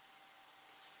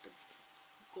 the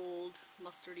gold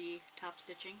mustardy top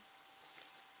stitching.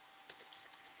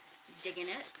 Digging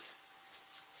it.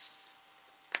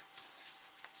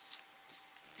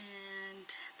 And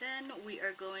then we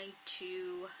are going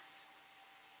to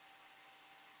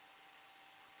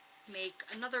make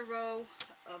another row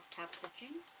of top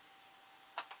stitching,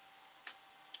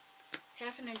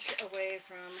 1/2 inch away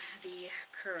from the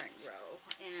current row,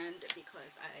 and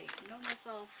because I know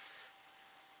myself,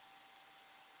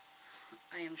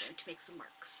 I am going to make some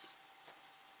marks.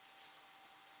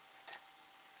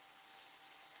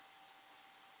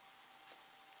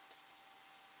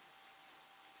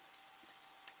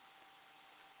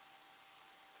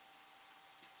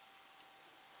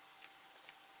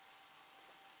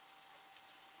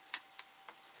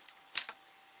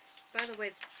 By the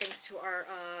way, thanks to our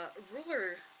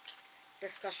ruler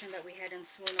discussion that we had in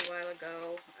Swoon a while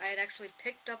ago, I had actually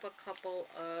picked up a couple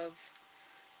of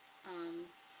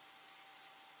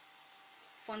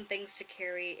fun things to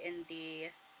carry in the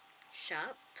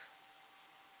shop.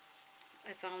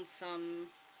 I found some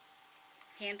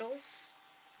handles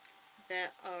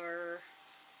that are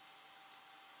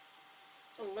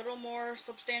a little more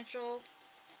substantial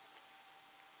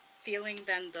feeling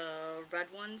than the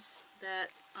red ones that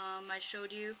I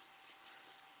showed you,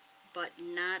 but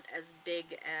not as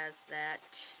big as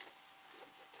that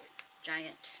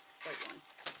giant white one.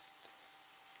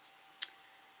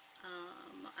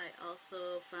 I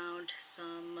also found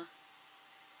some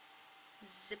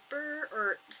zipper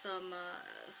or some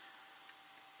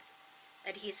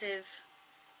adhesive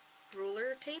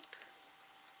ruler tape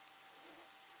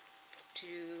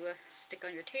to stick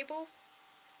on your table.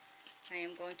 I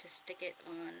am going to stick it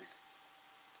on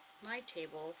my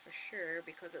table for sure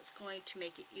because it's going to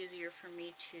make it easier for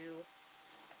me to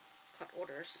cut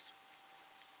orders.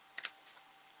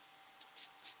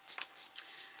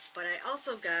 But I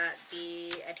also got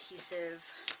the adhesive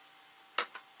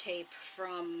tape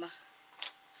from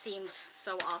Seems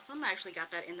So Awesome. I actually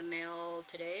got that in the mail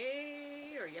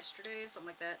today or yesterday, something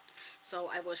like that.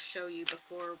 So I will show you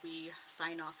before we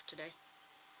sign off today.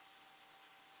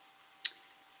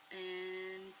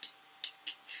 And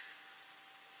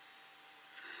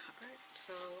alright,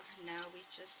 so now we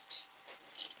just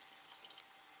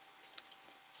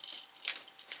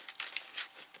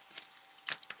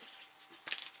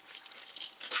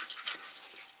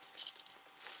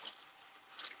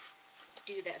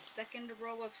do that second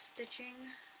row of stitching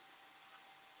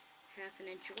 1/2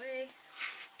 inch away.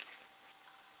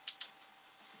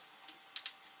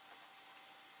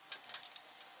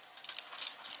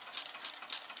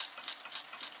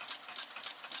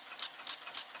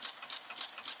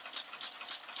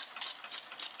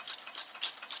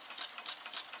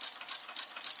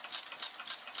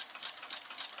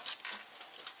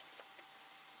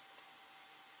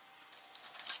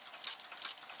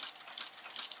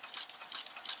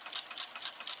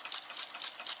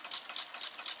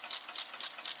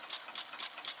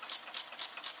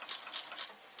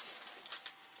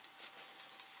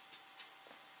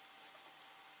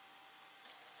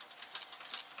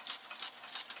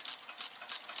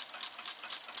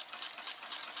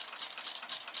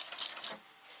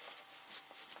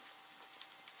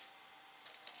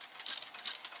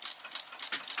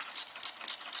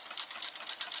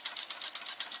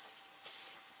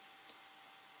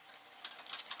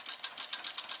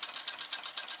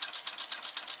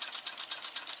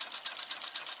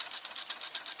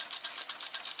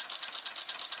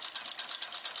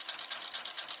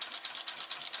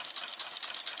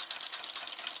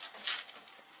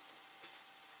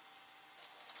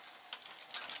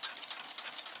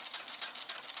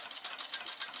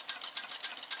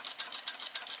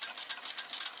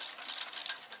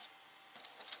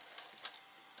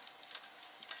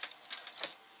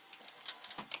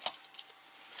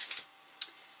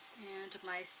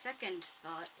 my second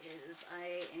thought is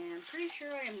I am pretty sure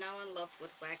I am now in love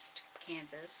with waxed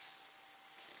canvas,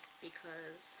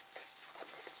 because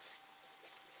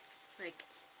like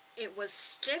it was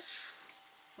stiff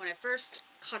when I first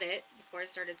cut it before I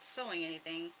started sewing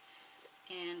anything,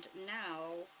 and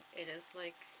now it is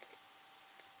like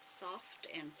soft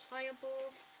and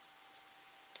pliable,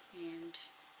 and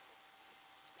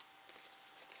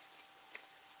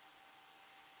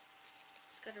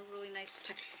it's got a really nice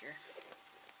texture.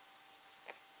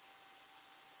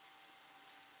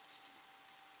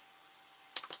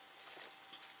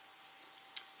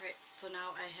 Right, so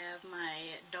now I have my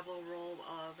double roll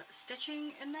of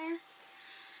stitching in there,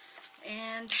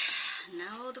 and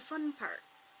now the fun part.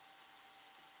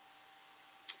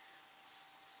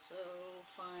 So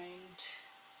find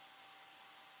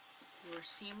your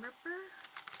seam ripper.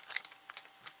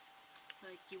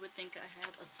 Like you would think I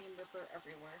have a seam ripper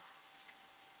everywhere.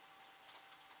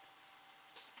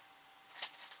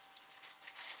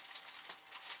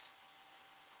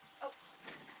 Oh,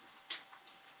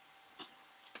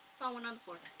 found one on the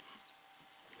floor.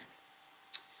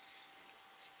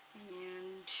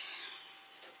 And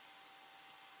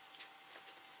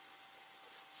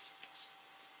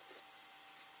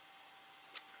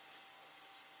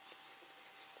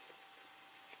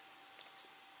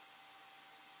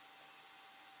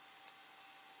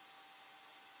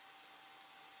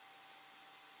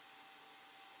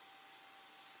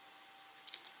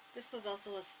this was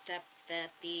also a step that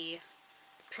the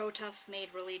Pro Tough made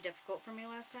really difficult for me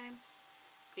last time,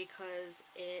 because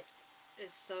it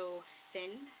is so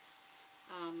thin.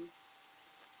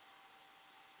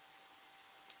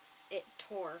 It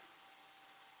tore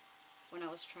when I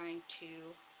was trying to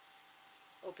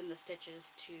open the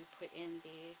stitches to put in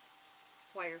the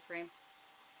wireframe.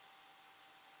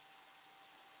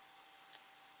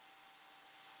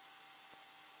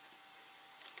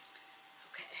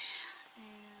 Okay,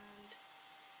 and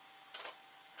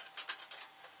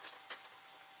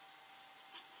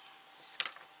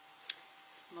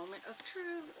moment of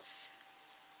truth.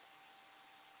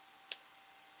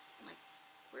 Like,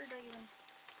 where did I even...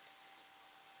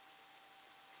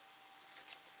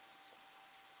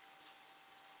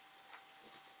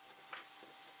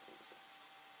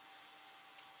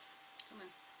 Come on.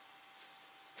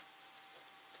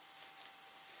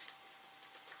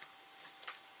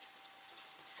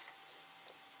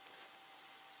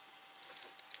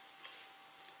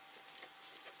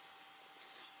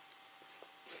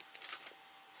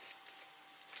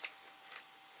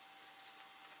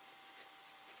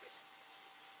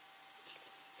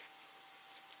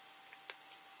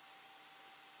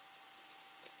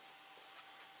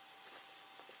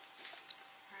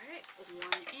 Alright,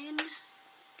 one in.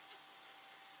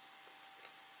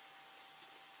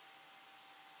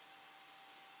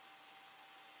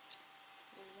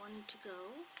 One to go.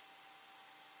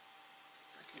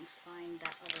 If I can find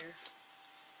that other...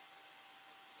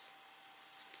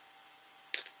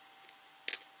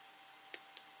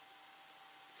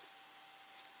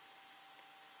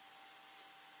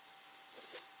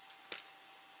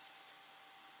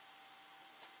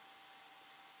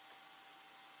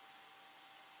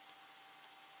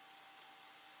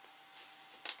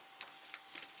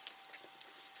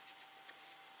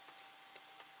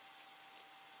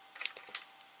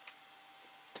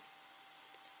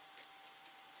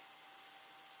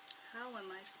 How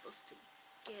am I supposed to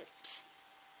get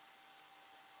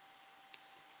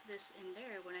this in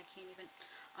there when I can't even...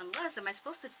 Unless, am I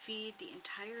supposed to feed the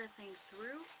entire thing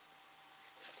through?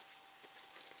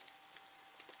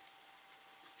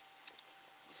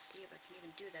 Let's see if I can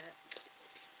even do that.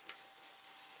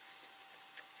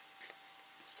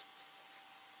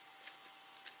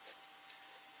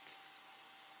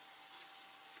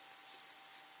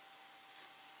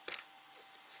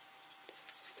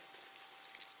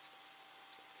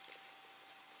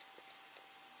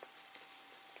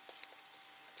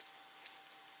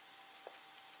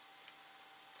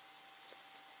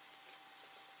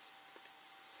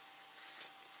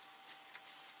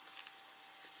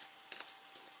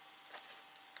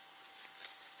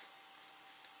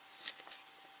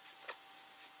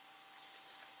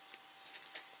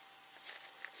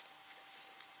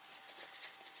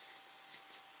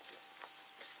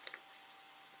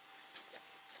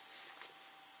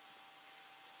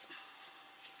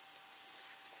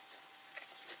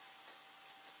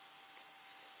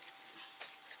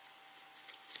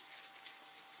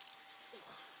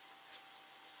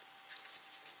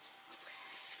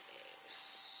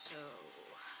 So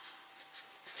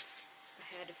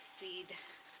I had to feed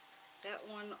that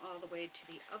one all the way to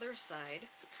the other side.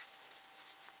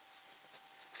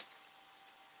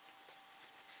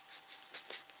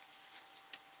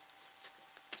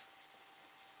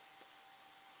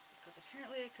 because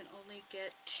apparently I can only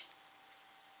get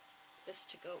this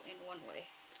to go in one way.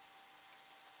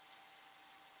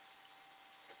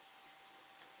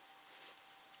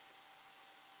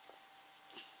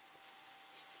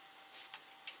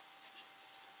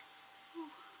 Whew.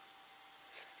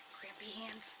 Crampy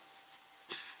hands.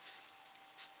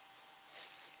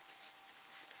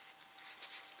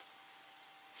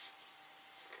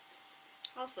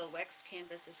 Also, waxed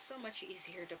canvas is so much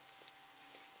easier to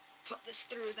put this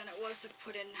through than it was to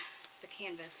put in the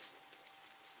canvas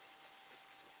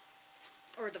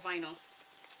or the vinyl.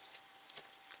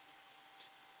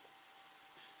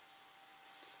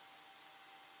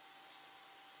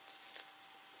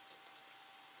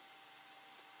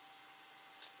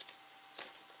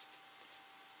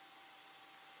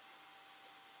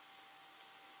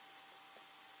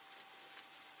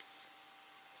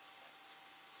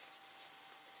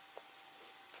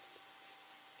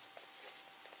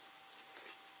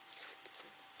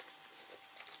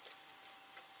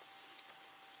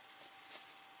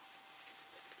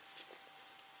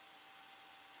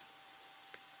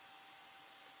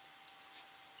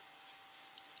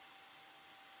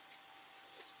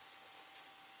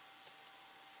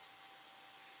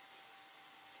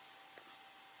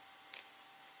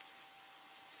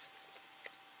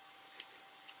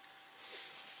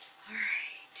 Alright.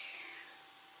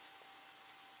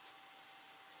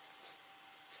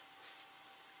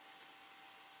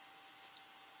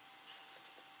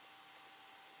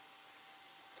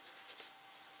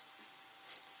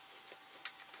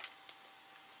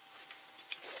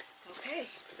 Okay.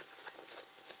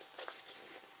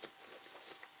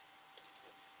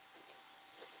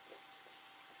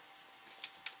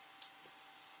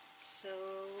 So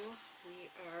we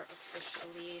are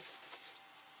officially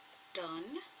done.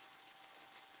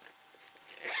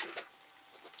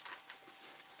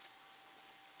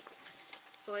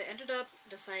 So I ended up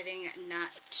deciding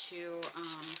not to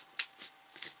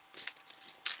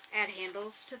add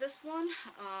handles to this one.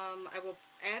 I will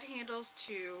add handles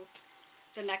to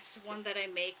the next one that I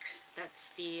make. That's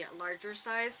the larger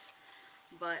size,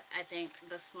 but I think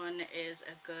this one is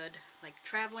a good like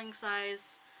traveling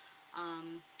size.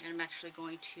 And I'm actually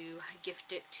going to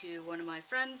gift it to one of my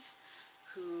friends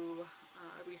who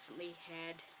recently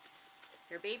had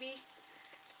their baby.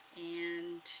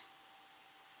 And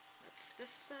that's this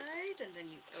side, and then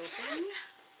you open,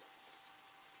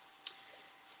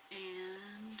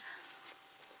 and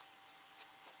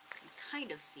you can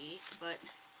kind of see, but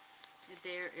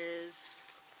there is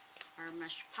our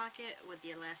mesh pocket with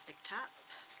the elastic top,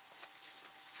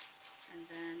 and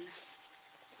then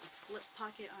a slip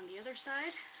pocket on the other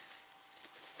side.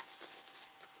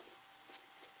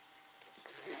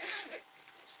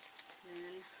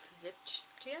 And zipped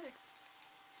together.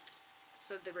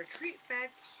 So the retreat bag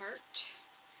part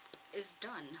is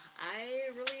done. I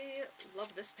really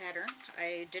love this pattern.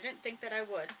 I didn't think that I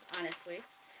would, honestly,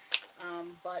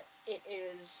 but it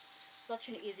is such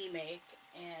an easy make,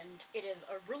 and it is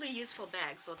a really useful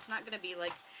bag. So it's not going to be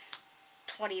like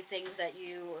 20 things that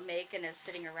you make and is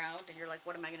sitting around and you're like,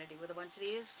 what am I going to do with a bunch of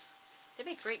these? They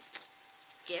make great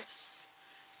gifts.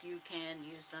 You can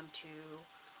use them to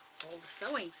hold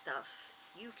sewing stuff.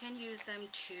 You can use them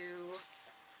to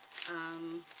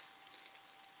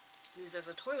use as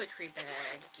a toiletry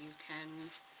bag. You can,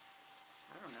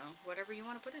 I don't know, whatever you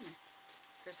want to put in there.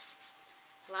 There's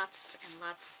lots and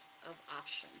lots of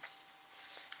options.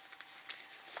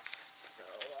 So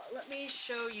let me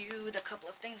show you the couple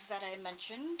of things that I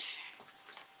mentioned.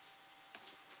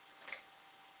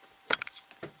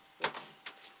 Oops.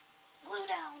 Glue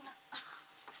down.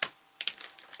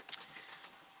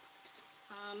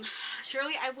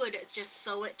 Surely I would just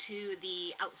sew it to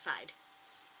the outside.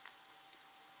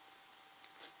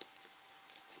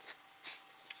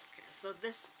 Okay, so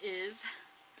this is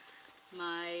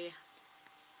my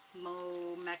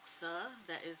Momexa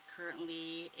that is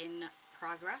currently in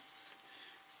progress.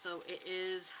 So it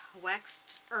is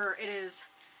waxed, or it is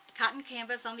cotton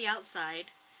canvas on the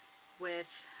outside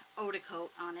with Oda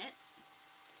coat on it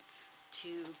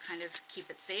to kind of keep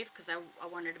it safe, because I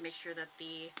wanted to make sure that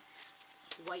the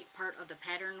white part of the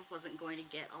pattern wasn't going to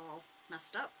get all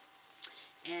messed up.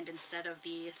 And instead of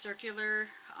the circular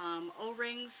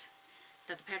O-rings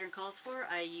that the pattern calls for,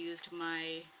 I used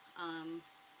my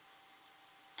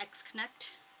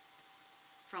X-Connect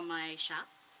from my shop.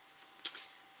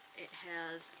 It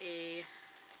has a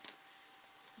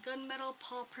gunmetal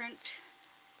paw print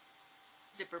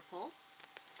zipper pull.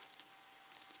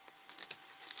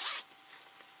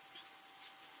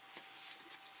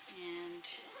 And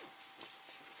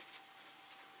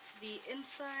the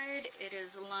inside, it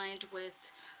is lined with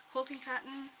quilting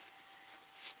cotton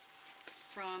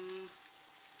from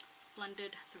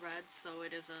Blended Threads, so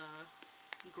it is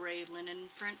a gray linen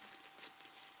print.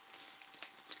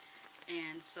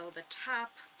 And so the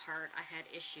top part I had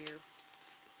issue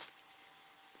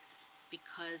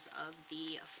because of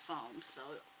the foam. So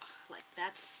like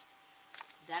that's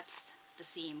the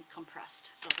seam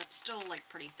compressed. So that's still like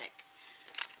pretty thick.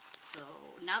 So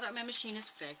now that my machine is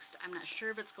fixed, I'm not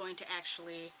sure if it's going to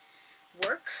actually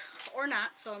work or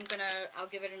not. So I'll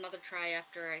give it another try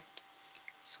after I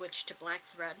switch to black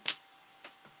thread.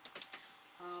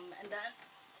 And then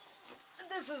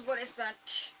this is what I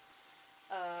spent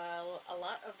a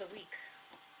lot of the week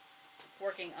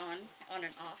working on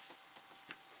and off.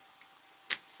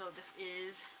 So this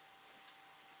is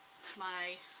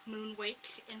my moon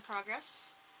wake in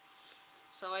progress.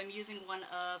 So I'm using one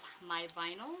of my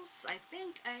vinyls. I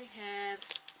think I have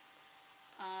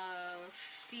a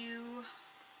few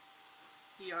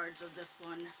yards of this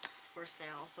one for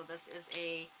sale. So this is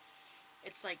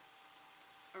it's like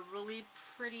a really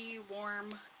pretty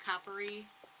warm coppery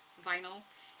vinyl.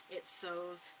 It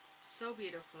sews so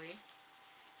beautifully.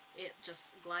 It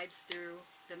just glides through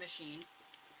the machine.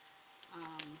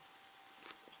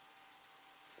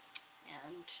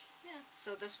 And yeah,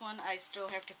 so this one I still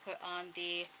have to put on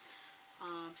the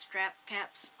strap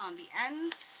caps on the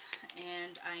ends,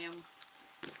 and I am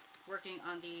working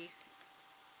on the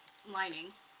lining,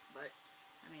 but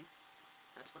I mean,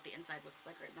 that's what the inside looks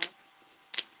like right now.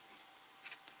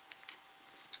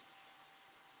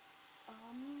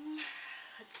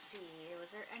 Let's see,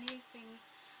 was there anything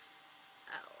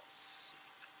else?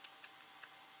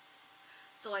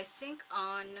 So I think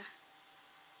on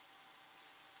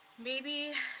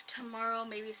maybe tomorrow,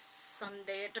 maybe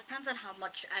Sunday, it depends on how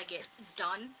much I get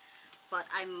done, but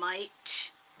I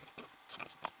might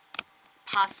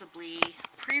possibly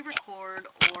pre-record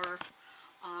or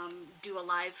do a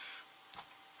live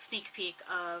sneak peek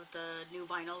of the new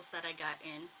vinyls that I got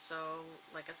in. So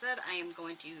like I said, I am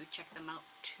going to check them out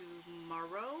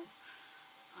tomorrow,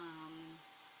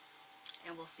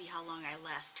 and we'll see how long I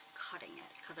last cutting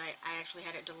it, because I actually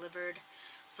had it delivered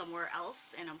somewhere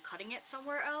else and I'm cutting it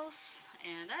somewhere else,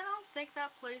 and I don't think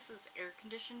that place is air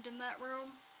conditioned in that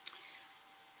room,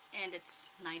 and it's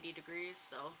 90 degrees,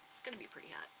 so it's gonna be pretty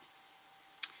hot.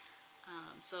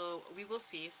 So we will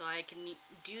see. So I can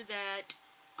do that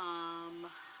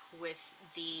with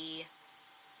the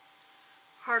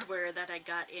hardware that I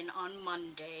got in on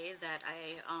Monday that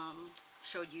I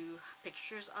showed you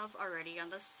pictures of already on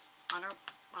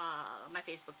my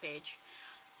Facebook page.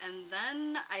 And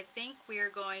then I think we are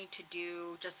going to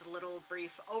do just a little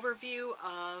brief overview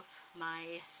of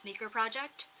my sneaker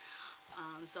project.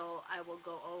 So I will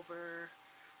go over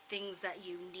things that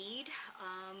you need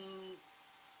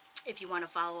if you want to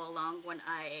follow along when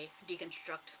I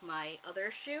deconstruct my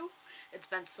other shoe. It's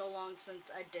been so long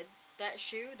since I did that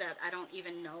shoe that I don't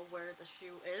even know where the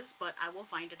shoe is, but I will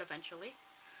find it eventually.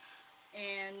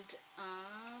 And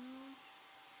I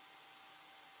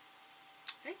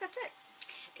think that's it.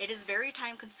 It is very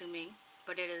time consuming,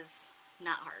 but it is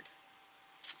not hard.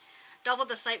 Double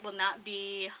the site will not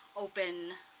be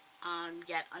open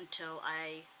yet until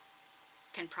I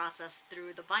can process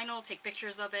through the vinyl, take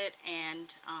pictures of it,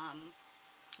 and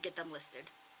get them listed.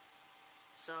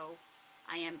 So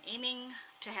I am aiming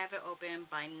to have it open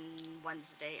by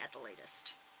Wednesday at the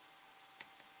latest.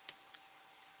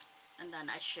 And then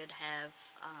I should have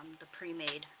the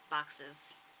pre-made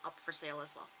boxes up for sale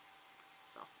as well.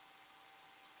 So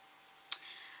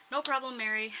no problem,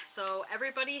 Mary. So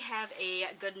everybody have a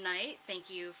good night. Thank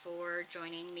you for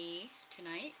joining me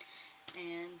tonight,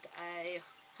 and I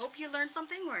hope you learned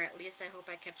something, or at least I hope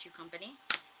I kept you company.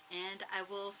 And I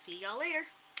will see y'all later.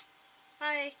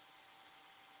 Bye.